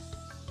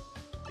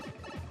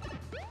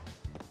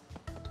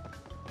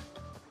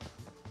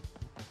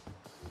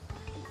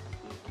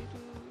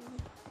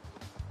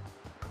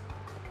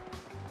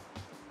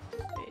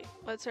 Okay,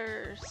 what's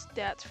our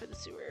stats for the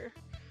sewer?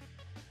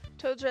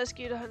 Toads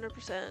rescued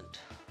 100%.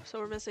 So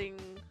we're missing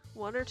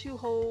 1 or 2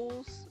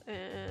 holes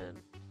and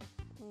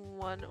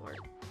 1 or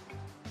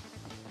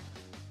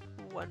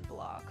 1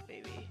 block,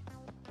 maybe.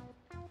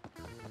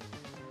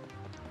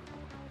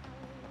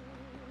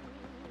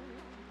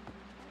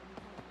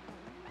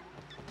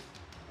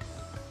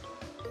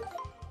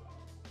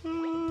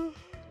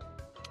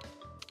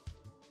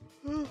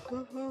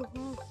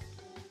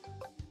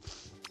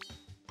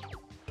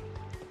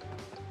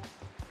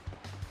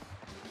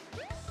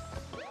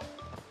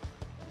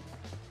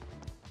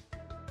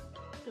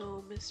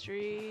 No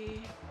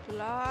mystery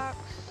blocks.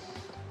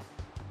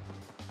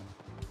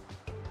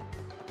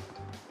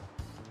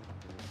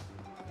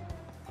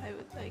 I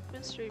would like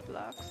mystery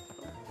blocks.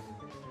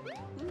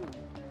 Ooh.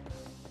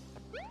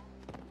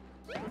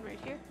 One right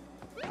here.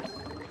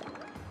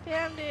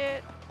 Found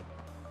it!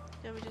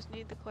 Now we just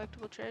need the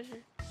collectible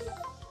treasure.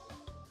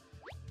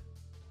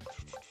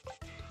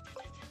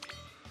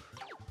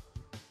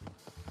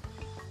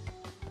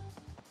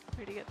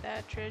 Where to get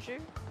that treasure?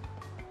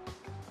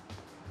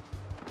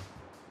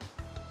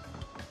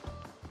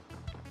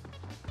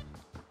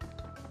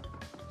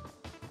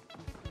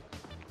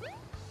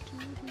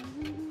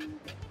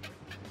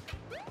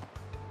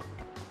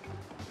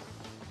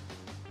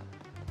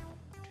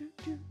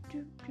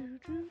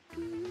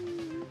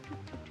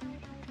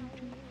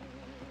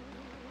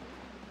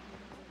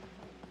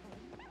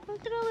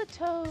 Look at all the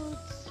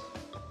toads.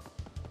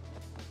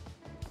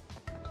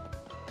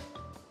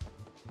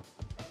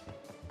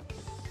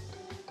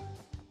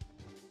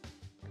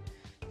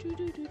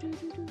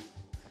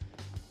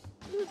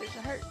 Ooh, there's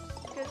a heart.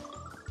 Good.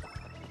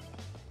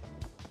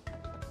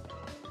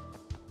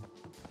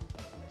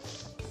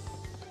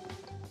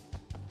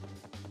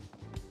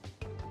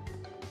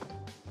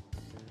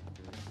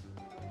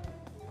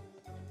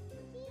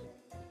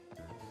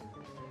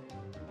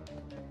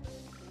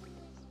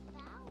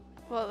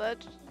 Well,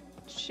 that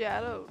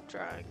shadow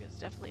drawing is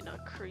definitely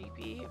not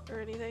creepy or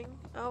anything.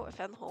 Oh, I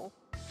found the hole.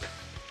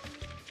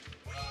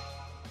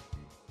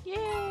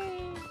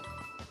 Yay!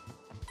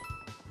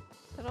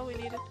 Is that all we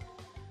needed?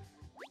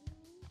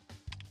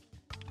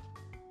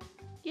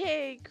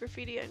 Yay!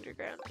 Graffiti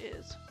Underground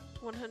is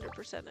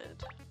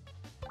 100%ed.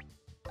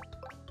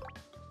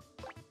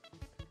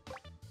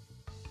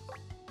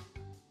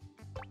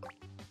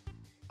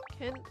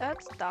 Can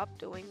that stop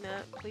doing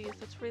that, please?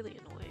 That's really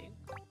annoying.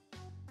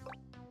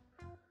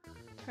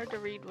 It's hard to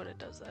read when it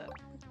does that.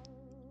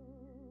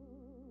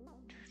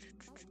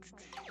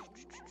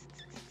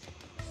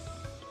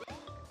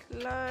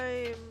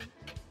 Climb!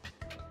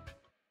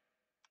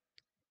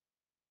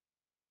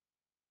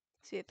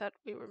 See, I thought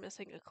we were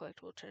missing a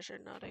collectible treasure,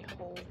 not a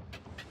hole.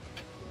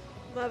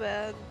 My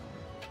bad.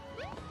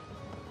 There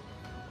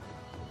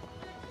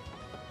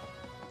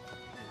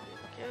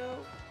we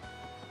go.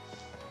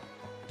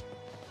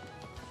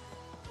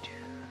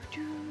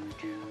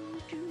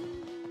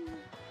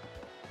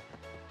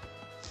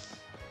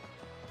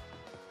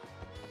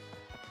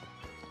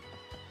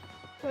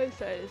 My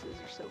sinuses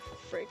are so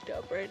freaked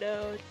up right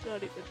now, it's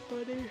not even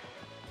funny.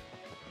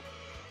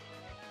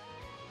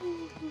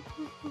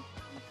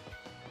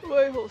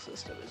 My whole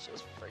system is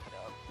just freaked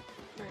out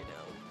right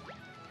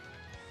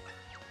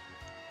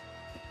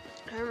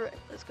now. Alright,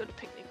 let's go to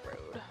Picnic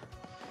Road.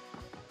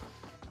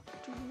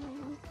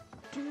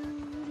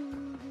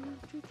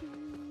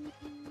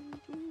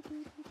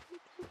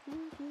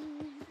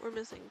 We're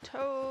missing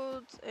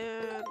toads,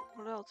 and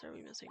what else are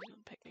we missing on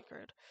Picnic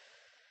Road?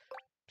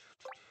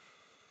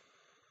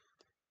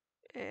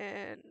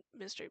 And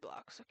mystery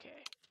blocks,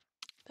 okay.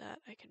 That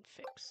I can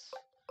fix.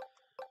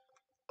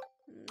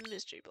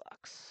 Mystery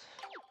blocks.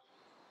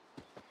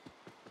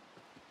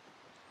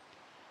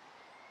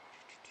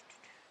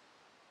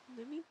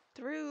 Let me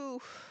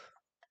through.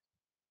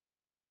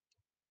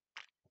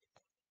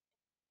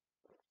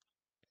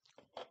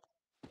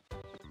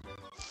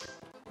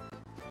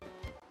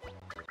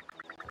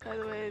 By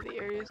the way, the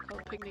area is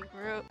called Picnic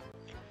Road.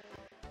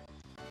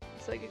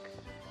 It's like a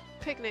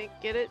picnic,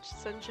 get it?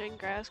 Sunshine,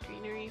 grass,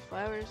 greenery,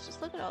 flowers.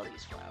 Just look at all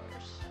these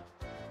flowers.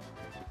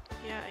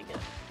 Yeah, I get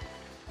it.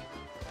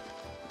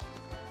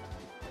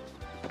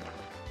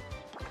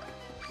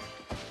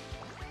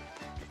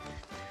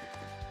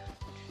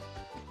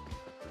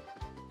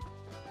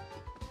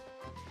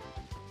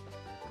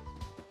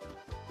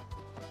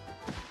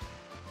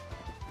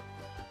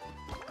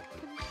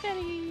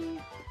 Confetti!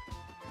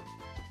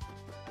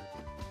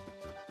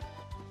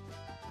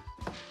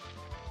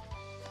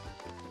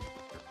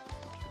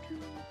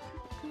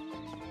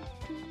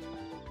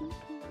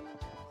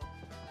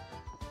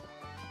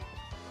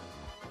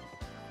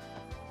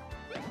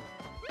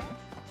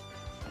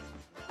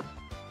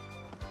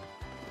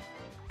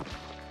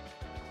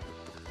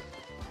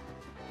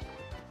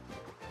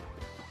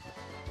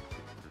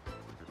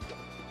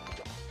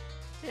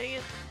 Dang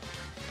it.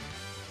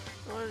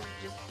 I wanted to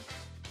just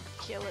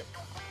kill it.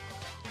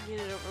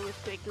 Get it over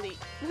with quickly.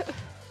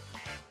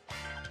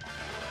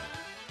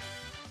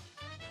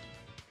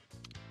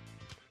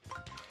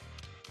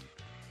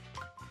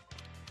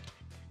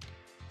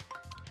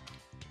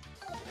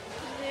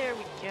 There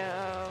we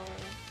go.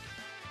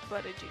 But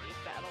I do need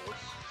battles,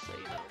 so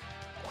you know.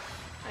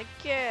 I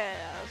guess.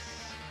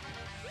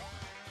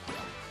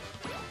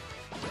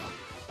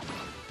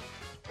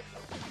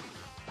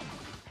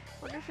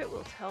 Wonder if it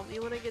will tell me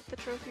when I get the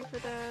trophy for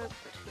that,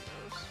 but who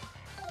knows.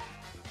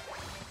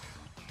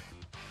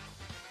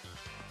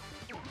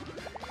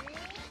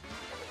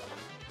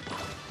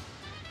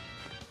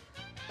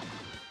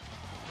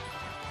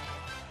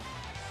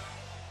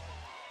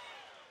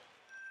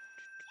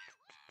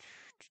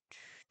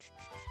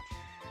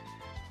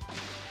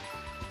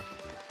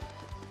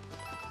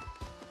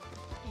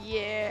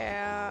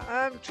 Yeah,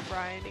 I'm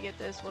trying to get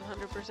this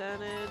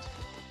 100%ed.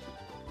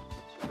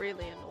 It's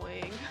really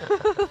annoying.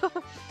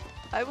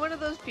 I'm one of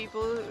those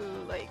people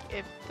who, like,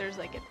 if there's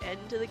like an end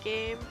to the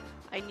game,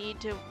 I need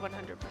to 100%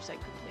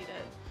 complete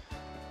it.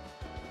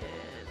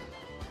 And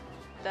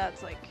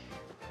that's like,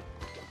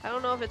 I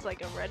don't know if it's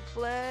like a red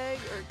flag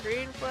or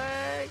green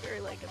flag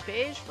or like a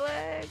beige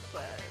flag,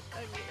 but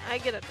I mean, I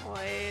get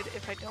annoyed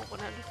if I don't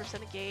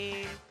 100% a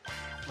game,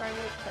 or I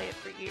won't play it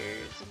for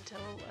years until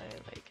I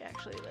like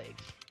actually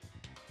like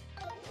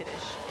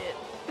finish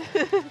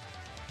it.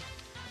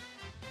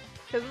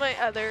 Because my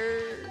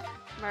other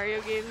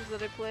Mario games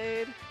that I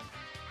played,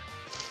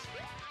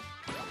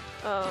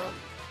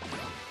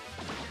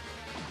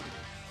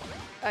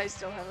 I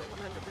still haven't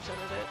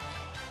 100%ed it.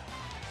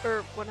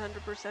 Or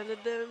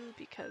 100%ed them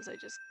because I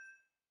just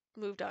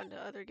moved on to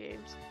other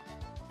games.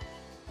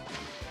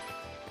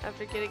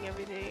 After getting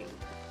everything,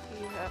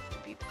 you have to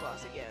beat the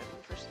boss again.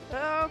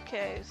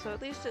 Okay, so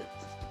at least it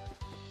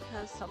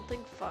has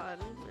something fun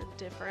and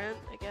different,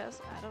 I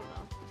guess. I don't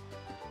know.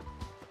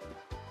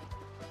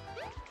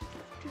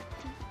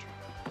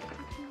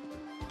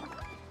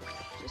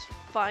 Just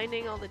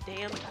finding all the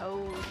damn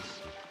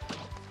toads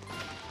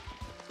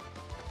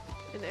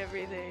and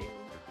everything.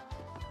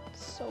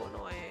 It's so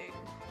annoying.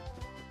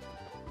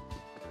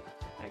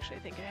 Actually, I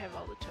think I have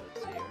all the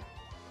toads here.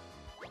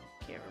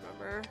 Can't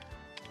remember.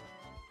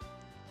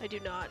 I do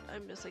not.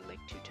 I'm missing like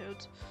 2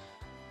 toads.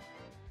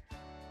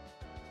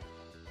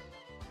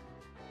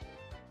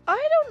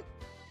 I don't...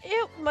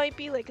 It might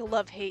be like a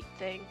love-hate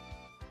thing.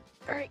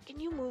 Alright, can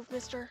you move,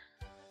 mister?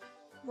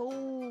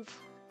 Move.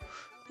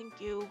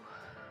 Thank you.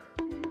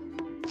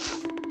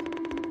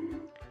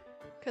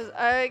 Because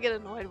I get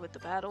annoyed with the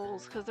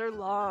battles because they're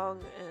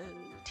long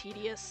and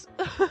tedious.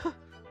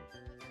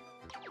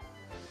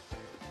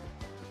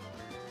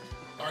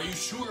 Are you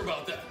sure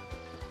about that?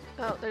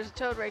 Oh, there's a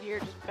toad right here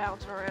just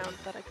bouncing around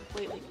that I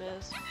completely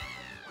missed.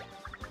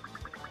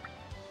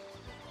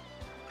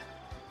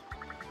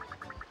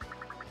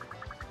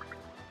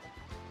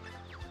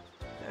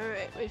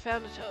 Alright, we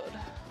found a toad.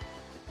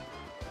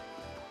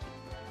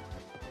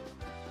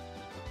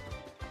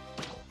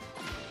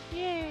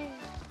 Yay!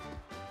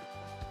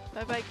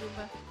 Bye-bye,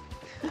 Goomba.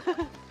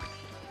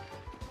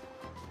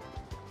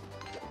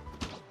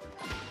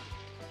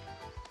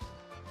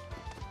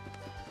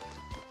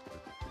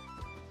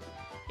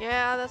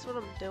 Yeah, that's what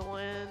I'm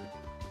doing.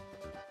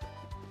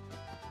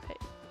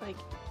 Like,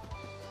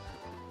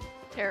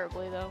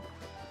 terribly though.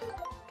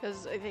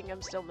 Because I think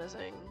I'm still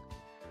missing.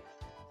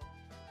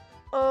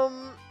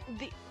 Oh,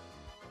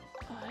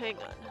 hang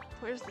on.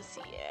 Where's the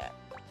C at?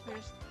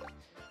 Where's...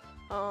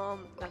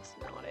 that's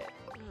not it.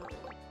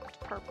 It's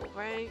purple,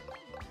 right?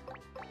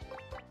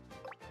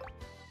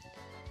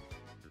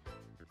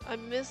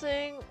 I'm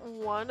missing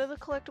 1 of the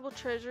collectible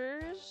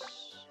treasures.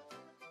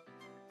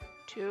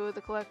 2 of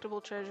the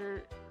collectible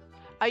treasure.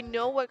 I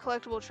know what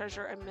collectible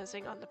treasure I'm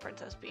missing on the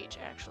Princess Beach,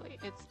 actually.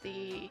 It's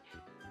the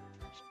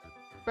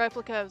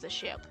replica of the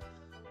ship.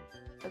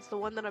 That's the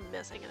one that I'm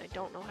missing, and I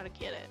don't know how to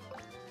get it.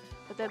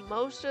 But then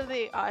most of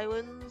the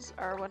islands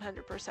are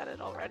 100%ed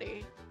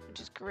already,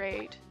 which is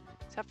great.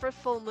 Except for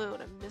Full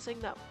Moon, I'm missing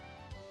that.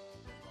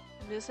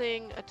 I'm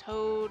missing a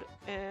toad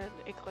and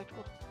a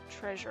collectible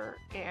treasure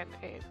and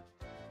a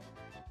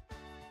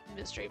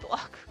mystery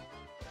block.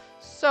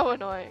 So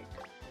annoying.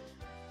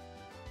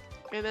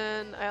 And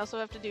then I also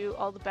have to do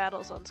all the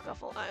battles on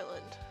Scuffle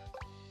Island,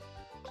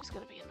 which is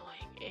gonna be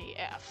annoying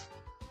AF.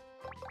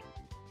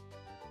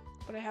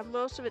 But I have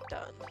most of it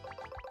done.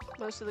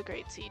 Most of the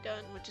Great Sea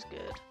done, which is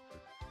good.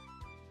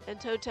 And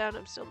Toad Town,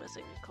 I'm still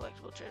missing a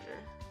collectible treasure.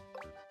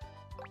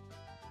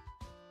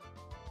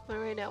 But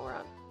right now we're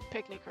on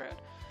Picnic Road.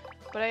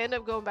 But I end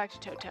up going back to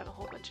Toad Town a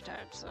whole bunch of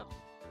times, so.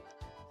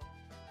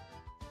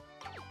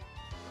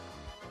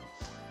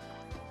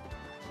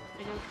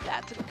 I know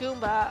that's a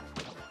Goomba.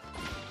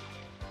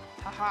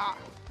 Haha.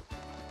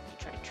 You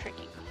tried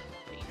tricking me,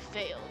 but you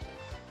failed.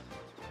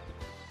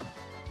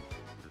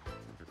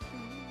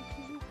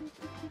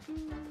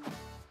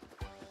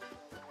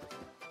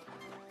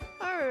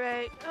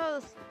 Alright,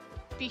 I'll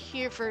be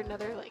here for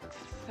another like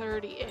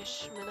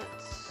 30-ish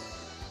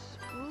minutes.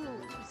 Ooh,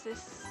 is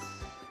this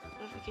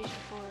Notification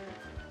for...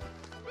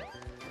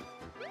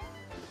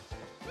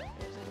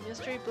 There's a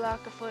mystery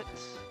block afoot.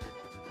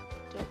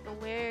 Don't know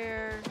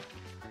where.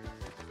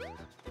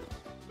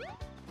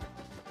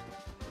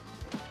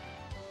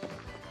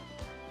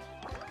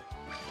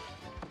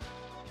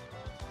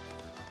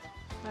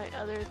 My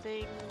other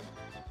thing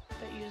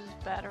that uses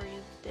battery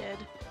is dead.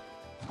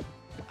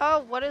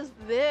 Oh, what is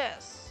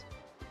this?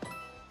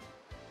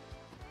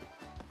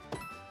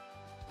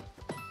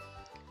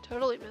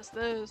 Totally missed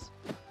this.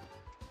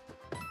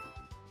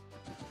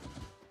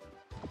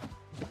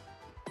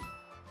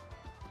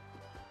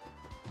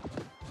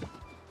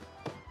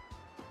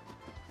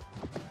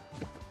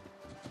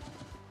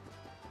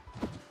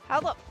 How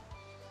the...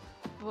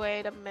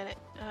 Wait a minute.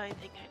 I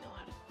think I know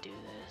how to do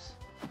this.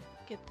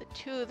 Get the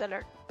two that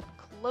are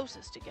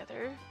closest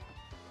together.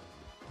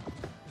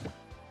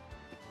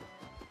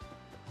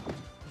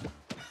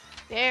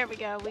 There we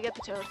go. We got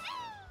the toad.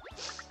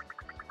 If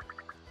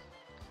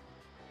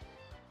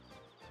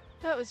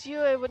that was you,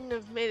 I wouldn't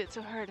have made it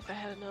so hard if I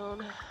had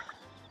known.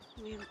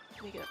 Let me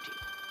make it up to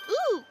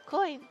you. Ooh!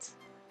 Coins!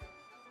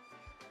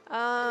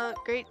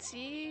 Great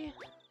Sea?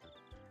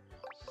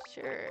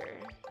 Sure.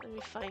 Let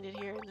me find it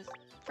here in this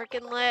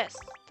frickin'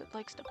 list that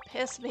likes to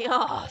piss me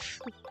off.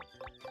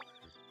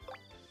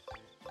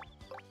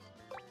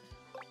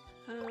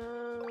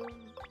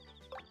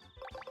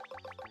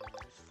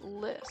 This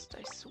list,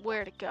 I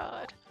swear to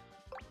God.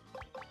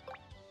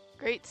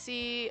 Great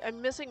Sea.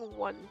 I'm missing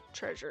one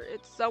treasure.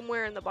 It's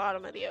somewhere in the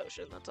bottom of the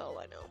ocean. That's all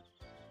I know.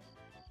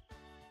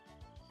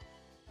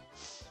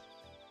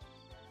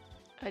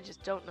 I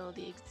just don't know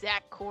the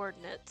exact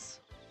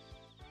coordinates.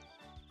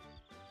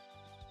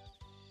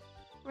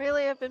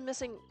 Really? I've been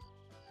missing...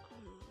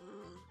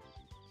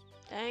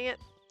 Dang it.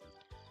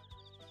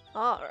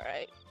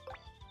 Alright.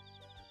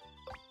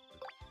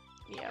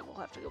 Yeah, we'll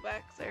have to go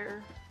back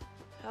there.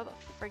 How the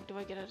frig do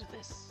I get out of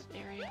this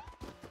area?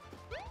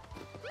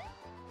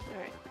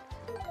 Alright.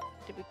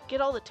 Did we get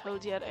all the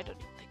toads yet? I don't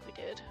even think we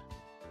did.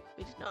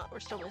 We did not. We're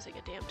still missing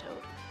a damn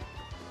toad.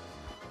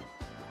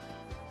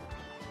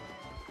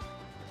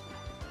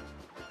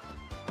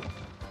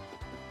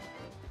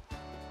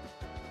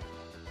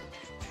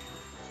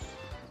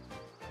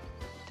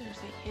 There's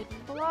a hidden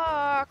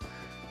block.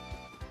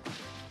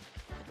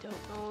 I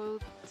don't know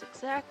its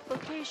exact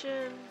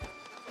location.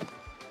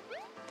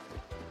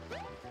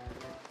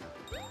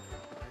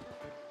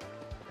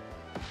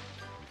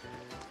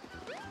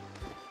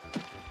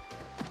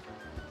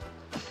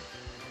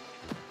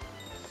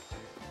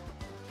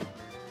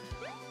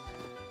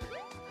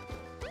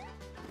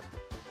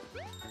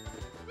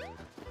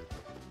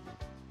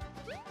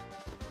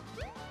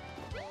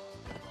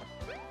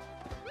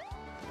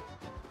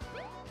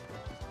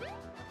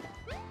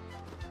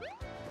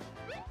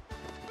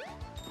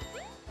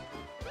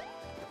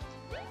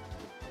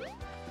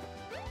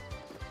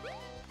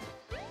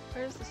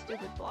 Where's the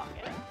stupid block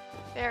at?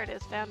 There it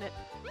is, found it.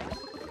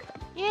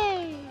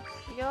 Yay!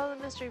 We got all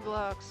the mystery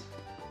blocks.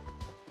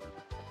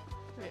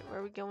 Alright, where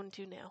are we going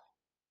to now?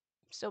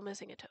 I'm still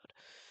missing a toad.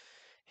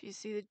 If you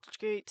see the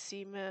Great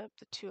Sea map,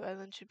 the two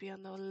islands should be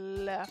on the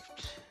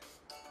left.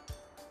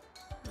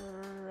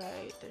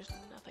 Right, there's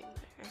nothing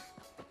there.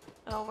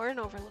 Oh, we're in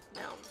Overlook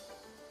Mountain.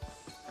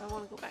 I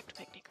want to go back to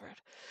Picnic Road.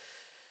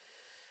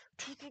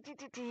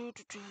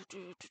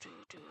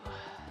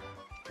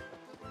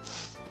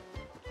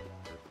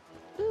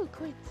 Ooh,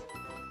 coins.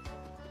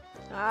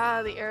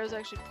 Ah, the arrows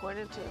actually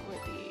pointed to where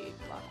the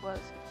block was.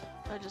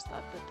 I just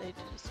thought that they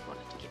just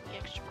wanted to give me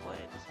extra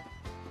coins.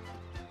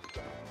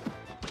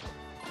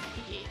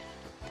 Yeah.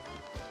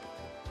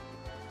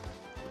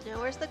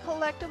 Now, where's the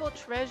collectible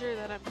treasure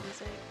that I'm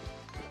missing?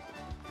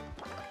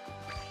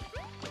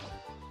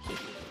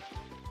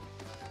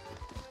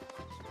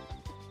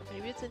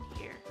 Maybe it's in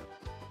here.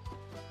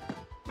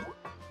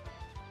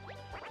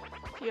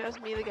 If you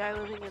ask me, the guy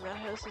living in that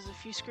house is a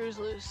few screws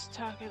loose,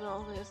 talking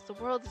all this. The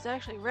world is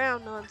actually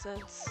round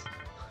nonsense.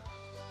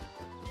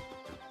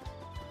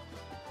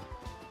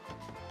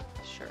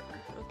 Sure,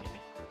 okay.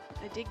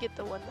 I did get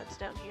the one that's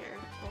down here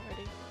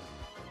already.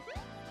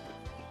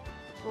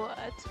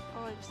 What?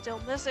 Oh, I'm still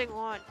missing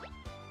one.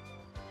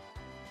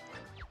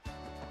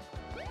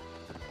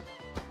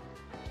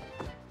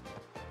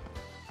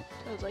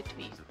 Toads like to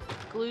be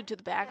glued to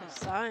the back of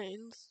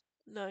signs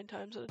 9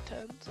 times out of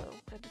 10, so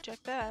I had to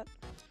check that.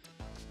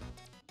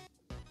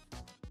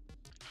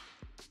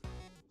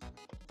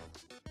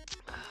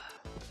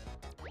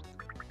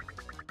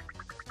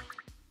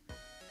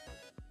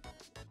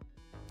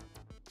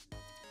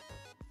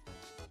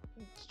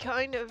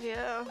 Kind of,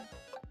 yeah.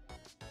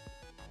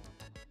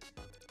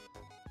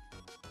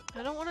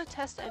 I don't want to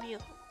test any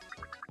of them.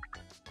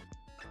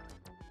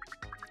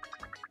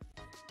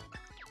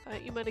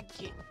 Thought you might have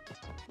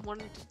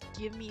wanted to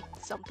give me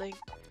something.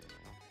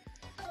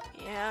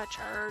 Yeah,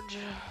 charge.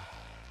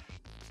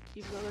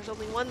 Even though there's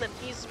only one that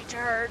needs to be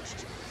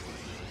charged.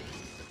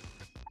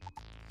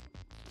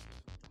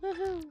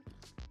 Woohoo!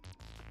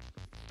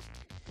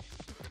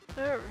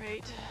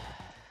 Alright.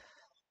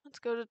 Let's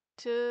go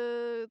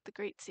to the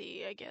Great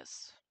Sea, I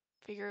guess.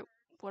 Figure out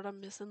what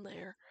I'm missing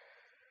there.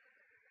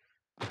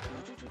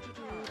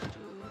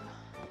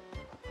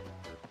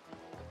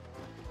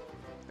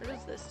 Where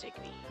does this take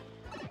me?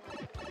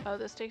 Oh,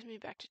 this takes me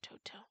back to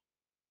Toto.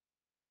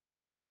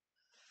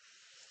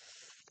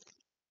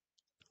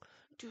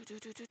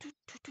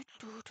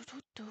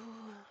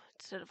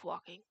 Instead of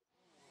walking.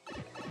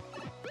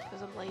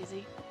 Because I'm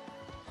lazy.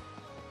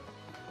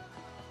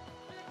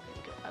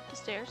 Go up the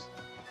stairs.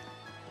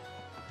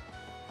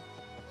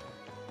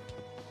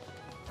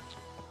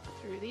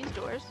 Through these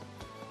doors.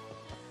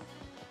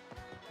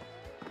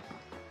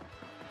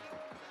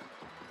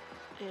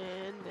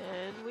 And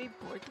then we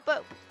board the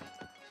boat.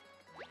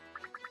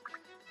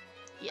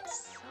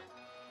 Yes.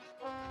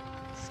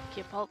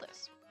 Skip all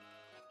this.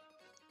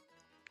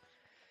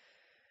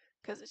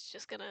 Because it's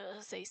just gonna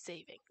say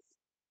saving.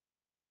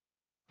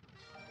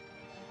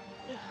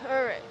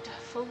 Alright,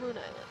 Full Moon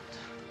Island.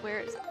 Where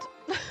is it?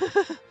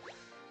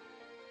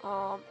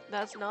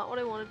 That's not what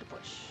I wanted to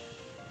push.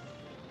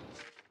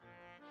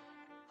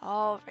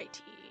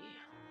 Alrighty.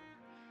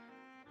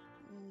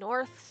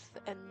 North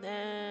and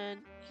then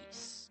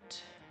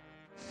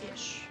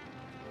east-ish.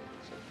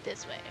 So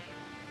this way.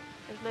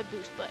 There's my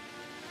boost button.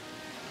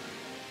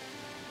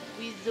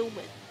 We zoom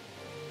in.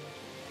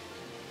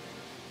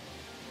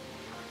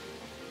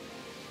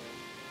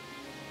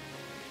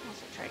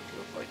 Also trying to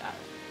avoid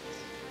islands.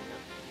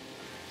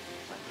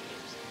 Fun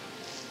games.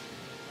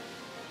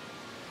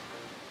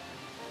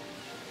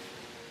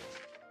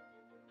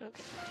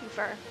 Okay, too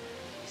far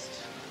east.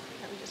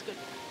 Let me just go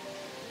north.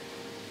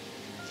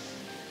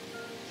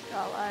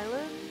 Skull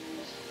Island.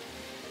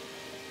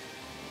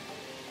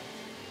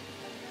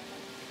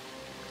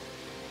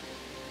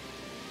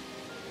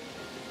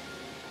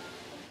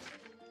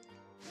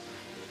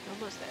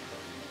 Almost there.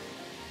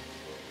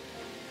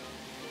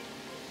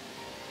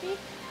 Beep.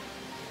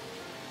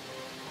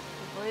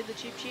 Avoid the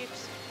cheap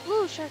cheeps.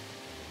 Woo, shark!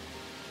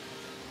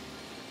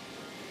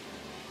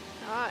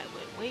 Ah, I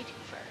went way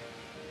too far.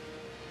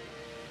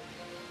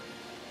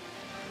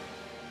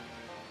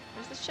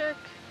 Where's the shark?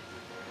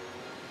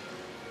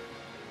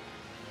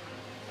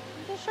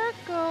 Where'd the shark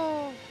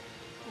go?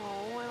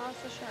 Oh, I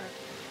lost the shark.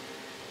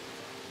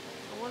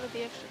 I wanted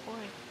the extra coin.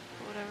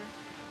 Or whatever.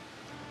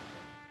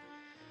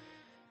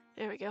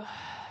 There we go.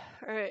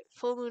 Alright,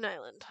 Full Moon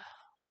Island.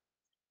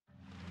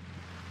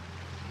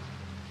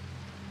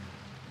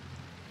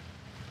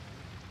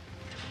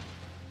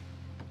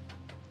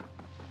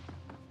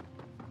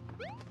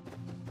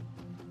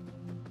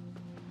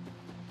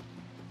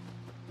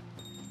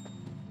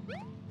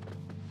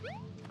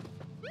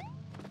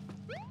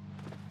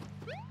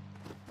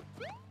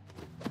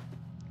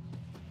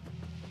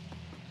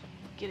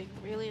 Getting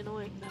really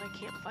annoying that I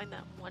can't find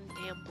that one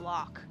damn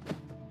block.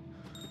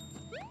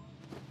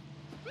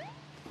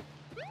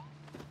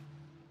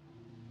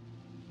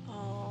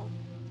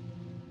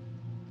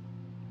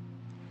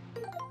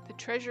 The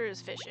treasure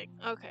is fishing.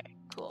 Okay,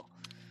 cool.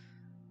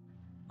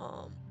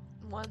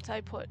 Once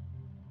I put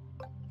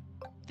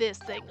this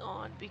thing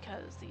on,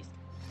 because these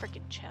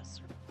freaking chests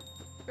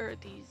or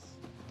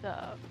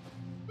the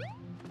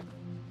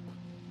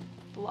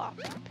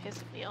blocks are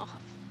pissing me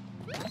off.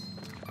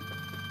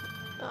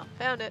 Oh,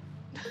 found it.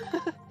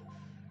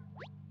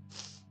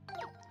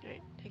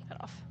 Alright, take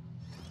that off.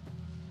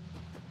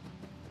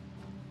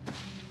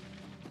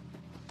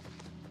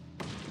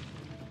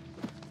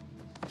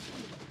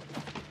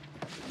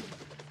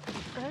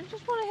 I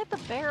just want to hit the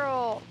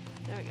barrel.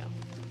 There we go.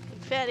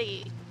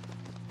 Confetti.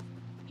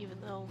 Even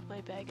though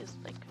my bag is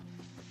like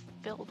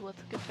filled with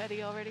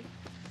confetti already.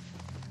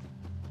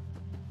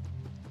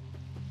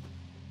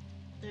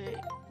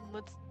 Alright,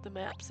 what's the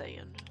map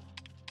saying?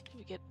 Do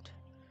we get...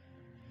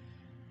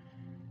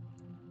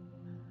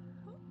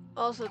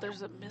 Also,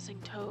 there's a missing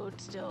toad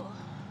still.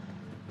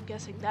 I'm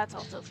guessing that's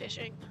also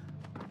fishing.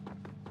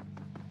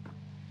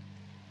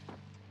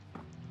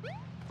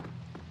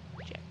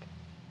 Check.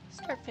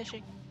 Start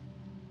fishing.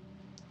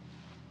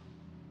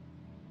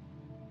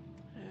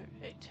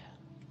 Alright.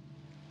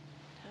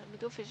 Time to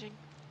go fishing.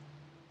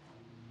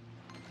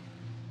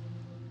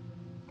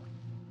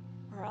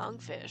 Wrong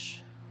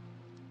fish.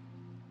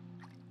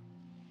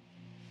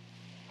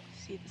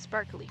 See the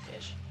sparkly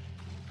fish.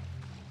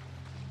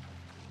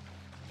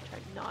 Try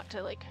not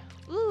to like...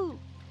 Ooh!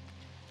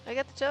 I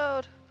got the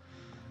toad!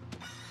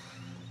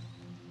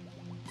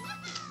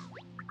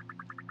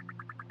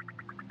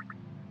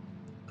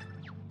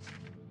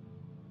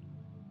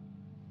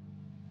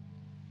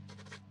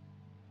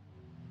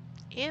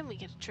 And we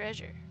get a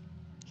treasure.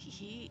 Hee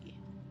hee.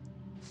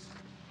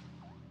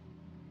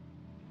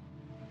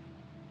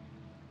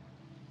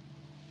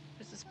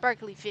 Where's the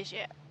sparkly fish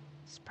at?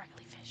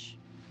 Sparkly fish.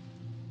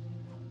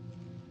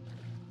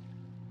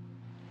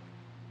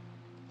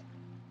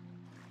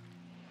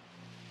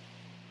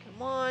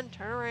 Come on,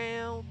 turn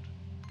around.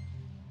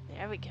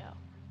 There we go.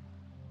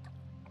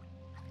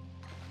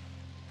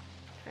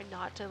 Try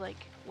not to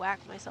like whack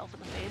myself in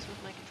the face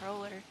with my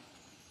controller.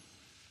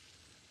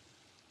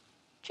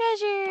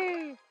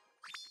 Treasure!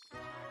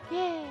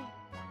 Yay!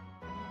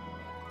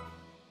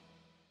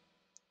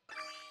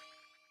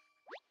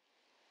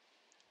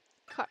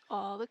 Caught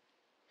all the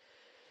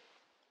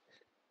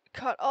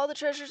caught all the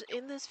treasures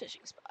in this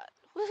fishing spot.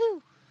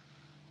 Woohoo!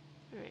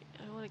 Alright,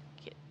 I want to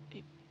get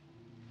a...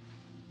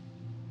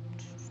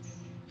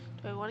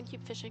 Do I want to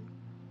keep fishing?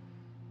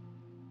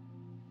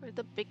 Where'd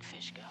the big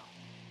fish go?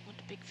 I want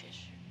the big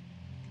fish.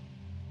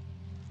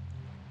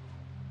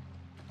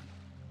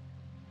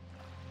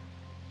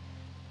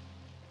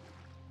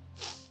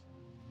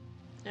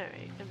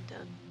 Alright, I'm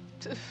done.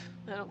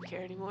 I don't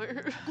care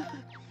anymore.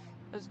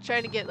 I was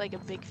trying to get like a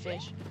big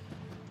fish.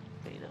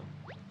 But, you know.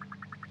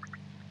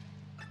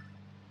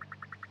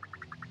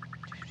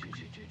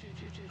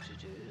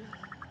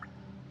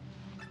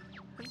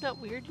 I'm not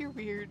weird, you're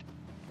weird.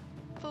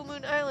 Full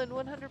Moon Island,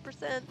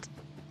 100%.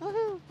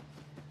 Woohoo!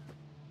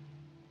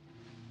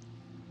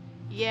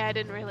 Yeah, I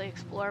didn't really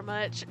explore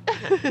much.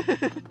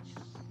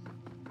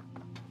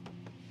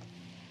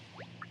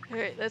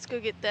 Alright, let's go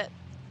get that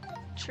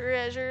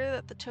treasure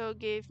that the toad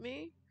gave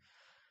me.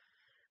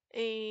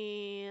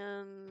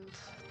 And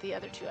the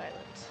other 2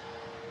 islands.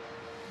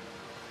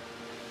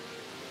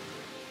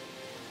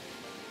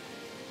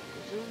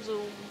 Zoom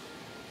zoom.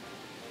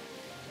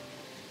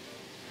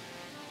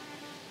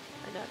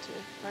 Try not to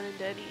run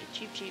into any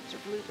cheap cheeps or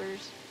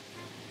bloopers.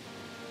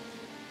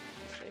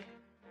 Okay.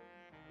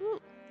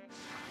 Woo!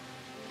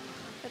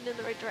 Heading in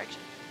the right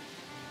direction.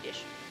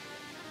 Ish.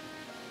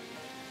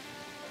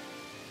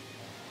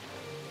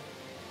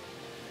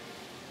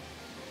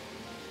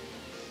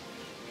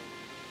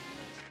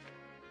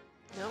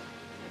 Nope,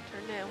 my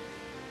turn now.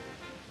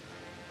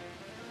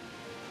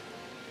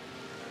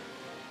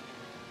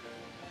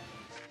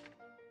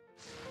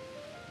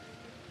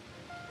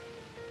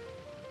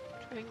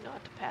 Trying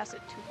not to pass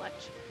it too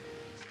much.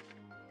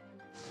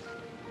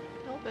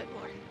 A little bit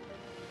more.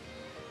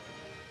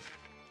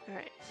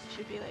 Alright,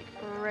 should be like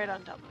right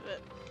on top of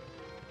it.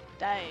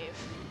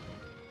 Dive.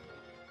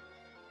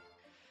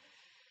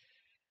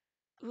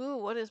 Ooh,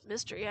 what is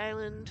Mystery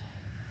Island?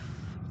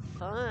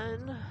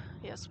 Fun.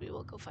 Yes, we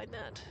will go find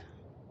that.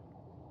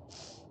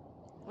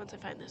 Once I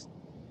find this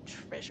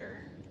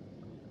treasure.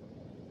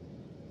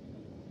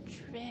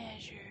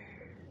 Treasure.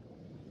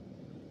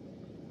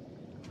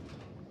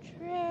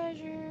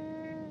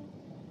 Treasure.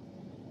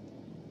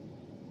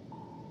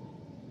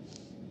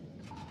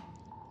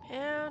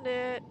 Found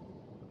it.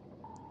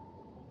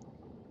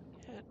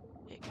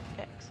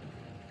 X.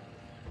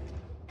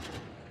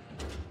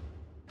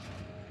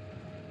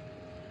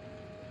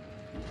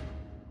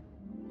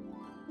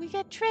 We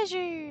got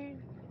treasure.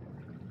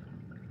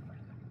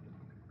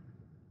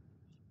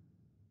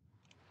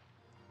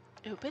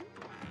 Open.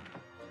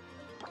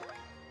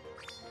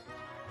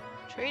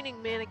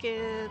 Training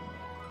mannequin.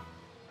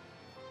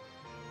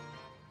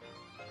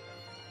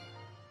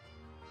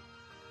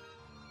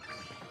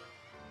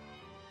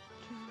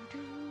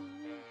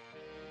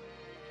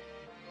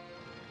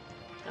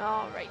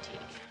 Alrighty.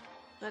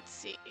 Let's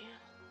see.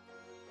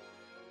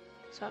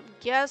 So I'm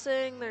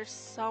guessing there's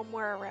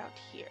somewhere around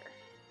here.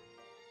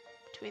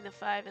 Between the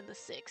 5 and the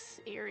 6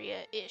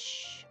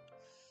 area-ish.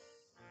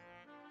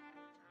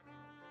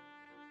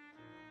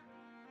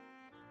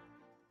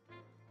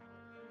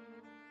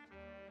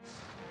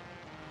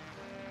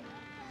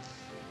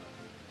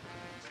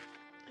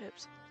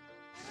 Oops.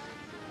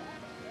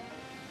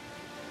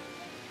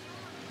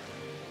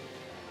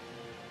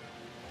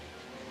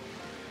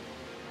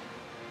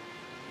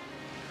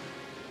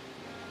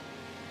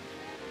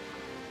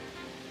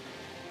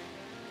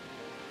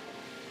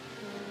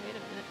 Wait a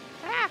minute.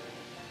 Ah!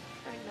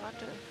 Trying not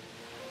to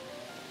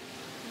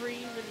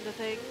scream into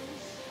things.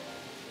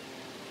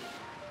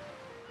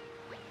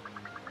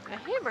 A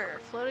hammer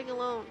floating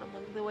alone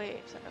among the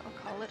waves. I'll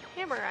call it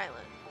Hammer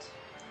Island.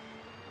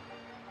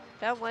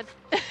 Found one.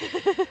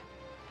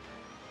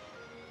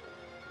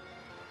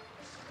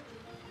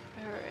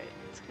 Alright,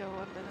 let's go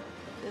on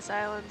to this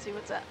island and see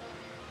what's up.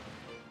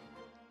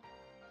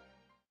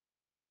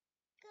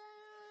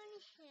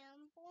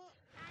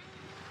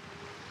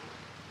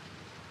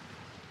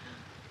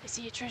 I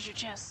see a treasure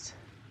chest.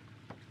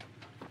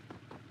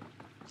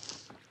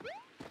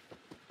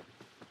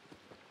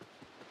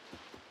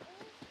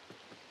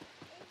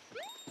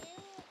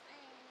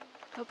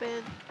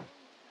 Open.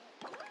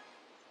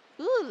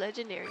 Ooh,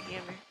 legendary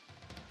hammer.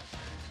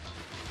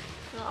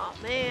 Oh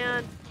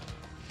man.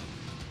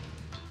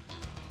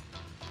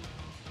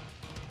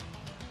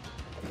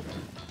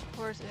 Of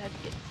course it had to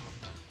get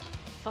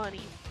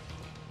funny.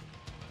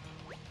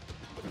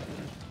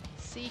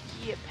 Seek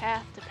ye a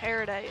path to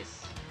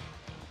paradise.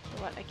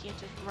 So what, I can't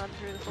just run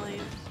through the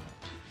flames?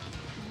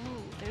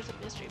 Ooh, there's a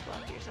mystery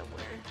block here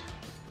somewhere.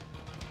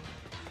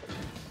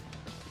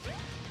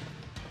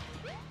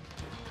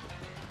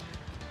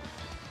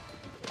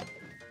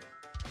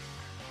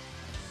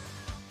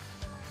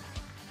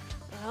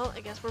 Well,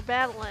 I guess we're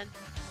battling.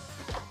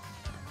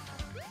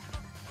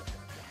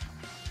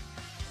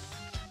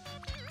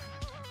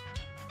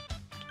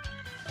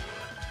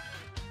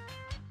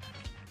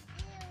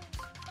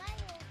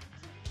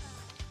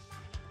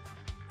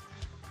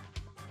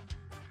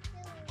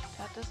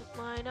 That doesn't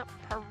line up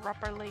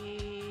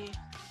properly.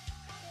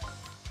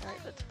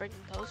 Alright, let's bring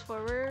those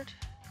forward.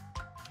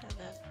 And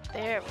then,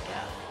 there we go.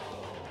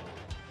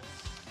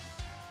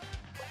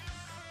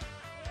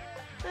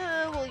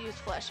 We'll use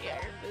flashy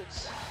iron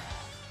boots.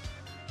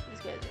 These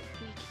guys are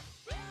weak.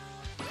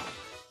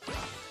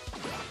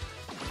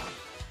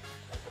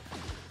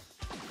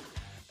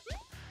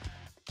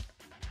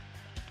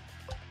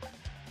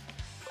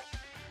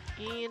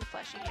 And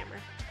flashy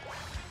hammer.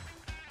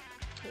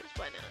 Because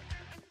why not?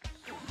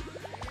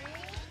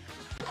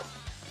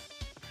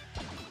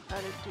 I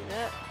didn't do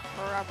that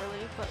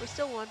properly, but we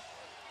still won.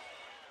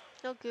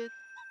 Still good.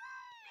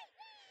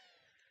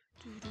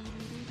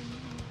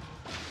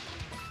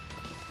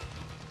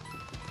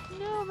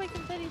 No, my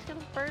confetti's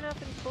gonna burn up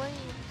in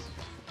flames.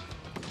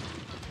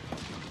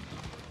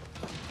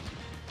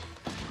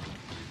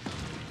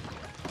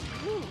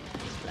 Ooh,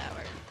 nice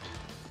flower.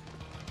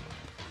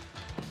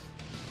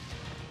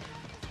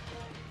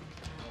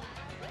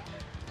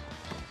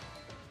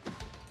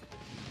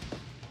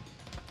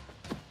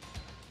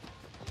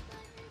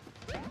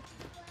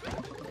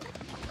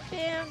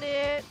 Found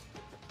it!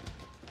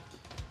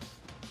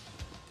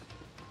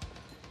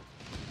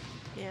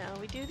 Now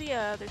we do the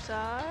other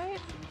side.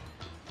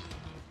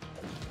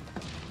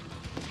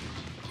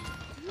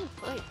 Ooh,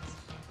 plates.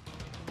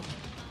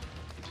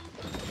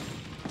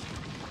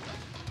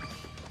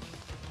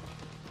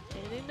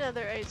 And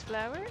another ice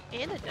flower,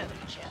 and another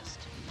chest.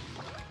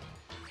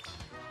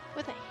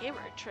 With a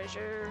hammer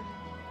treasure.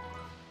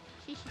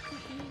 Hee hee hee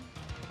hee.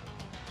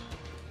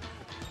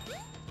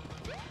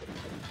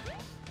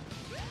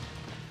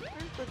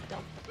 Where's the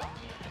dump block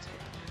at?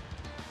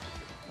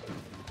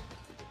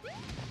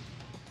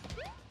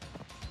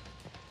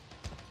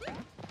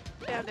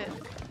 Found it.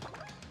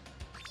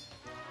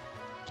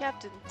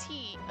 Captain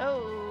T.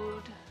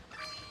 Ode.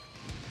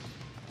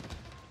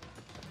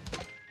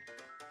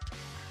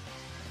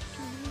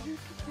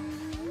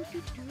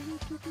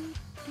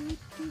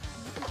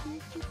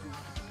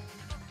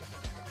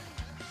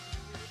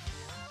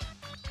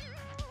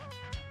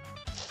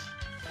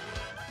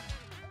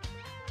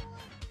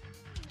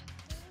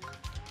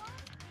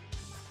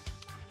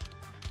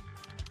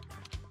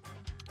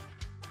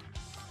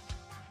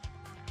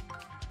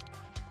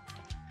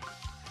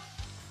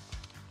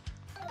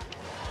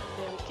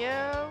 There we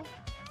go.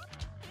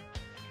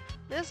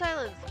 This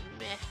island's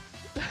meh.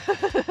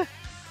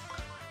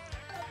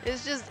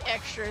 It's just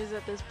extras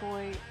at this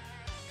point.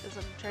 Because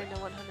I'm trying to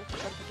 100%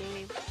 the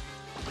game.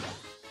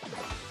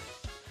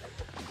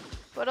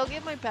 But I'll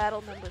get my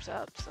battle numbers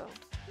up, so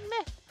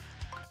meh.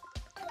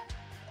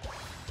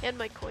 And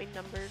my coin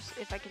numbers,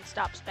 if I can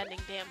stop spending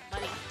damn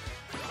money.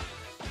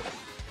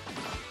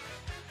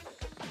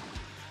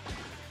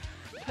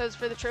 Because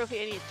for the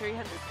trophy I need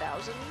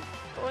 300,000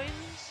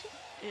 coins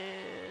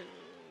and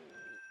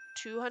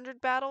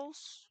 200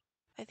 battles,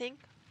 I think.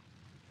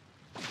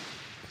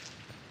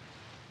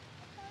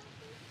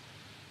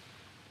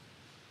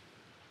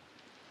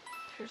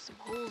 There's some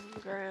holes in the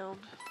ground.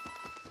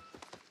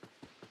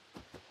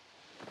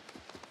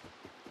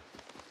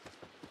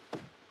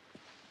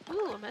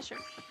 Ooh, a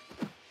mushroom.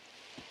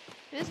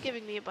 It is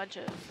giving me a bunch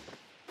of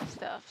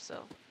stuff,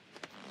 so.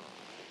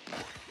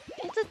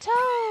 It's a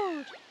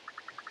toad!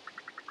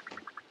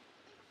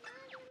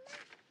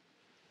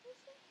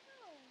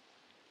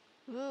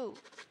 Ooh,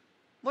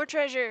 more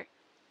treasure!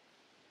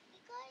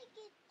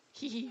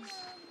 Hee.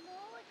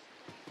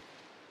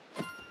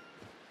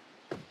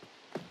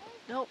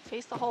 No,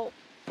 face the hole.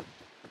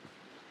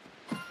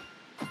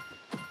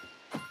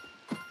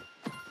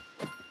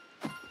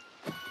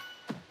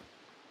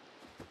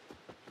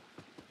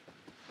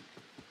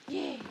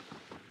 Yay!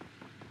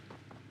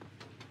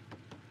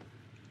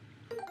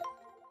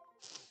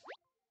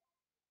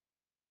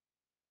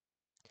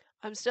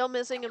 I'm still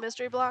missing a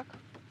mystery block.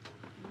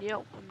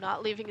 No, I'm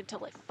not leaving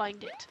until I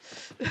find it.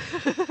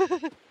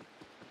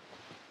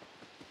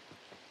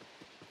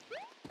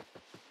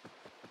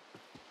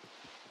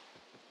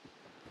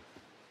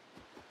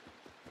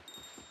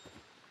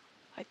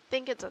 I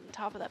think it's on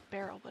top of that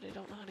barrel, but I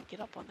don't know how to get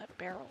up on that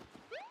barrel.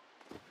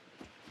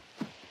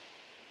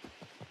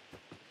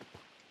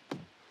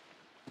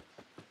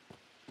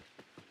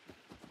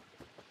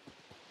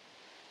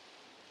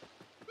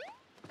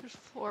 There's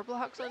 4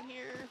 blocks on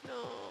here.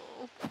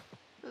 No.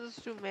 This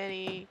is too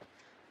many.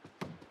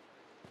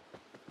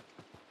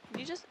 Can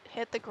you just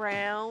hit the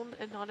ground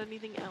and not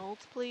anything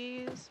else,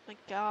 please? My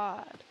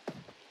god.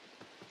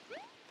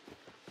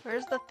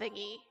 Where's the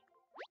thingy?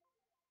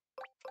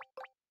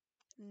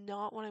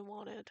 Not what I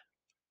wanted.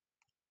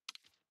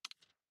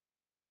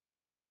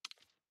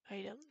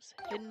 Items.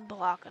 Hidden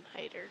block on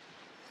hider.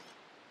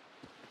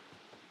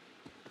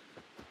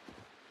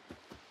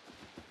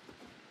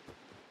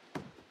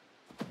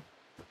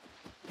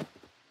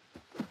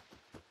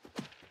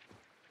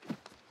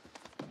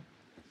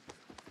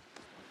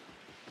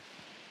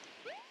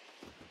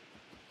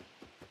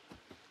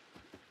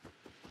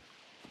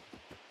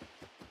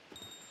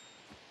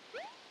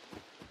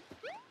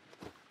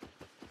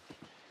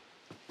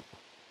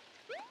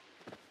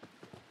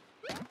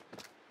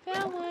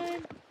 Found one!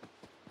 There's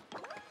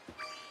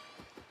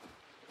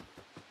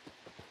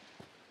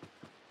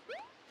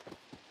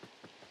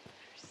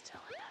still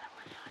another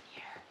one on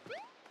here.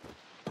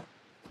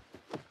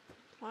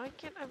 Why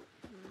can't I...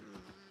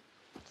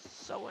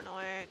 so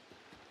annoying.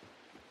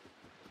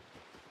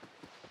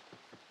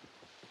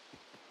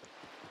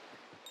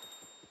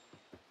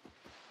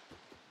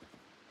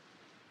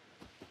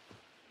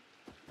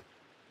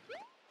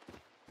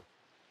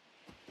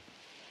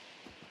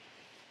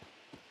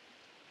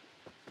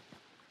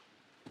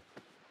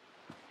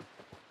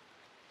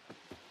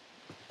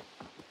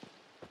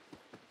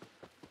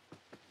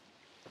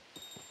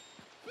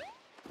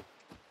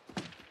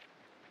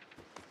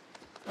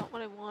 Not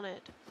what I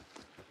wanted.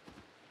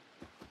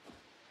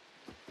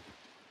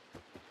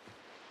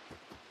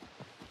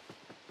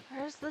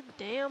 Where's the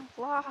damn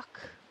block?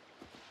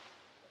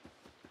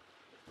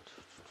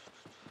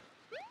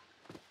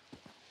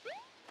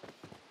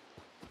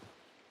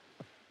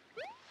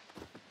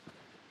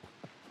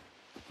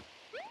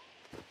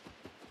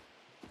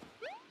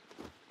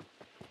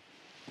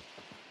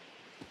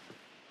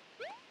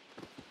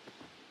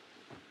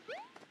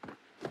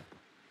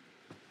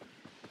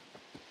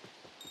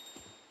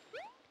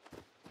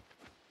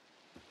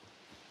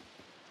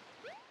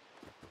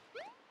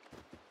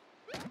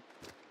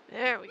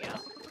 There we go.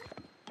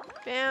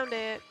 Found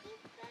it. You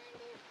found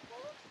a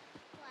cold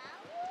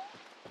flower?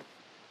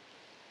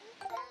 You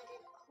found a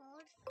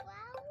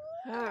cold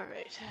flower?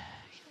 Alright.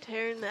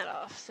 Tearing that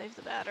off. Save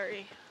the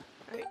battery.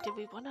 Alright, did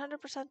we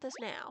 100% this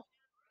now?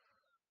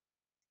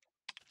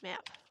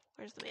 Map.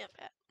 Where's the map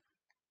at?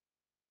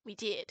 We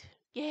did.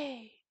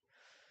 Yay!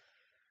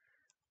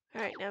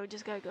 Alright, now we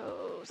just gotta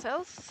go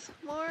south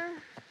more.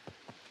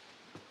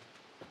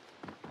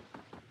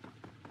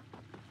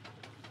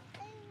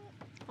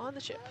 On the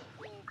ship.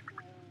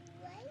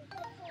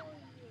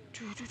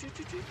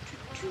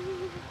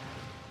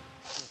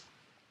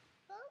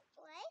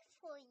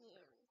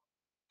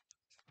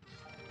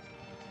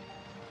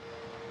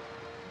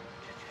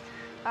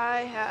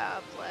 I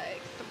have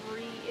like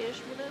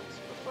 3-ish minutes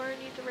before I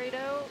need to raid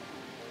out.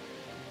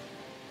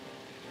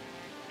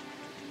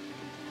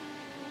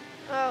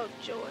 Oh,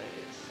 joys.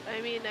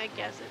 I mean, I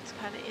guess it's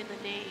kind of in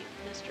the name.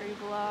 Mystery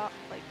block,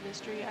 like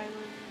Mystery Island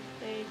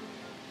thing.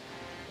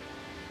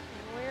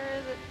 And where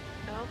is it?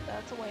 Nope,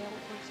 that's a whale.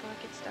 Let's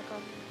not get stuck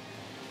on...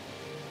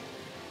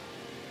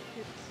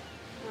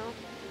 Well,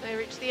 I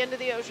reached the end of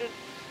the ocean.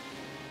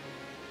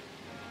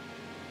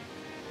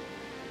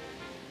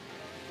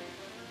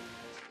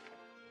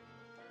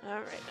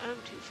 Alright,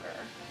 I'm too far.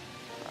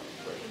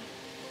 Probably.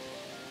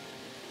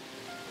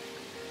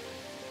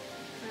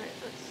 Alright,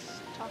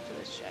 let's talk to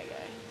this shy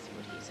guy. See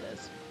what he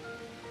says.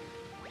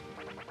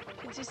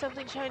 Can see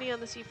something shiny on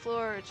the sea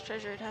floor. It's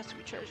treasure. It has to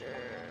be treasure.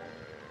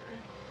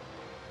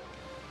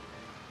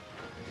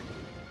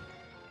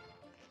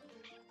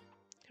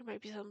 There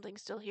might be something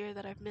still here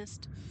that I've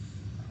missed.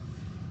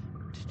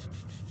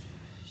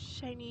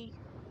 Shiny.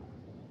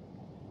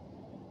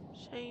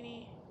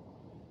 Shiny.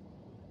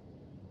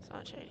 It's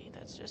not shiny,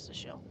 that's just a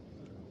shell.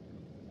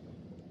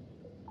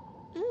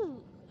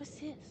 Ooh, what's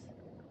this?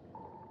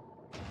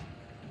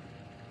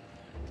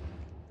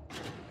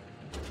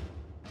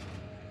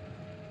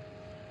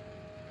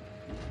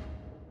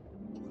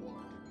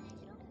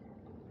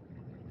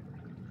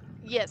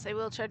 Yes, I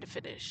will try to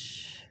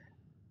finish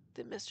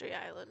the Mystery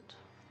Island.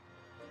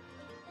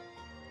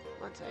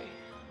 Once I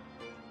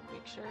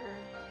make sure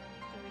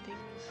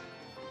everything's...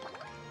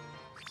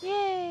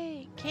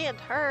 Yay! Can't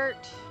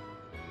hurt!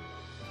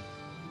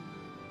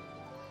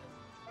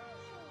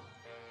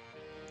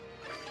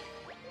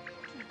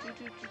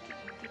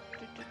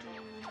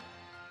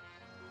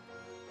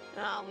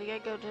 Oh, we gotta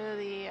go to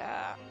the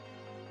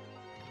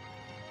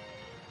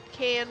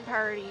can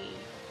party,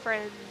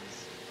 friends,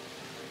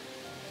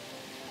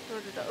 in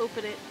order to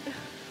open it.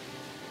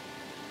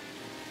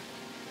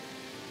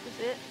 Is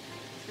this it?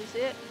 Is this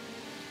it?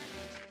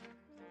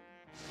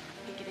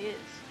 I think it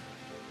is.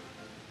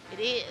 It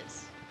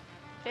is.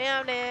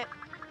 Found it.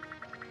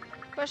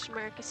 Question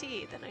mark, I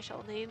see. Then I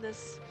shall name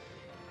this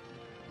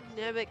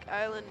Nebic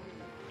Island,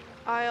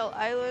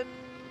 Island,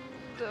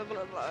 blah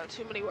blah blah,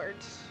 too many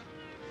words.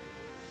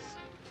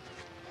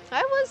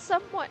 I was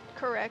somewhat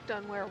correct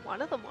on where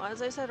one of them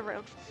was. I said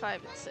around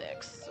 5 and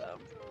 6, so.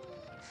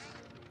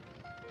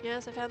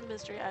 Yes, I found the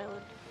Mystery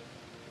Island.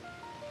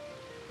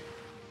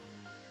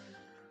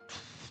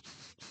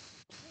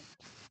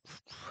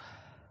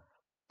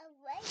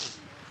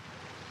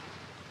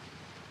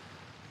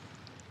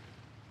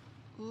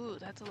 Ooh,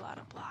 that's a lot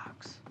of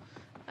blocks.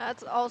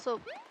 That's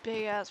also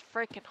big ass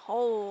freaking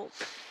holes.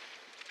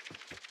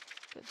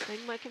 Good thing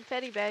my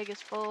confetti bag is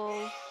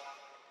full.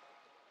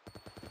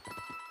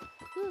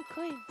 Ooh,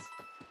 coins.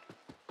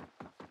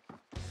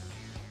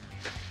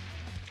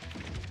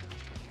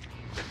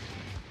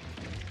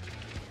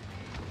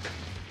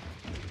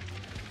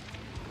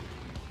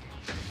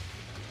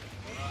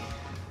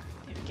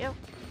 There we go.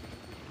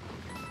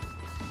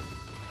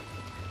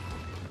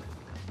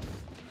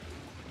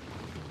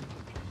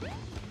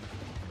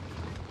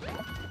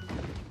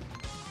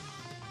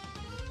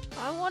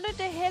 I wanted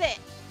to hit it.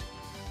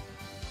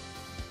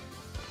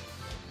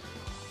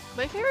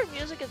 My favorite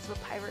music is the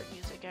pirate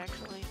music,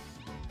 actually.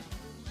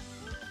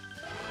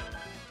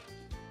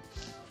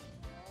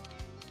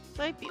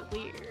 Might be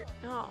weird.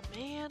 Oh,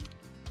 man.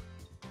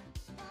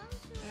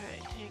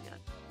 hang on.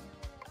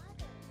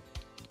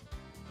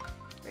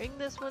 Bring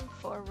this one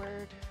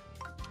forward.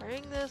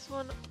 Bring this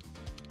one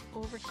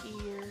over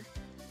here.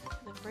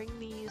 And then bring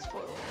these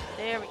forward.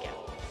 There we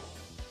go.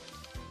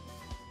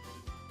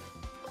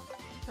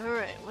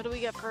 Alright, what do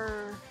we got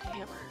for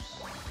hammers?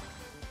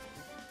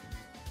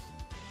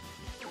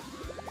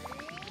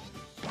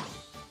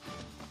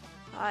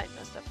 I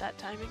messed up that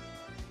timing.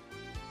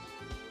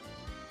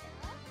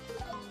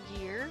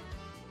 Gear.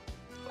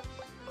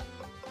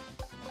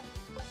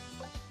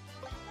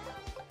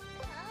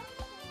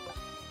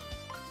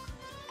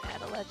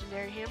 Add a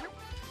legendary hammer.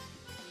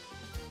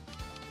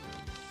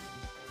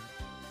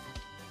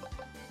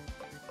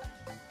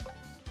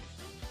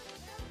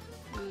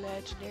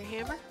 Legendary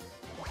hammer.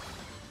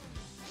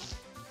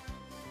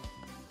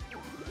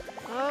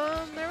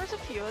 There was a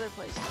few other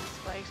places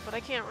with spikes, but I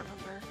can't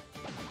remember.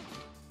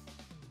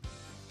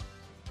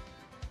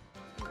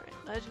 Alright,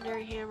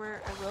 legendary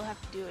hammer. I will have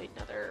to do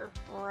another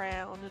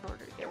round in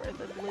order to get rid of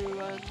the blue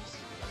ones.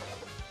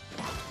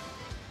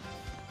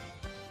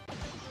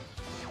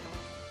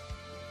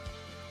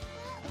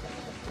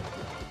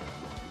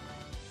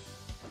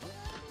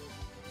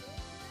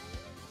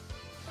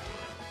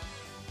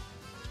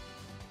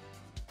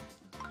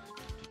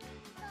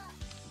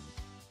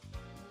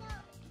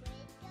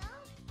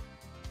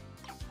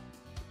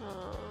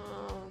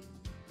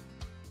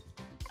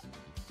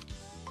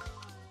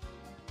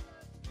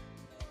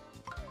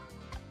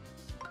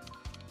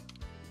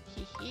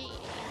 Hee.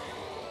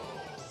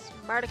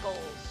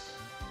 Smarticles.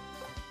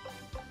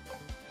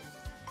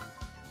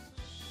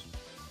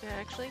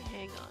 Actually,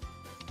 hang on.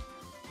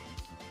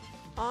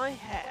 I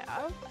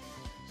have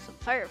some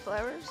fire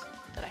flowers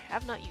that I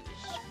have not used.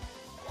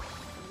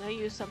 I'm gonna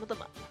use some of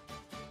them up.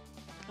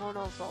 I don't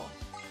know if I'll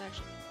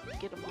actually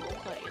get them all,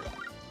 but you know.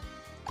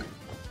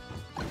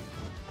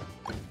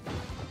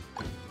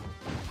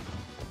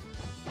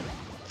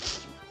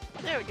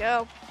 There we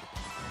go.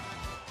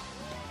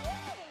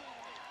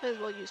 Might as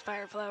well use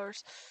fire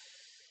flowers.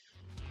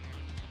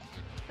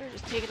 They're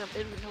just taking up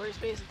inventory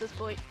space at this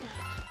point.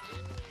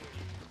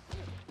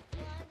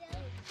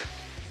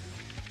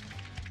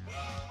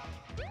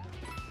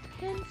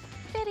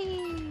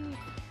 Confetti!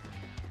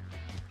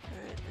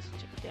 Alright, this will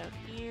take it down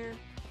here.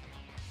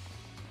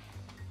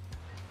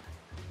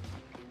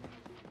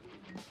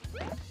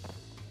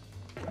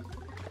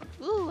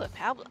 Ooh, a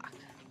power block.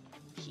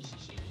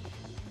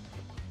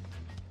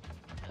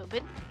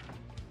 Open.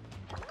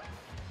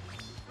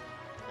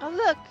 Oh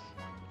look!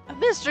 A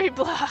mystery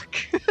block!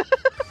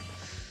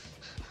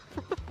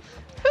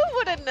 Who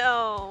would have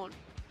known?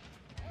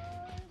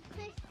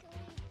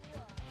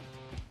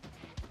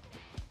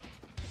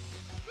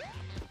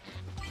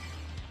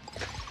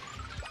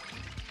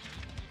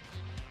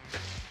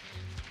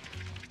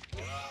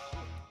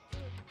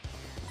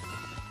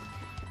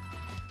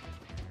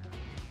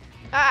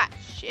 Ah,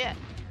 shit.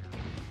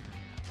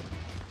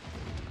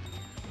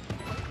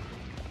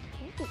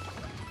 Ooh.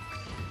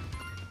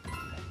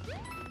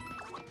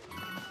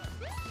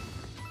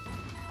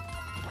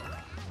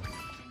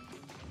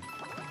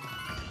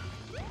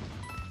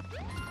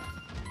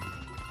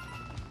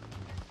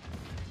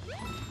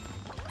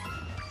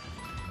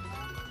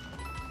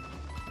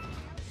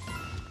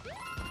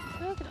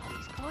 Look at all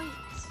these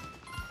coins.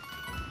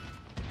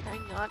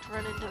 Trying not to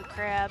run into the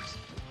crabs.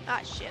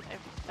 Ah, shit, I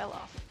fell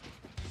off.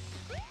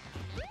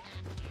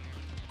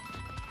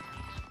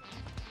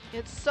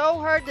 It's so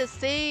hard to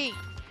see.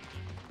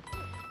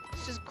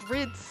 It's just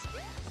grids.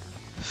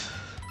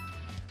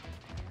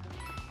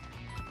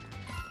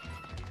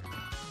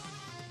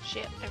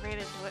 Shit, I ran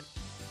into it.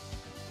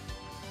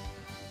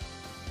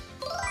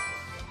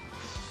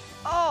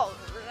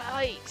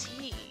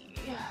 Alrighty.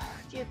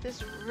 Get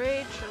this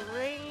raid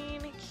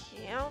terrain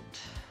count.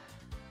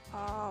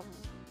 I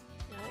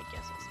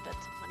guess I'll spend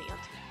some money on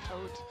some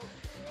codes.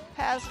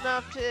 Pass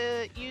enough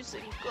to use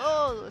some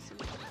gold with some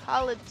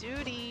Call of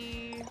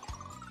Duty.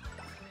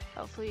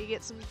 Hopefully you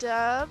get some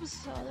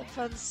dubs, all that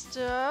fun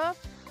stuff.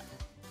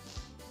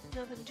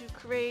 Nothing too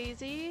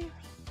crazy.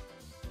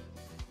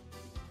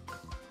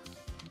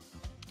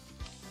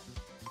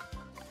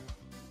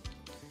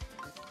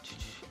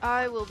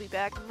 I will be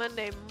back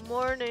Monday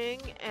morning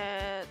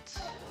at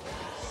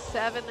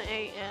 7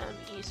 a.m.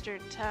 Eastern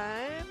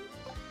Time.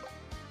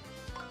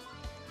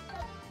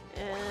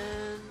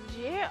 And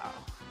yeah,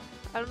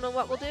 I don't know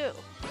what we'll do.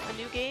 A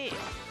new game.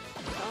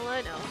 That's all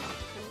I know.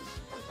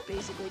 I've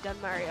basically done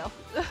Mario.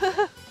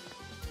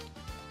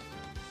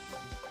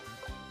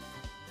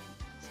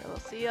 So we'll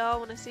see y'all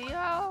when I see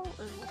y'all,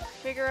 and we'll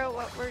figure out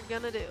what we're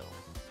gonna do.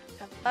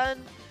 Have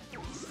fun, be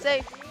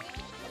safe,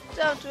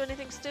 don't do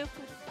anything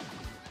stupid.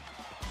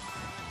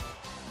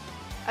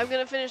 I'm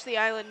gonna finish the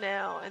island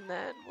now, and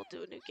then we'll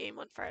do a new game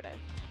on Friday.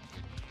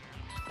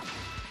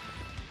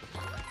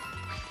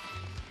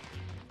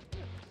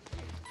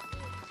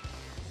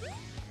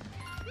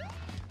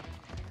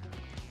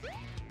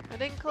 I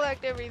didn't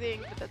collect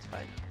everything, but that's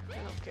fine. I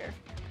don't care.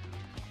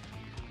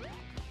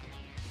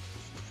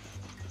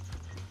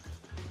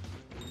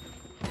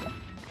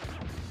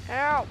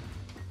 Ow!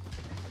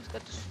 Just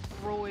got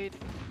destroyed.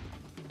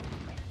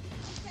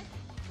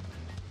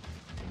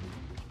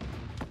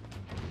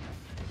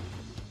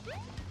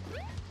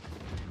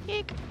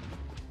 Eek.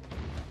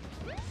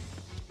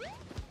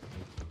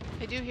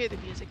 I do hear the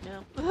music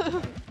now.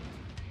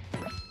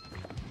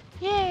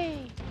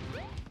 Yay!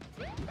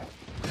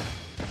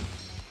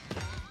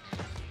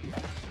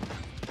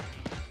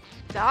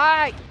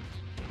 Die!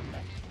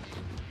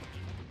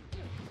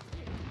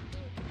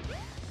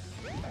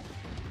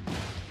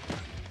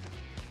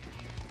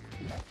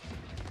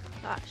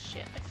 Ah,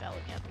 shit, I fell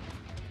again.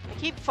 I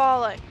keep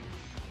falling.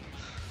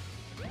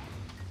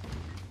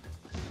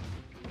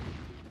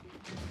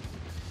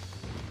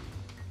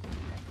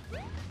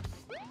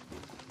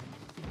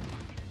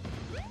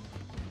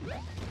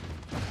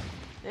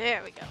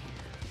 There we go.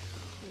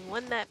 We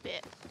won that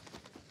bit.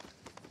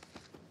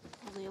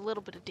 Only a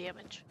little bit of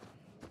damage.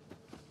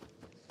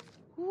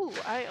 Ooh,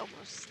 I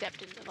almost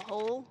stepped into the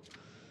hole.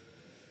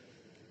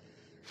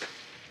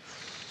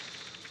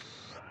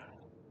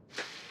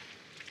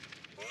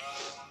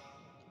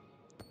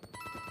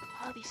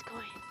 All these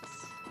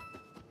coins.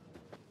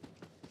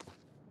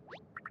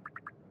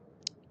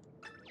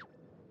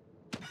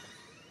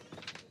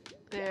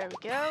 There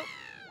we go.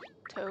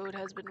 Toad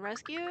has been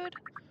rescued.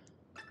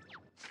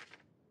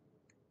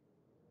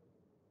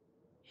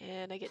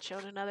 And I get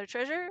shown another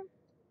treasure.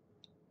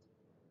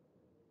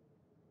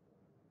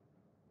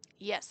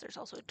 Yes, there's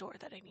also a door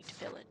that I need to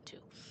fill in too.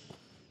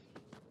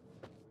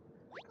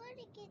 I'm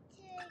gonna get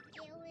to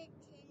gelatin.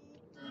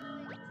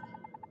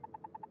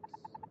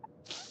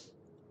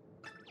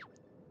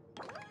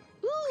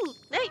 Ooh,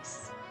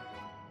 nice!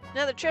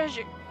 Another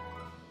treasure.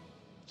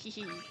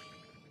 Hehe.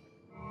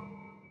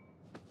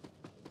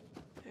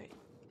 Alright,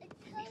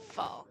 let me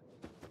fall.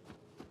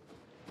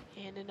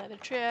 And another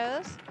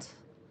chest.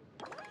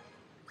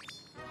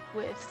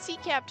 With Sea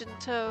Captain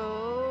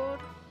Toad.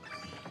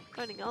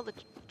 Finding all the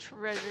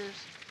treasures.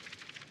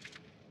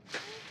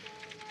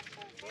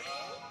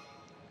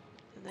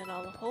 And then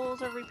all the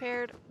holes are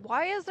repaired.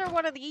 Why is there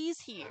one of these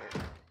here?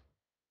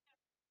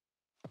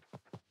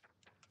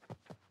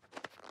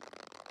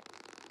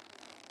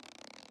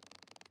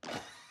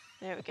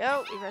 There we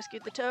go. We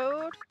rescued the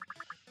toad.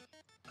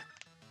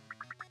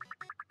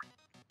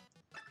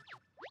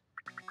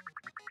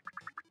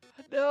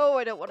 No,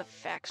 I don't want to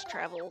fax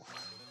travel.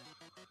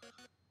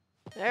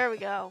 There we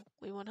go.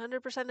 We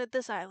 100%ed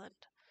this island.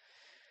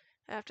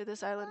 After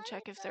this island,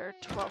 check if there are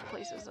 12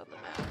 places on the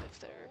map. If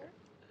there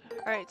are...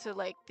 Alright, so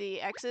like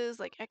the X's,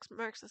 like X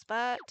marks the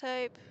spot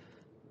type.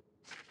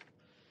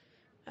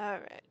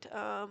 Alright,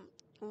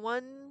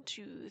 1,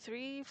 2,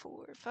 3,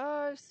 4,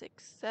 5,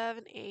 6,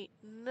 7, 8,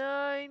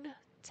 9,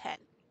 10.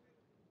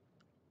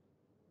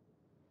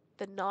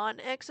 The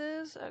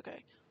non-X's?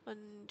 Okay. 1,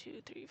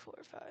 2, 3, 4,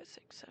 5,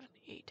 6, 7,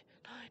 8,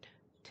 9,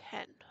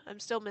 10. I'm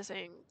still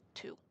missing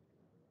 2.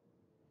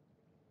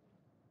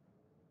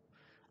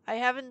 I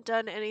haven't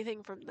done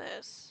anything from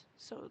this,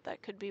 so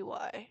that could be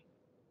why.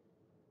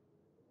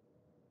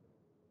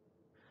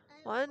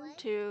 1,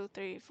 2,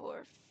 3,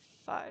 4,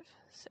 5,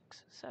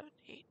 6, 7,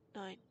 8,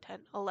 9, 10,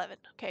 11.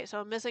 Okay, so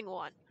I'm missing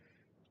 1.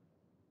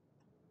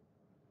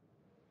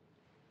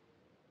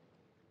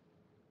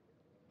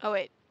 Oh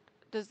wait,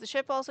 does the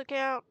ship also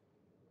count?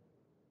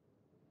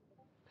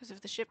 Because if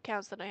the ship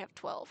counts, then I have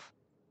 12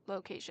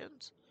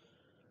 locations.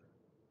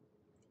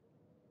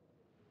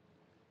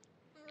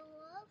 I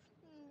love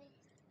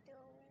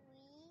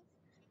mysteries.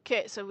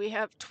 Okay, so we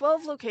have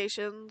 12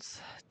 locations,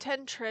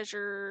 10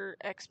 treasure,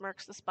 X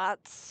marks the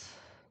spots.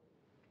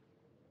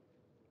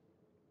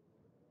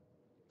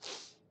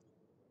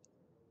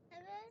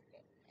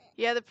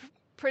 Yeah, the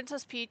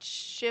Princess Peach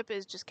ship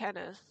is just kind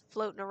of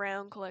floating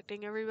around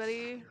collecting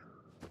everybody.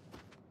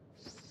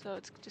 So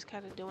it's just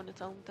kind of doing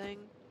its own thing.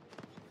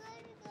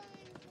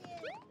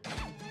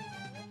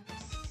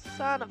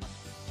 Son of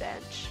a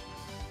bench.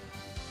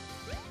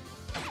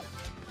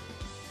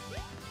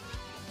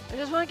 I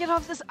just want to get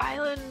off this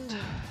island,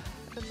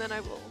 and then I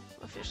will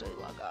officially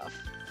log off.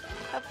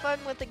 Have fun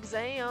with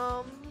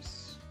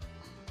exams.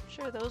 I'm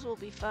sure those will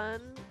be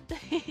fun.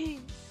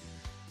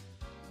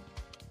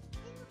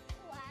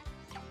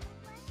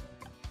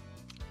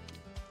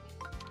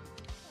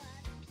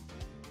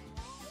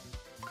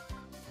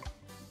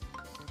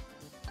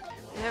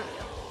 There we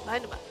go.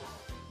 Line them up.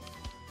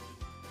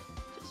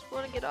 Just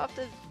want to get off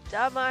this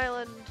dumb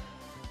island.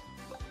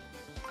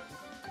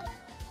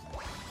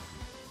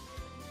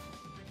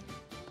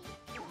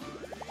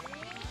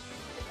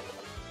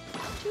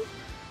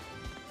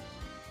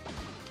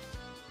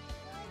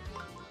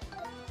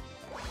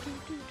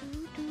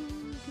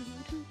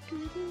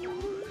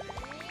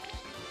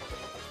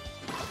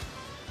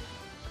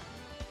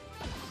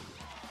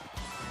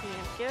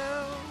 Here we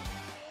go.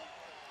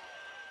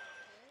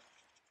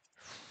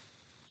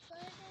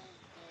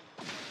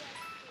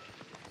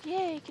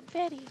 Yay,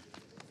 confetti!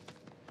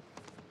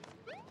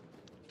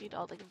 Need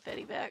all the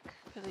confetti back,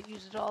 because I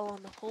used it all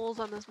on the holes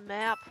on this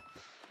map.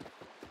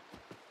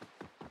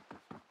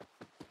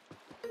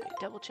 Okay,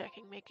 double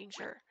checking, making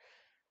sure.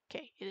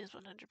 Okay, it is 100%.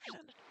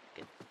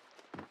 Good.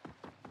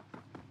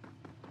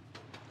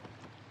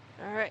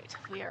 Alright,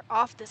 we are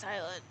off this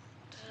island.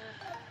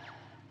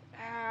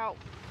 Ow.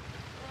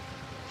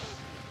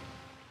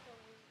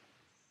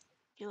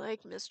 You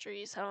like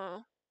mysteries, huh?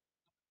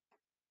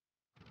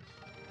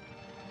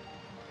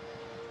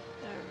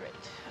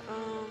 Alright.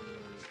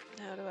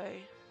 How do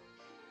I...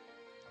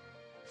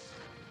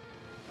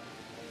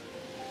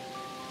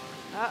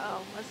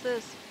 Uh-oh, what's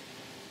this?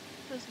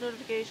 This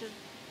notification.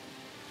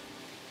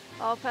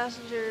 All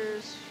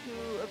passengers who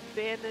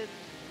abandoned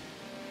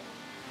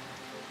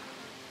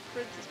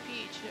Princess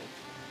Peach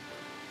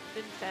have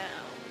been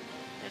found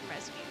and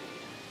rescued.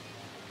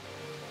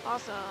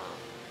 Awesome.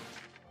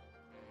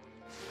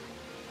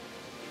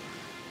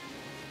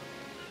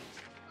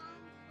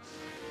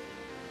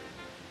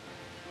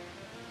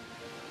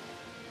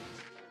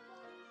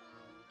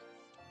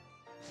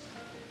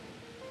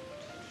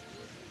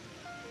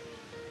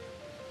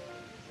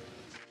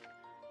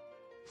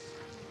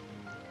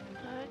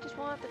 I just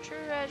want the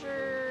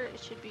treasure. It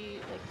should be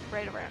like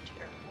right around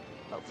here,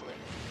 hopefully.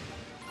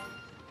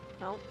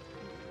 Nope,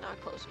 not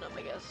close enough,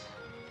 I guess.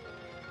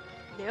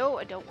 No,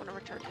 I don't want to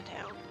return to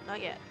town.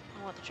 Not yet.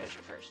 I want the treasure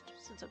first,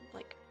 since I'm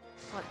like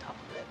on top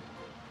of it.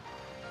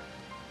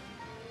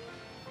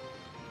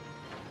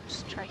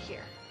 Just try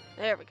here.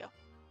 There we go.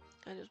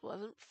 I just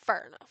wasn't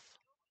far enough.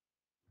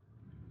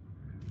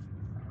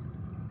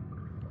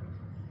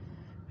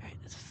 Alright,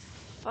 let's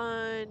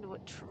find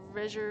what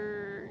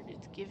treasure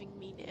it's giving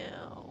me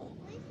now.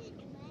 Where's the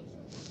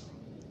treasure?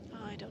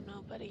 Oh, I don't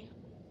know, buddy.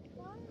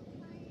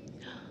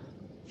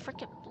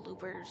 Frickin'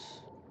 bloopers.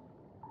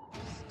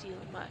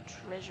 Stealing my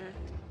treasure.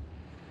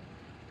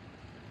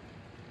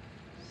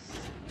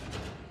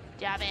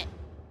 Damn it.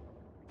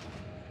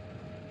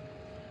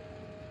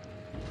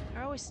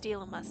 They're always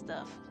stealing my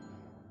stuff.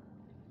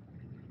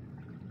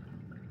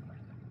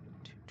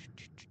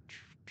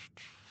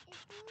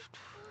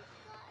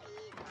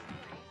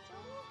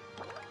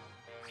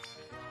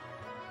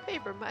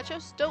 Paper macho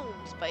stone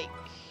spike.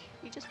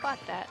 We just bought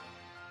that.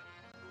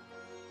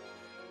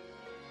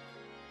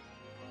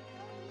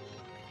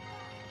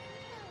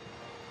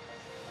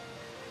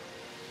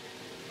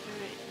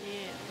 Alright,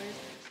 yeah, where's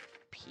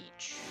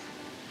Peach?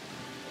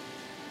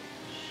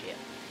 Shit.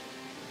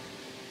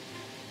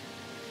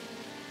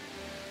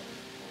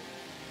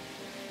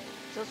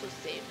 There's also a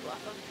save block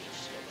on the Peach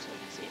ship, so we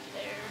can save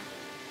there.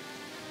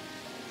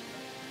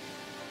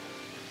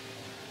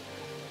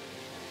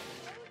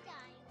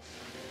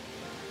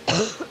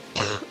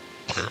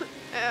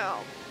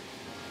 Ow.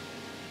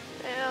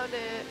 Found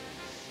it.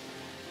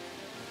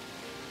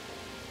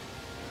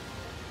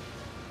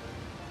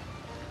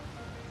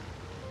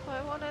 Why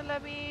won't it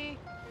let me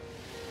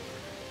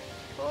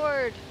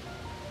board?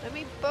 Let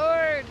me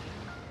board.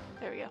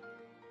 There we go.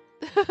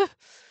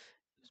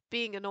 It's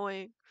being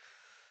annoying.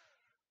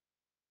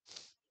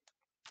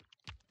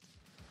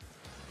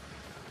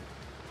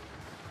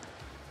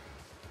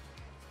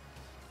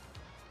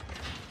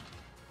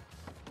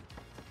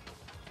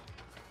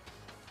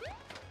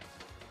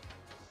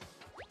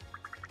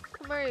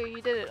 Mario,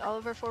 you did it. All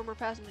of our former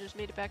passengers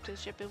made it back to the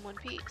ship in one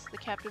piece. The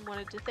captain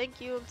wanted to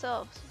thank you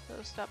himself, so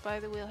stop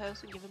by the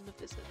wheelhouse and give him a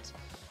visit.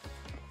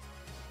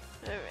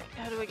 Alright,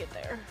 how do I get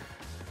there?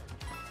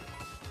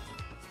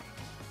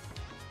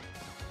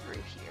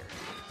 Through here.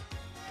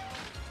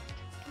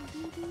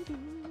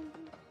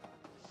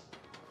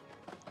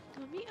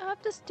 Let me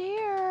up the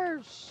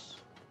stairs!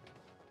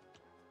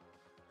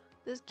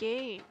 This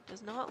game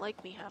does not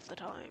like me half the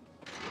time.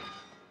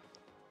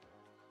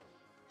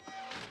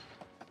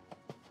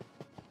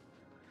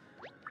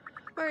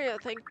 Mario,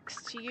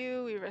 thanks to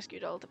you, we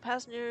rescued all the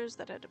passengers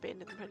that had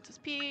abandoned Princess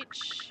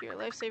Peach. You're a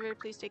lifesaver.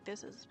 Please take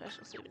this as a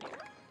special souvenir.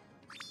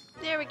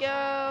 There we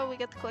go. We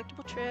got the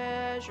collectible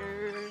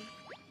treasure.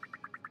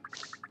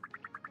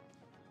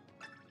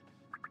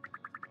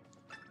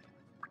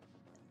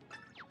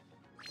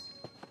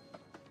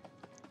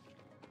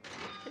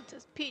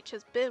 Princess Peach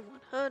has been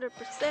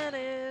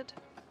 100%ed.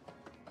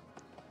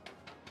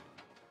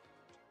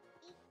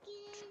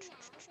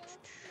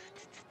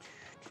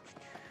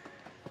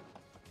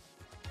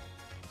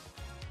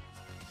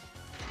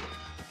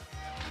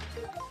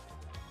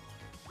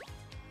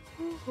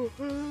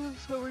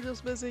 So we're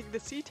just missing the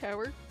sea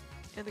tower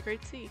and the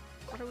Great Sea.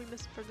 What are we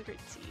missing from the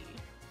Great Sea?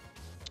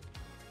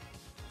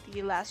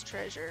 The last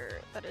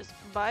treasure that is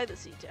by the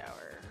sea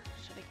tower.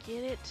 Should I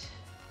get it?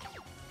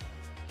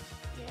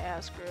 Yeah,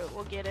 screw it.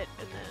 We'll get it,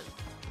 and then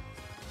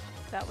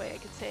that way I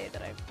can say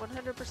that I've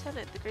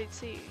 100%ed the Great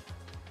Sea.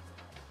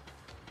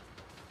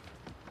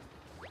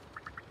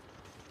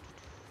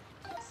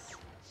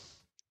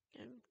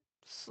 I'm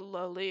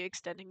slowly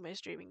extending my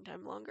streaming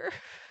time longer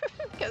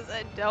because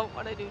I don't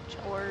want to do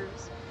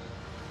chores.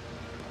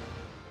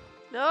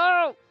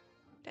 No!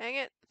 Dang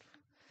it.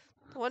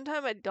 The one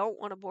time I don't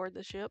want to board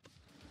the ship.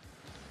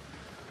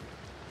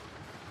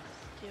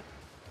 Skip.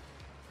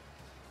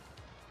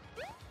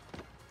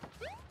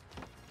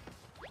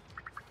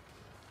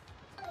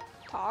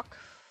 Talk.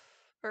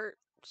 Or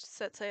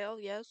set sail,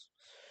 yes.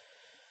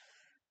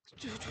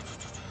 Do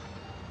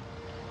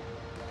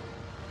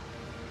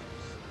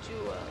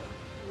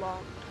a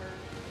long turn.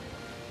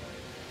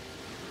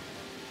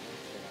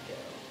 There we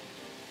go.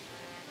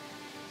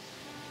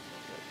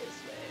 Go this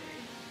way.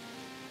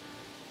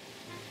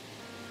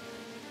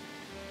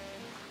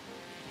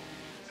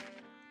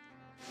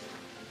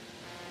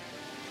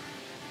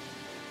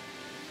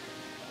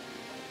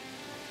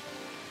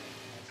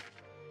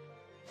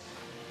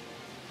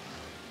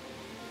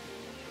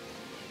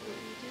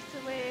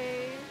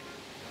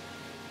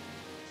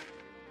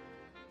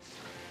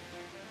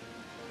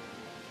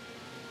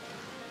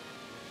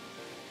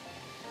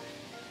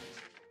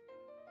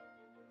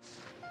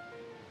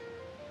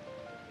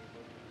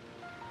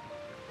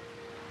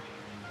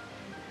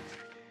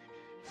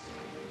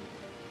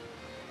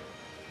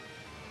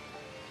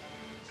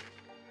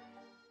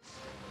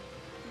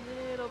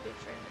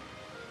 treasure.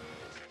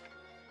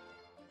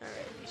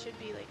 Alright, we should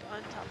be like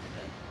on top of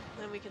it.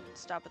 Then we can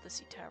stop at the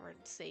sea tower and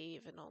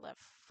save and all that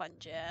fun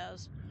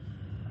jazz.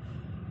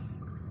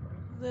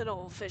 Then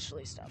I'll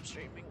officially stop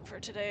streaming for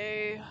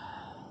today.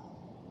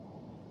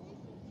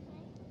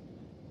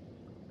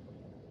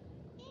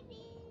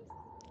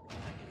 I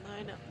can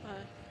line up my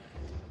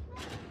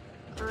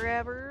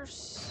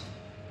grabbers.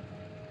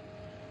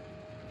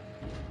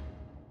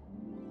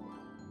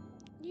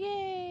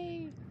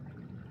 Yay!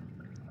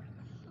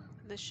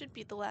 This should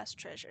be the last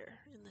treasure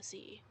in the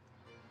sea.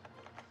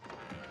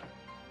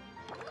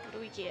 What do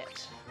we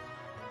get?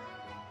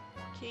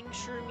 King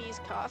Shroomi's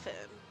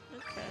coffin.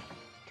 Okay,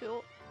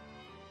 cool.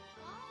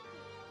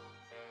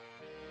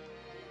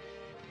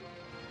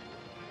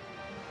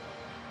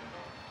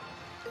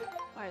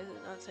 Why is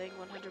it not saying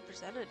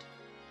 100%ed?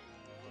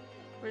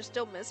 We're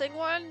still missing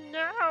one?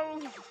 No!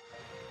 Where's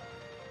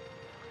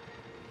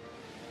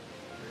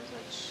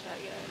that shy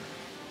guy?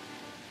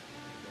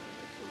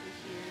 Over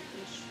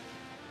here-ish.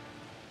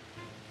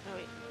 Oh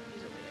wait,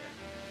 he's over there.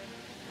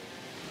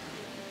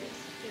 This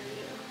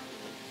area.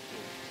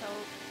 Tell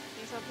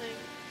me something.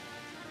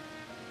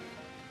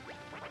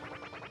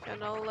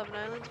 Found all 11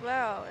 islands?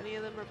 Wow, any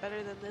of them are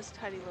better than this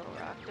tiny little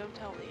rock? Don't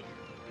tell me.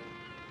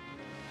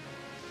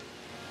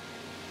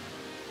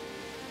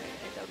 Okay,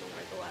 I don't know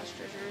where the last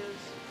treasure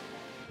is.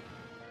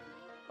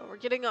 But we're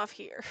getting off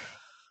here.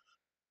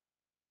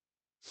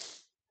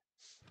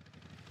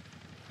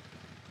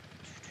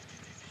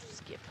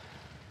 Skip.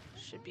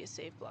 Should be a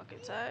save block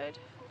inside.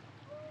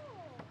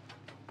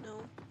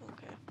 No?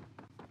 Okay.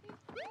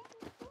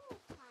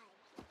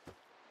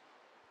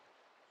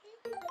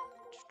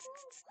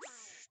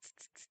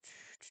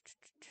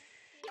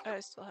 I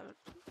still haven't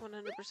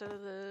 100%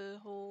 of the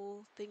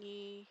whole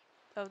thingy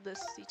of this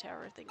sea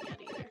tower thing yet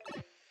either.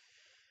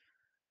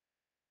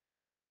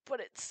 But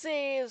it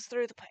saves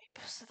through the pipe,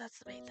 so that's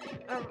the main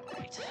thing.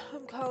 Alright,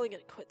 I'm calling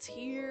it quits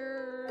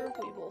here.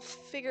 We will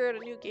figure out a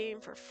new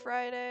game for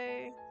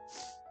Friday.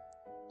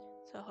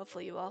 So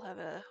hopefully you all have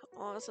an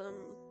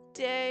awesome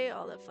day,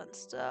 all that fun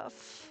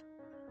stuff.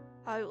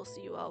 I will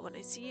see you all when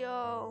I see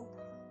y'all.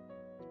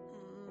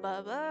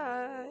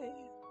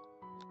 Bye-bye.